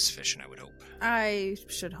probably sufficient, I would hope. I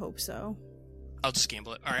should hope so. I'll just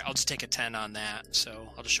gamble it. All right, I'll just take a 10 on that, so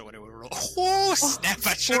I'll just show what it would roll. Oh, snap,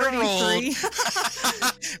 I should have rolled.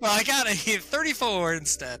 43. Well, I got a 34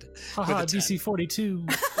 instead. Haha, With a 10. DC 42.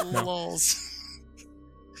 No. Lols.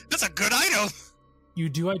 That's a good item. You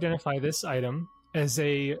do identify this item as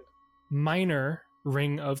a minor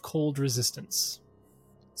ring of cold resistance.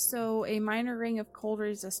 So a minor ring of cold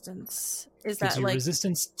resistance, is Gives that you like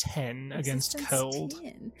resistance 10 against resistance cold.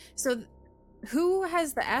 10? So who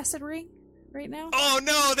has the acid ring right now? Oh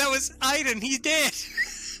no, that was Aiden. He did.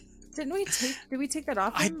 Did we take that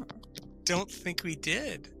off I- him? Don't think we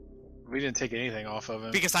did. We didn't take anything off of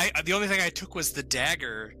him. Because the only thing I took was the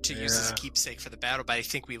dagger to use as a Yeah. keepsake for the battle, but I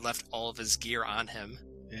think we left all of his gear on him.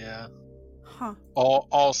 Yeah. Huh.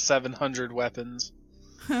 All 700 weapons.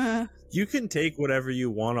 You can take whatever you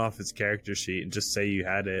want off his character sheet and just say you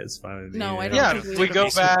had it. It's fine with me. No, I don't Yeah, think we go Be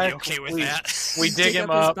super back. okay with we, that. we dig Dig him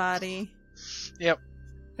his up. body. Yep.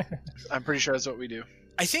 I'm pretty sure that's what we do.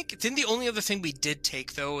 I think then the only other thing we did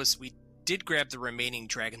take though is we did grab the remaining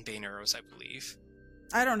Dragonbane arrows, I believe.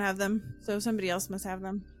 I don't have them, so somebody else must have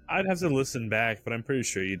them. I'd have to listen back, but I'm pretty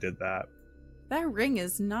sure you did that. That ring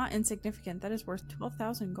is not insignificant. That is worth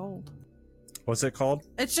 12,000 gold. What's it called?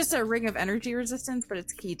 It's just a ring of energy resistance, but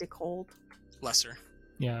it's keyed to cold. Lesser.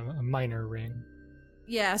 Yeah, a minor ring.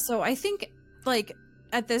 Yeah, so I think, like,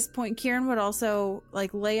 at this point, Kieran would also,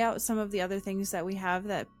 like, lay out some of the other things that we have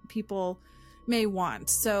that people may want.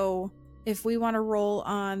 So if we want to roll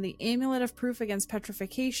on the Amulet of Proof against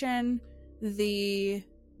Petrification, the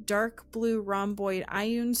Dark Blue Rhomboid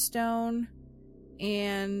Ioun Stone,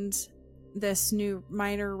 and this new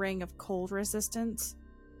Minor Ring of Cold Resistance.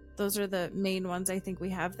 Those are the main ones I think we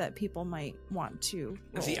have that people might want to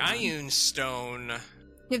roll The on. Ioun Stone...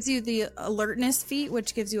 Gives you the Alertness feat,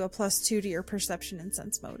 which gives you a +2 to your Perception and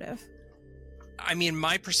Sense Motive. I mean,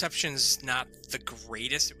 my perception's not the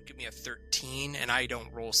greatest. It would give me a 13, and I don't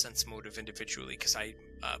roll sense motive individually because I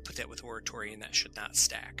put that with oratory, and that should not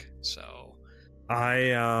stack. So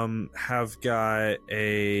I have got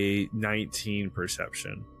a 19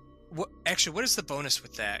 perception. Actually, what is the bonus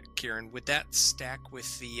with that, Kieran? Would that stack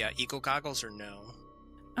with the eagle goggles or no?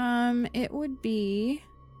 It would be...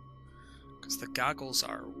 Because the goggles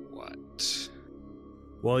are what?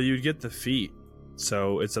 Well, you'd get the feat,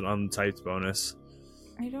 so it's an untyped bonus.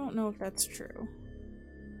 I don't know if that's true.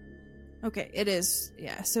 Okay, it is.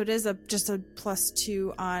 Yeah, so it is just a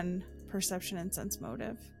 +2 on Perception and Sense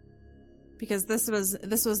Motive. Because this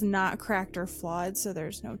was not cracked or flawed, so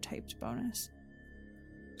there's no typed bonus.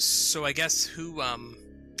 So I guess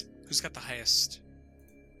who's got the highest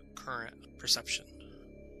current perception?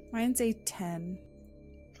 Mine's a 10.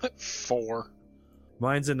 4.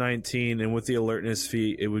 Mine's a 19, and with the alertness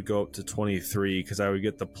feat, it would go up to 23 because I would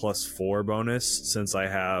get the +4 bonus since I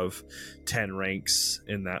have 10 ranks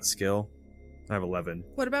in that skill. I have 11.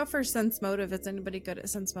 What about for Sense Motive? Is anybody good at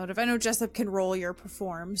Sense Motive? I know Jessup can roll your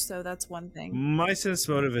Perform, so that's one thing. My sense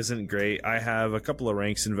motive isn't great. I have a couple of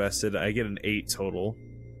ranks invested. I get an 8 total.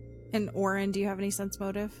 And Orin, do you have any Sense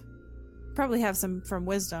Motive? Probably have some from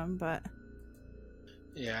Wisdom, but...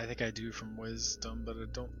 Yeah, I think I do from Wisdom, but I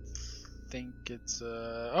don't think it's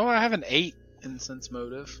Oh, I have an 8 in Sense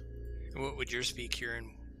Motive. What would yours be,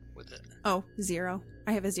 Kieran, with it? Oh, 0.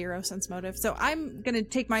 I have a 0 Sense Motive. So I'm going to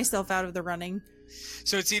take myself out of the running.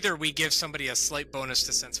 So it's either we give somebody a slight bonus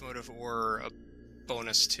to sense motive or a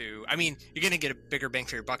bonus to... I mean, you're going to get a bigger bang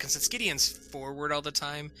for your buck. And since Gideon's forward all the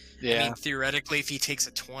time, Yeah. I mean, theoretically, if he takes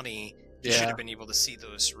a 20, he should have been able to see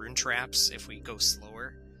those rune traps if we go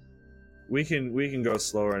slower. We can go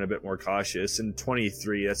slower and a bit more cautious. And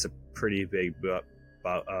 23, that's a pretty big buff.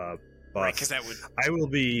 Right, because that would... I will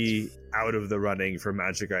be out of the running for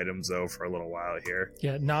magic items, though, for a little while here.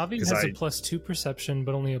 Yeah, Navi has a +2 perception,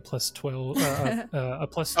 but only a +12, a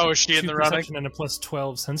 +2 Oh, is she in the running? perception and a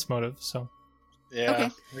 +12 sense motive. So Yeah, Okay.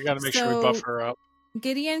 we gotta make sure we buff her up.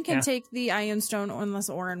 Gideon can Yeah. take the Ioun Stone unless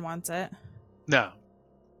Orin wants it. No.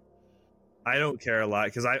 I don't care a lot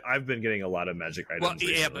because I've been getting a lot of magic items Well,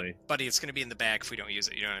 yeah, recently. but, buddy, it's going to be in the bag if we don't use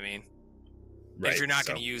it, you know what I mean? Right, If you're not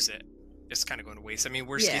so- going to use it, it's kind of going to waste. I mean,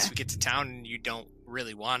 worst Yeah. case, we get to town and you don't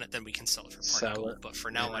really want it, then we can sell it for part Sell of gold. it. But for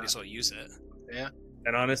now, Yeah. might as well use it.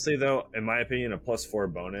 And honestly, though, in my opinion, a +4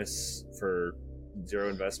 bonus for 0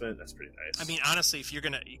 investment, that's pretty nice. I mean, honestly, if you're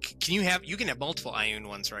going to... You can have multiple Ioun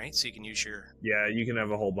ones, right? So you can use your... yeah, you can have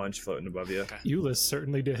a whole bunch floating above you. Okay. Euless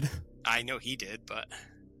certainly did. I know he did, but...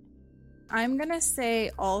 I'm going to say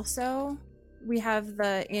also we have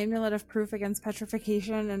the Amulet of Proof against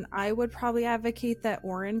Petrification, and I would probably advocate that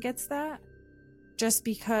Orin gets that just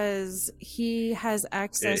because he has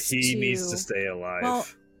access to... He needs to stay alive. Well,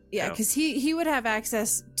 yeah, Yeah. because he would have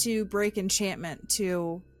access to break enchantment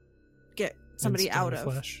to get somebody And Stone out of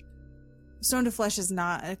of. Flesh. Stone to Flesh is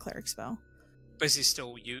not a cleric spell. But is he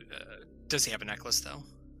still... does he have a necklace, though?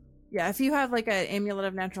 Yeah, if you have like an Amulet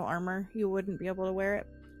of Natural Armor, you wouldn't be able to wear it.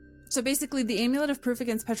 So basically, the Amulet of Proof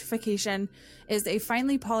against Petrification is a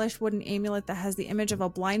finely polished wooden amulet that has the image of a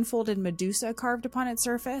blindfolded Medusa carved upon its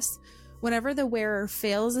surface. Whenever the wearer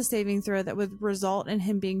fails a saving throw that would result in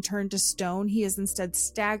him being turned to stone, he is instead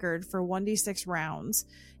staggered for 1d6 rounds.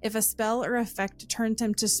 If a spell or effect turns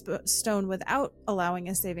him to stone without allowing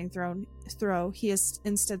a saving throw, he is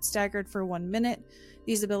instead staggered for 1 minute.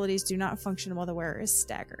 These abilities do not function while the wearer is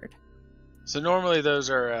staggered. So normally those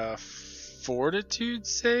are fortitude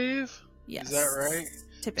save? Yes. Is that right?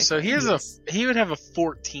 Typically. So he would have a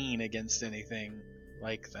 14 against anything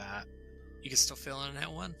like that. You can still fill in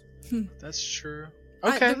that one? That's true.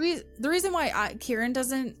 Okay. The reason why Kieran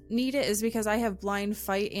doesn't need it is because I have blind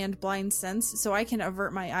fight and blind sense, so I can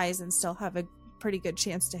avert my eyes and still have a pretty good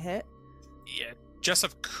chance to hit. Yeah,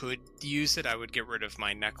 Jessup could use it. I would get rid of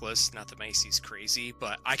my necklace. Not that my AC's crazy,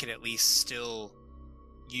 but I could at least still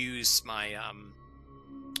use my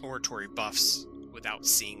oratory buffs without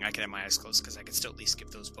seeing. I could have my eyes closed because I could still at least give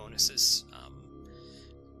those bonuses.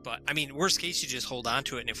 But, I mean, worst case, you just hold on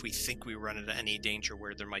to it, and if we think we run into any danger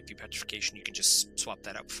where there might be petrification, you can just swap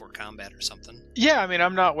that out before combat or something. Yeah, I mean,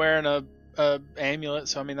 I'm not wearing a amulet,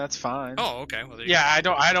 so I mean that's fine. Oh, okay. Well, there you Yeah,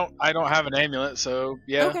 go. I don't have an amulet, so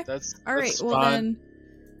yeah, Okay. that's All right, that's well fine. then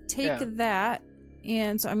take Yeah. that,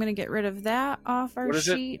 and so I'm going to get rid of that off our What is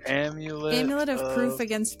sheet. it? Amulet. Amulet of proof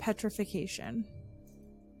against petrification.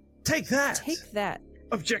 Take that. Take that.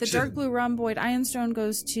 Objection. The dark blue rhomboid ironstone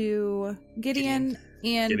goes to Gideon.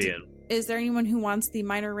 And Gideon. is there anyone who wants the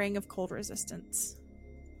minor ring of cold resistance?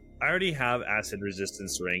 I already have acid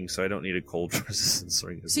resistance ring, so I don't need a cold resistance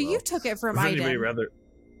ring as So well. you took it from Would anybody Iden. rather?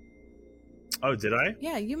 Oh, did I?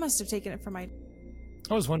 Yeah, you must have taken it from Iden.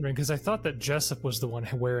 I was wondering because I thought that Jessup was the one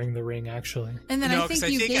wearing the ring, actually. And then No, I 'cause think I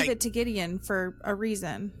you think gave I- it to Gideon for a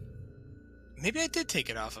reason. Maybe I did take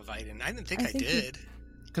it off of Iden. I didn't think I I think you- did.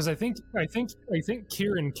 Because I think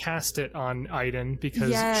Kieran cast it on Iden because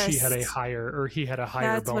she had a Yes. higher, or he had a higher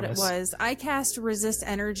That's bonus. what it was. I cast resist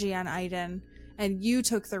energy on Iden, and you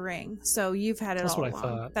took the ring, so you've had it That's all what I along.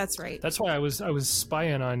 thought. That's right. That's why I was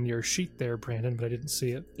spying on your sheet there, Brandon, but I didn't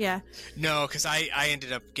see it. Yeah. No, because I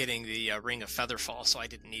ended up getting the Ring of Featherfall, so I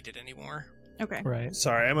didn't need it anymore. Okay. Right.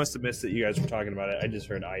 Sorry, I must have missed that you guys were talking about it. I just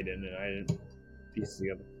heard Iden, and I didn't piece it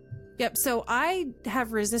together. Yep. So I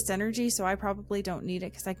have resist energy, so I probably don't need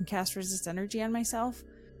it because I can cast resist energy on myself.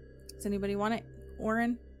 Does anybody want it,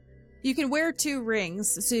 Oren? You can wear 2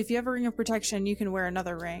 rings, so if you have a ring of protection, you can wear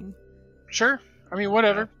another ring. Sure. I mean,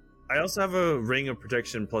 whatever. I also have a ring of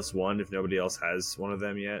protection +1 if nobody else has one of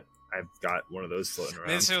them yet. I've got one of those floating I mean,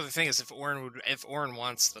 around. that's the other thing is if Oren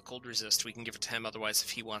wants the cold resist, we can give it to him. Otherwise, if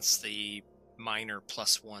he wants the minor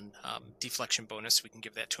 +1 deflection bonus, we can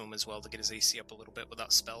give that to him as well to get his AC up a little bit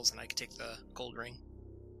without spells, and I can take the cold ring.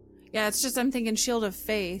 Yeah, it's just I'm thinking Shield of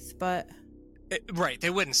Faith, but Right,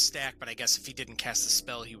 they wouldn't stack, but I guess if he didn't cast the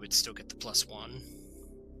spell, he would still get the +1.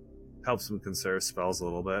 Helps them conserve spells a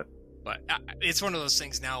little bit. But it's one of those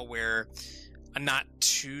things now where I'm not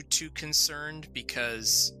too concerned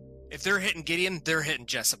because if they're hitting Gideon, they're hitting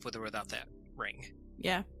Jessup with or without that ring.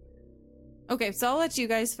 yeah. Okay, so I'll let you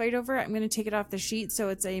guys fight over it. I'm going to take it off the sheet, so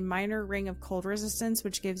it's a minor ring of cold resistance,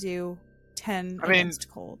 which gives you 10 I mean- against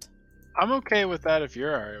cold. I'm okay with that if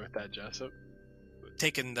you're alright with that, Jessup.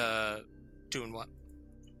 Taking the doing what?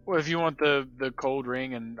 Well, if you want the cold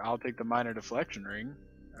ring, and I'll take the minor deflection ring.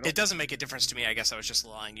 It doesn't make a difference to me. I guess I was just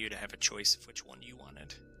allowing you to have a choice of which one you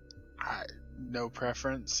wanted. No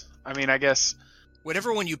preference. I mean, I guess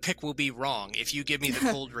Whatever one you pick will be wrong. If you give me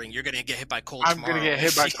the cold ring, you're going to get hit by cold I'm tomorrow. gonna get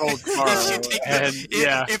hit by cold If tomorrow, you take and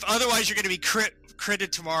yeah. if otherwise you're going to be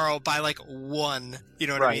critted tomorrow by like 1. You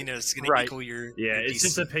know what I Right, mean? And it's going to right. equal your Yeah, your it's DC.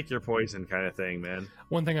 just a pick your poison kind of thing, man.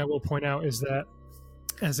 One thing I will point out is that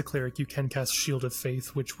as a cleric, you can cast Shield of Faith,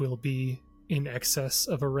 which will be in excess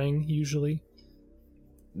of a ring usually.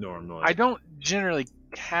 Normally. I don't generally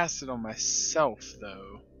cast it on myself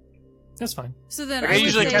though. That's fine. So then Like, I I would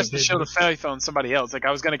usually say- cast the Shield of Faith on somebody else. Like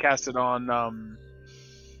I was gonna cast it on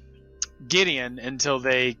Gideon until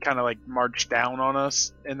they kind of like marched down on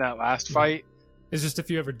us in that last fight. It's just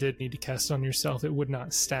if you ever did need to cast it on yourself, it would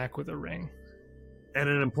not stack with a ring. And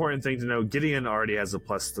an important thing to know, Gideon already has a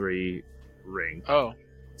 +3 ring, Oh,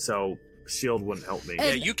 so shield wouldn't help me. Yeah,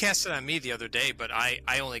 And- you cast it on me the other day, but I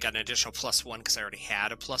only got an additional +1 because I already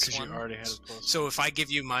had a because you +1. already had a plus. So if I give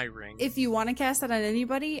you my ring, If you want to cast that on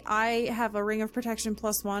anybody, I have a ring of protection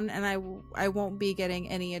 +1, and I won't be getting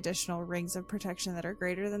any additional rings of protection that are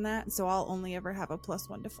greater than that. So I'll only ever have a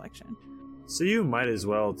 +1 deflection. So you might as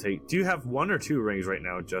well take... Do you have 1 or 2 rings right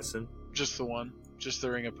now, Justin? Just the one. Just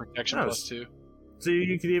the Ring of Protection No, +2. So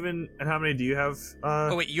you could even... And how many do you have?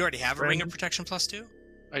 oh wait, you already have a ring Brandon? of protection +2?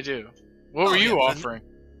 I do. What Oh, were yeah, you then- offering?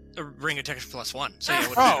 A ring of protection +1. So yeah,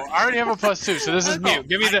 Oh, I already have a +2, so this is Okay. new.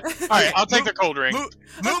 Give me the. All right, I'll take the cold ring. Moot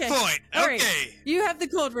Okay. point. All right. Okay. You have the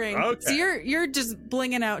cold ring. So Okay. you're just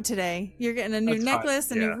blinging out today. You're getting a new That's fine,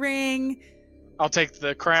 necklace, a yeah. new ring. I'll take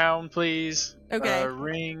the crown, please. Okay.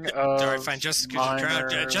 Ring All of. right, fine. Jessup gives you a crown.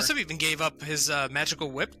 minor- Jessup even gave up his magical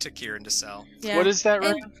whip to Kieran to sell. Yeah. What is that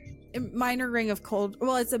And- ring? A minor ring of cold.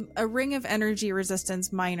 Well, it's a ring of energy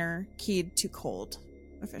resistance minor keyed to cold,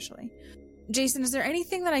 officially. Jason, is there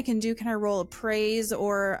anything that I can do? Can I roll a praise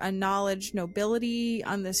or a knowledge nobility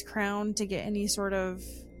on this crown to get any sort of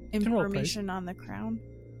can roll information on the crown?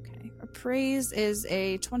 Okay. A praise is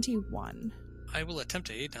a 21. I will attempt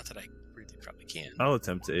to aid. Not that I really probably can. I'll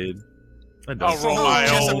attempt to aid. I I'll don't. roll Oh, my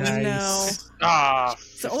Jessup- own. No. Ah,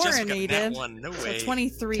 So Jessup Oren got that aided. one. No So way.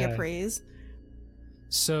 23 Okay. appraise.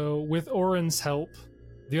 So with Oren's help,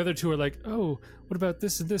 the other two are like, "Oh, what about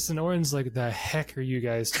this and this?" And Oren's like, "The heck are you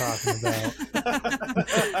guys talking about?"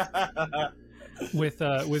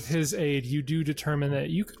 with his aid, you do determine that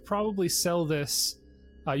you could probably sell this.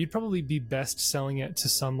 You'd probably be best selling it to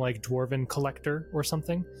some like dwarven collector or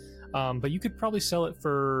something. But you could probably sell it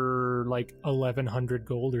for like 1,100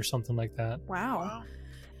 gold or something like that. Wow.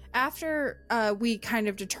 After we kind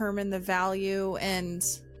of determine the value and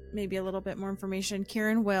maybe a little bit more information,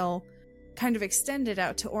 Kieran will kind of extend it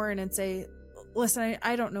out to Orin and say, listen,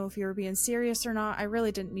 I don't know if you were being serious or not. I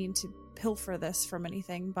really didn't mean to pilfer this from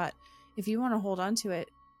anything, but if you want to hold on to it,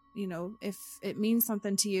 you know, if it means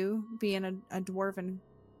something to you, being a dwarven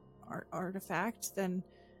artifact, then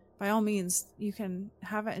by all means, you can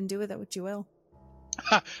have it and do with it what you will.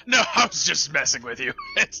 No, I was just messing with you.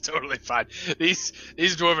 It's totally fine. These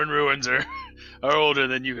dwarven ruins are older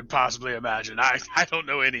than you could possibly imagine. I don't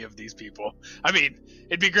know any of these people. I mean,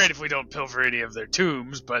 it'd be great if we don't pilfer any of their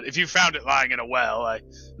tombs, but if you found it lying in a well, I'm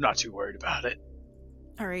not too worried about it.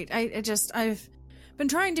 All right. I've been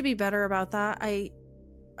trying to be better about that. I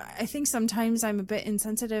think sometimes I'm a bit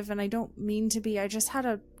insensitive, and I don't mean to be. I just had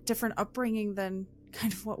a different upbringing than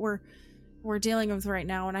kind of what we're dealing with right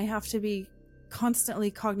now, and I have to be constantly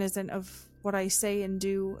cognizant of what I say and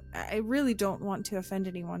do. I really don't want to offend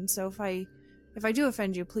anyone, so if I do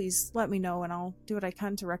offend you, please let me know and I'll do what I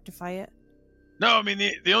can to rectify it. No, I mean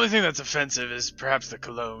the only thing that's offensive is perhaps the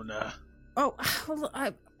cologne. Oh, well,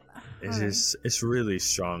 It's really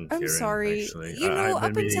strong. I'm Kieran, sorry. Actually. You know,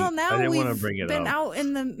 up until now, we've bring it been up. out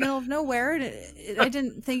in the middle of nowhere, and I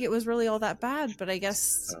didn't think it was really all that bad, but I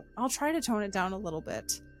guess I'll try to tone it down a little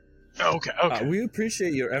bit. Okay. We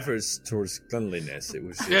appreciate your efforts towards cleanliness. It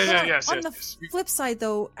was just... Yes. On the flip side,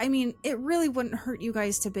 though, I mean, it really wouldn't hurt you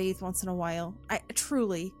guys to bathe once in a while.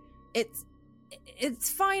 Truly, it's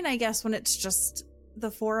fine, I guess, when it's just the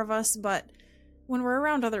four of us, but when we're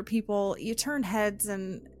around other people, you turn heads,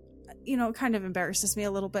 and you know, it kind of embarrasses me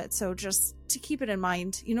a little bit. So just to keep it in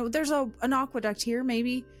mind, you know, there's an aqueduct here.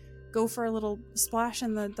 Maybe go for a little splash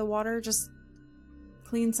in the water, just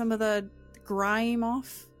clean some of the grime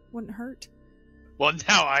off. Wouldn't hurt. Well,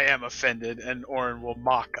 now I am offended, and Orin will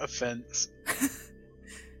mock offense.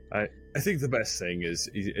 I think the best thing is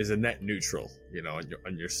a net neutral. You know,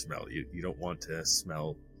 on your smell. You don't want to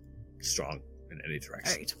smell strong in any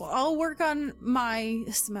direction. All right. Well, I'll work on my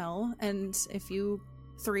smell, and if you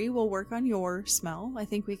three will work on your smell, I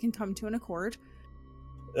think we can come to an accord.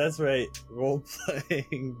 That's right. Role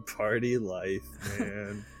playing party life,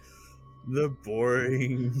 man. The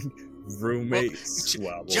boring roommate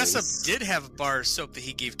swabbles. Jessup did have bar soap that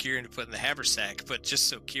he gave Kieran to put in the haversack, but just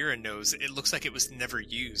so Kieran knows, it looks like it was never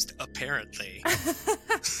used, apparently.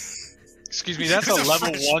 Excuse me, that's a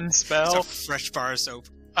level 1 spell. It's a fresh bar of soap.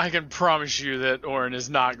 I can promise you that Orin is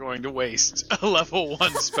not going to waste a level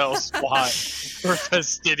 1 spell slot for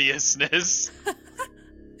fastidiousness.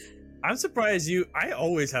 I'm surprised I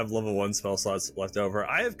always have level 1 spell slots left over.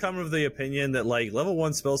 I have come to the opinion that like level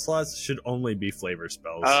 1 spell slots should only be flavor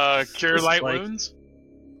spells. Cure Just light like- wounds?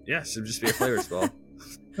 Yeah, should just be a flavor spell.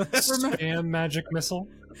 And magic missile.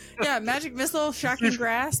 Yeah, magic missile, shocking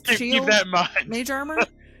grasp, Keep shield, that in mind. mage armor.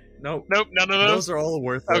 Nope. Nope, none of those. Those are all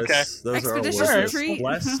worthless. Okay. Those are all Expeditious worthless. retreat.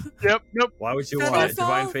 Bless. Yep, nope. Why would you want it?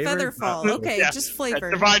 Divine Featherfall, favor? Featherfall. Okay, Yeah. just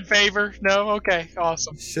flavor. Divine favor? No? Okay,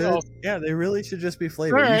 awesome. Awesome. Yeah, they really should just be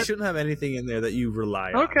flavor. All right. You shouldn't have anything in there that you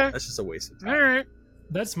rely on. Okay. That's just a waste of time. Alright.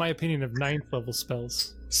 That's my opinion of 9th level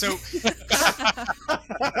spells. So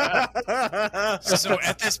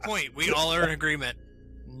at this point, we all are in agreement.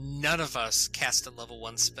 None of us cast a level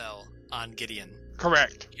 1 spell on Gideon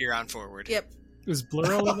Correct. here on forward. Yep. Is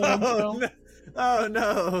Blur a level 1 spell? no. Oh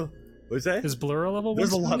no! What's that? Is Blur a level 1 There's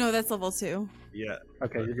a spell? lot. No, that's level 2. Yeah.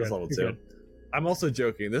 Okay, you're That's good. level You're 2. good. I'm also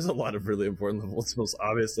joking. There's a lot of really important level spells.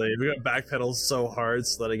 Obviously, we got backpedals so hard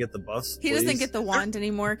so that I get the buffs. He doesn't please. get the wand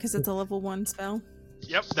anymore because it's a level 1 spell.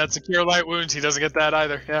 Yep, that's a cure light wounds. He doesn't get that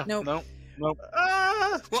either. Yeah. Nope. Nope.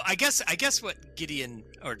 Ah! Well, I guess what Gideon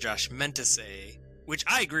or Josh meant to say, which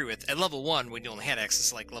I agree with, at level 1, when you only had access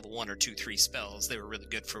to like level 1 or 2, 3 spells, they were really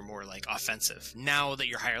good for more like offensive. Now that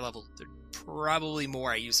you're higher level, they're probably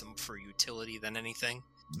more I use them for utility than anything.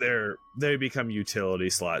 They become utility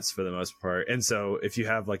slots for the most part, and so if you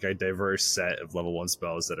have like a diverse set of level 1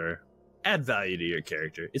 spells that are add value to your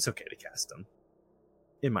character, it's okay to cast them,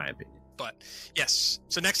 in my opinion. But yes,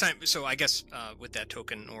 so next time, so I guess with that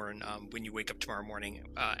token, Orin, when you wake up tomorrow morning,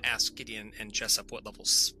 ask Gideon and Jessup what level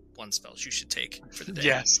 1 spells you should take for the day.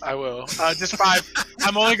 Yes, I will. Just 5.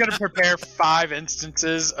 I'm only going to prepare 5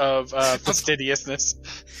 instances of fastidiousness.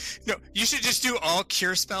 No, you should just do all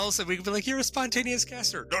cure spells, and we can be like, you're a spontaneous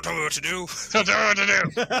caster. Don't tell me what to do. Don't know what to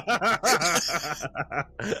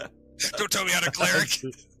do. Don't tell me how to cleric.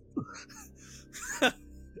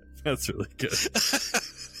 That's really good.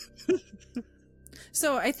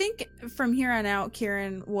 So I think from here on out,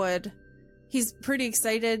 Kieran he's pretty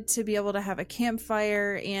excited to be able to have a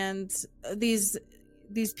campfire, and these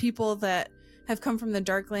people that have come from the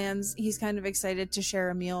Darklands, he's kind of excited to share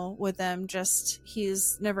a meal with them. Just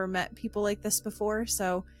he's never met people like this before,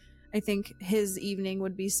 so I think his evening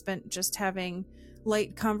would be spent just having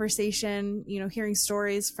light conversation, hearing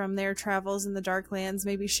stories from their travels in the Darklands,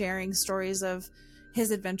 maybe sharing stories of his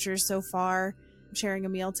adventures so far, sharing a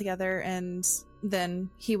meal together, and then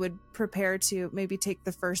he would prepare to maybe take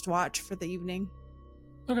the first watch for the evening.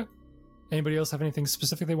 Okay. Anybody else have anything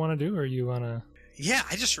specific they want to do, or you want to... Yeah,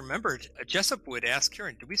 I just remembered. Jessup would ask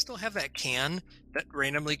Kieran, do we still have that can that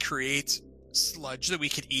randomly creates sludge that we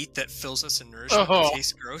could eat that fills us in nourishment that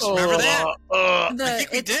tastes gross? Remember that? I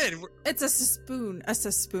think we did. It's a spoon.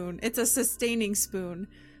 It's a sustaining spoon.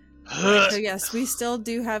 So yes, we still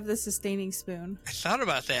do have the sustaining spoon. I thought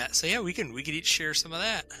about that. So yeah, we could share some of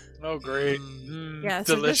that. Oh, great. Yeah,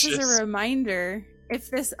 so delicious. this is a reminder.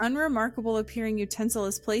 If this unremarkable appearing utensil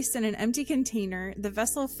is placed in an empty container, the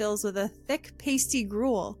vessel fills with a thick, pasty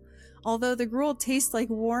gruel. Although the gruel tastes like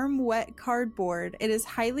warm, wet cardboard, it is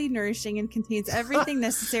highly nourishing and contains everything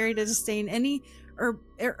necessary to sustain any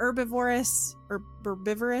herbivorous,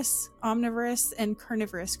 omnivorous, and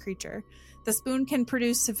carnivorous creature. The spoon can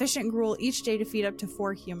produce sufficient gruel each day to feed up to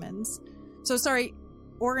 4 humans. So sorry,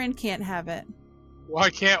 Orin can't have it. Why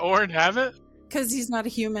can't Orin have it? Because he's not a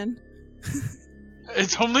human.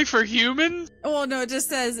 It's only for humans? Well, no, it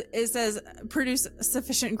says produce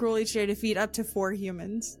sufficient gruel each day to feed up to 4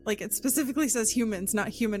 humans. Like, it specifically says humans, not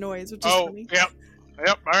humanoids, which is funny. Yep.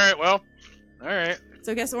 Alright, well. Alright.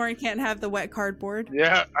 So I guess Orin can't have the wet cardboard.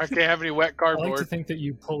 Yeah, I can't have any wet I like to cardboard. think that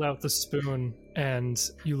you pull out the spoon and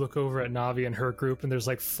you look over at Navi and her group, and there's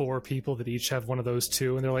like 4 people that each have one of those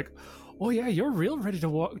too, and they're like, "Oh yeah, you're real ready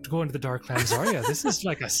to go into the Darklands, are you? This is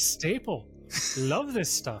like a staple. Love this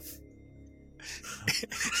stuff."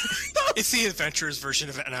 It's the adventurers version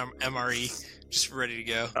of an MRE, just ready to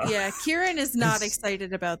go. Yeah, Kieran is not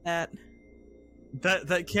excited about that.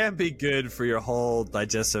 That can't be good for your whole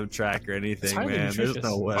digestive tract or anything, highly man. There's nutritious.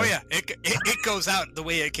 no way. Oh yeah, it goes out the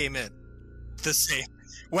way it came in. The same.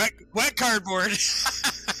 Wet cardboard.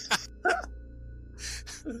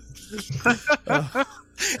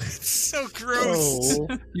 It's so gross. Oh.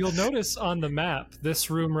 You'll notice on the map,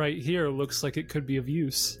 this room right here looks like it could be of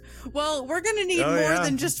use. Well, we're gonna need Oh, more yeah.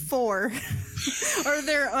 than just 4. Are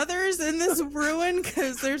there others in this ruin?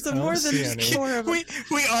 Because there's I don't more than see just any. 4 of them.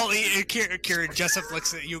 We all eat it. Kieran Jessup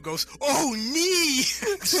looks at you and goes, "Oh, knee!"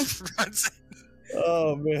 Just runs.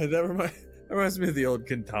 Oh man, that reminds me of the old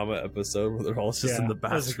Kintama episode where they're all just in the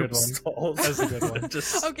that's a good bathroom one. stalls. That's a good one.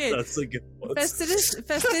 Just, Okay. that's a good one.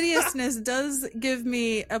 Fastidiousness does give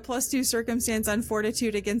me a +2 circumstance on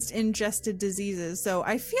fortitude against ingested diseases, so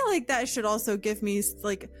I feel like that should also give me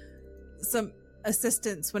like some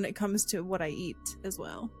assistance when it comes to what I eat as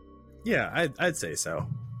well. Yeah, I'd say so.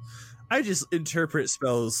 I just interpret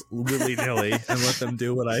spells willy-nilly and let them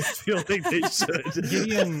do what I feel like they should.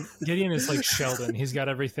 Gideon is like Sheldon. He's got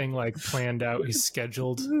everything like planned out. He's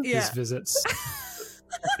scheduled Yeah. his visits.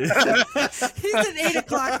 He's an 8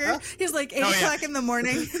 o'clocker. He's like 8 Oh, yeah. o'clock in the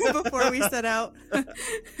morning before we set out.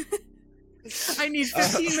 I need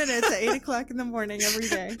 15 minutes at 8 o'clock in the morning every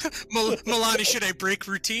day. Milani, should I break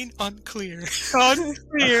routine? Unclear.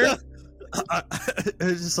 Unclear. I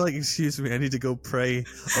was just like, excuse me, I need to go pray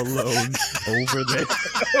alone over there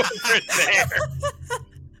Over there.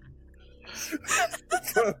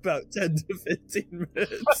 for about 10 to 15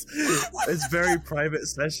 minutes. It's very private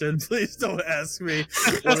session. Please don't ask me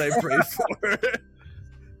what I pray for.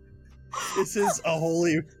 This is a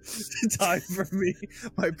holy time for me,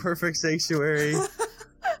 my perfect sanctuary.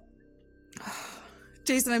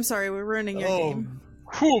 Jason, I'm sorry, we're ruining your game.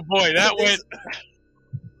 Oh boy, that went.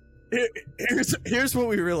 Here's what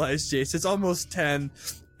we realized, Jace. It's almost 10,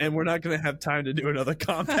 and we're not going to have time to do another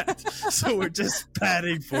combat. So we're just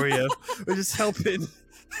padding for you. We're just helping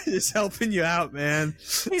you out, man.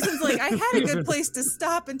 Jason's like, I had a good place to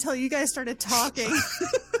stop until you guys started talking.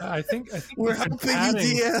 I think We're we've been helping you,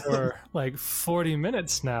 padding DM. for like 40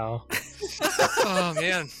 minutes now. Oh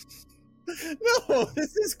man. No,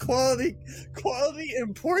 this is quality,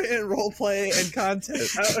 important roleplay and content.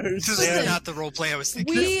 I don't This is understand. not the role play I was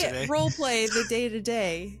thinking We of today. roleplay the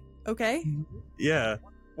day-to-day, okay? Yeah.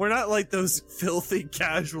 We're not like those filthy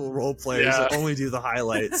casual role players that only do the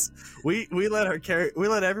highlights. we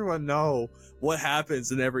let everyone know what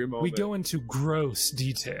happens in every moment. We go into gross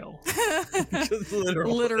detail.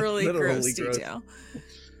 Literally gross gross. detail.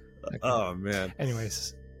 Oh man.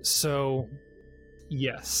 Anyways, so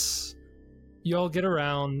yes, You all get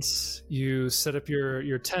around, you set up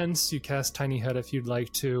your tents, you cast Tiny Hut if you'd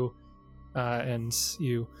like to, and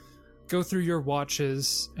you go through your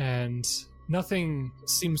watches, and nothing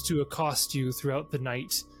seems to accost you throughout the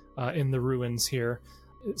night in the ruins here.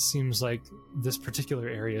 It seems like this particular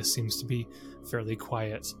area seems to be fairly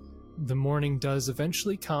quiet. The morning does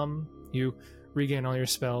eventually come. You regain all your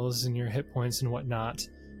spells and your hit points and whatnot,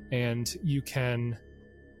 and you can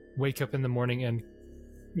wake up in the morning and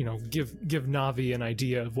give Navi an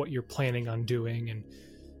idea of what you're planning on doing,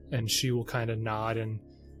 and she will kind of nod and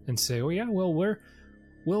say, "Oh yeah, well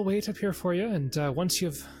we'll wait up here for you, and once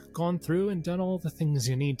you've gone through and done all the things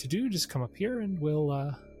you need to do, just come up here and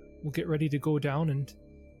we'll get ready to go down and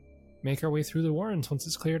make our way through the warrens once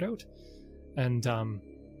it's cleared out." And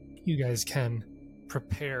you guys can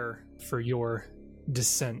prepare for your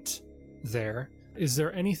descent there. Is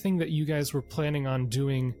there anything that you guys were planning on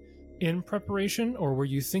doing in preparation, or were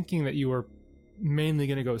you thinking that you were mainly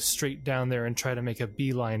going to go straight down there and try to make a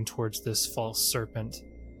beeline towards this false serpent?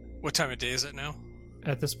 What time of day is it now?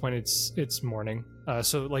 At this point, it's morning,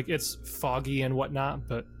 so like it's foggy and whatnot.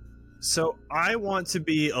 But So I want to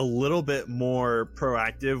be a little bit more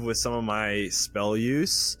proactive with some of my spell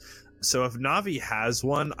use. So if Navi has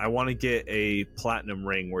one, I want to get a platinum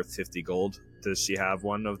ring worth 50 gold. Does she have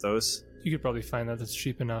one of those? you could probably find that that's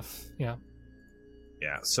cheap enough. Yeah.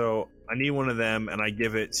 Yeah, so I need one of them, and I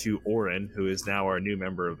give it to Orin, who is now our new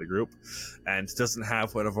member of the group, and doesn't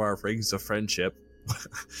have one of our rings of friendship,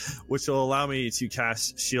 which will allow me to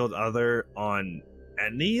cast Shield Other on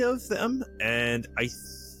any of them. And I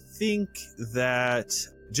think that,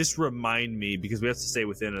 just remind me, because we have to stay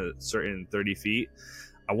within a certain 30 feet,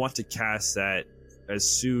 I want to cast that as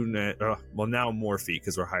soon as, now more feet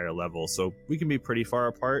because we're higher level, so we can be pretty far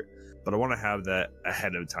apart. But I want to have that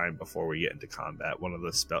ahead of time before we get into combat. One of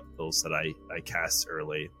the spells that I cast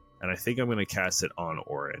early. And I think I'm going to cast it on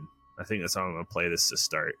Orin. I think that's how I'm going to play this to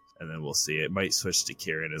start. And then we'll see. It might switch to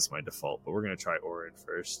Kieran as my default. But we're going to try Orin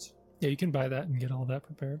first. Yeah, you can buy that and get all that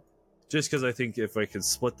prepared. Just because I think if I can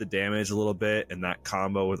split the damage a little bit and that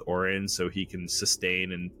combo with Orin so he can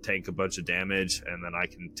sustain and tank a bunch of damage, and then I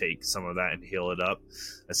can take some of that and heal it up,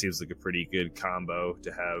 that seems like a pretty good combo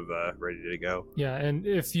to have ready to go. Yeah, and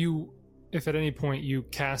if at any point you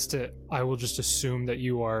cast it, I will just assume that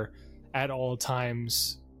you are at all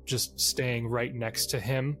times just staying right next to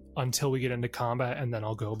him until we get into combat, and then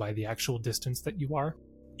I'll go by the actual distance that you are.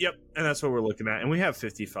 Yep, and that's what we're looking at. And we have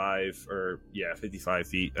 55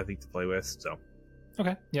 feet, I think, to play with, so.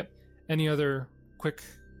 Okay, yep. Any other quick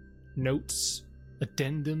notes,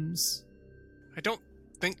 addendums? I don't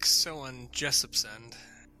think so on Jessup's end.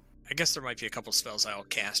 I guess there might be a couple spells I'll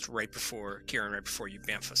cast right before you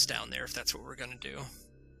bamf us down there, if that's what we're going to do.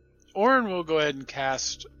 Orin will go ahead and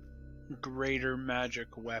cast Greater Magic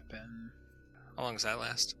Weapon. How long does that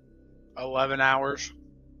last? 11 hours.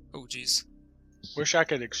 Oh, jeez. Wish I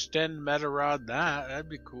could extend Metarod that. That'd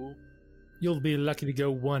be cool. You'll be lucky to go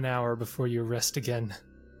 1 hour before you rest again.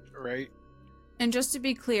 Right. And just to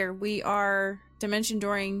be clear, we are dimension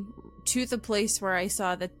dooring to the place where I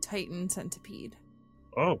saw the Titan centipede.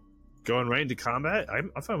 Oh, going right into combat? I'm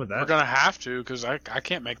fine with that. We're going to have to, because I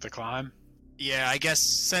can't make the climb. Yeah, I guess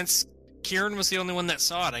since Kieran was the only one that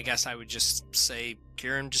saw it, I guess I would just say,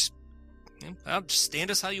 Kieran, just stand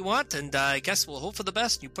us how you want, and I guess we'll hope for the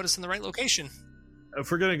best. You put us in the right location. If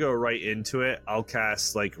we're going to go right into it, I'll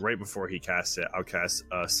cast, right before he casts it, I'll cast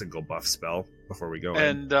a single buff spell before we go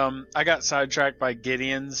in. And I got sidetracked by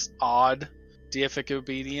Gideon's odd deific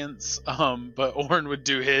obedience, but Orin would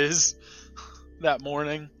do his that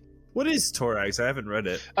morning. What is Torax? I haven't read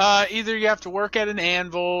it. Either you have to work at an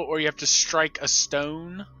anvil, or you have to strike a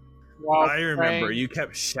stone. I remember, you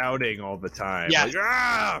kept shouting all the time. Yeah. Like,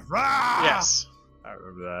 "Ah, rah!" Yes. I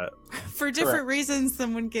remember that. For different reasons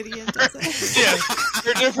than when Gideon does it. Yeah,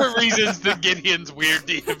 for different reasons than Gideon's weird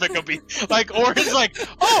deific obedience. Like, Orin's like,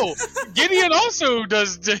 oh, Gideon also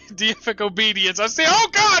does deific obedience. I say, oh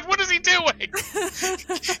god, what is he doing?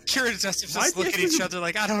 Kieran and Jessep just look at each other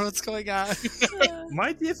like, I don't know what's going on.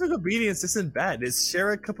 My deific obedience isn't bad. It's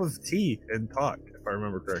share a cup of tea and talk, if I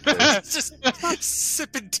remember correctly. Just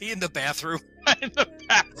sipping tea in the bathroom. In the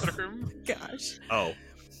bathroom. Gosh. Oh,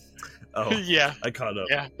 Yeah. I caught up.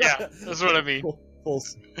 Yeah, that's what I mean.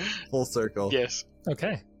 Full circle. Yes.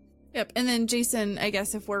 Okay. Yep, and then Jason, I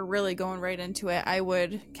guess if we're really going right into it, I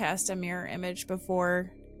would cast a mirror image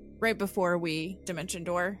right before we dimension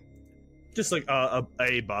door. Just like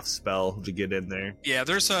a buff spell to get in there. Yeah,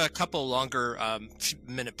 there's a couple longer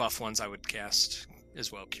minute buff ones I would cast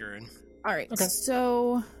as well, Kieran. All right, Okay.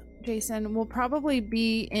 so Jason, we'll probably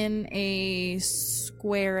be in a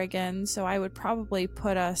square again, so I would probably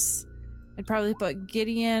put us I'd probably put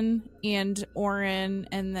Gideon and Orin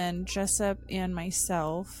and then Jessup and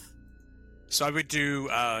myself. So I would do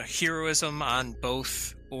heroism on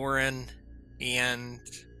both Orin and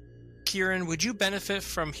Kieran. Would you benefit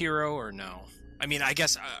from hero or no? I mean, I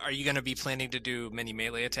guess, are you going to be planning to do many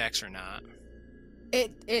melee attacks or not?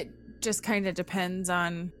 It just kind of depends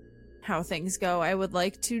on how things go. I would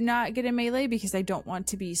like to not get a melee because I don't want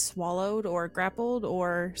to be swallowed or grappled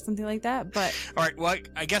or something like that, but... All right, well,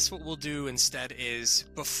 I guess what we'll do instead is,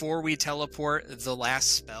 before we teleport, the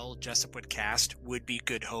last spell Jessup would cast would be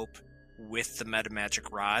Good Hope with the Meta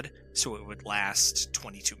Magic Rod, so it would last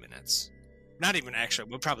 22 minutes. Not even, actually,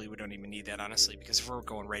 we don't even need that, honestly, because if we're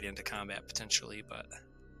going right into combat, potentially, but...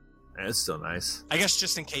 That's still nice. I guess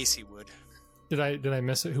just in case he would. Did I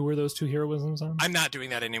miss it? Who were those 2 heroisms on? I'm not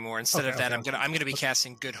doing that anymore. Instead of that, okay. I'm gonna be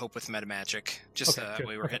casting Good Hope with Meta Magic. Just that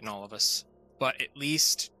way we're hitting all of us. But at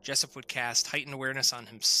least Jessup would cast Heightened Awareness on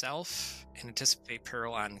himself and Anticipate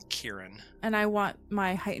Peril on Kieran. And I want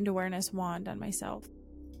my Heightened Awareness wand on myself.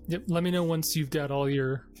 Yep, let me know once you've got all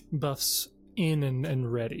your buffs in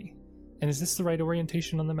and ready. And is this the right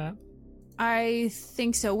orientation on the map? I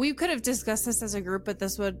think so. We could have discussed this as a group, but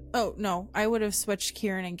this would... Oh, no. I would have switched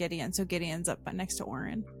Kieran and Gideon, so Gideon's up next to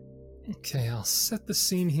Orin. Okay, I'll set the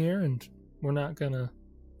scene here, and we're not gonna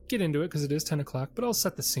get into it because it is 10 o'clock, but I'll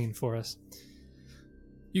set the scene for us.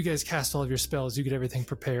 You guys cast all of your spells, you get everything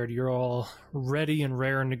prepared, you're all ready and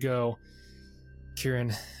raring to go.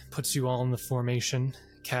 Kieran puts you all in the formation,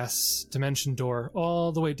 casts Dimension Door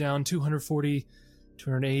all the way down 240,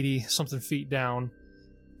 280, something feet down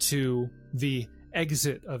to the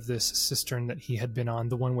exit of this cistern that he had been on,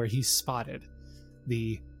 the one where he spotted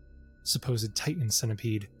the supposed Titan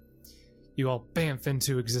centipede. You all bamf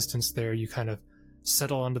into existence there, you kind of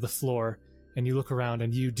settle onto the floor, and you look around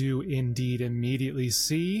and you do indeed immediately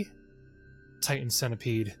see Titan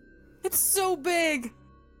centipede. It's so big!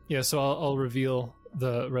 Yeah, so I'll reveal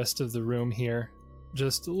the rest of the room here.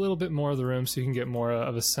 Just a little bit more of the room so you can get more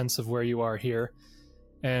of a sense of where you are here.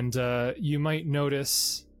 And you might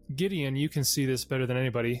notice, Gideon, you can see this better than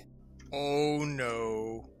anybody. Oh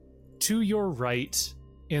no. To your right,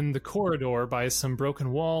 in the corridor by some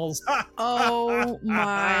broken walls, Oh my...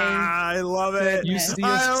 I love it. you see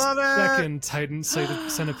I love a it. second Titan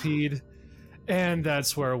centipede. And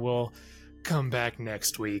that's where we'll come back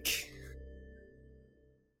next week.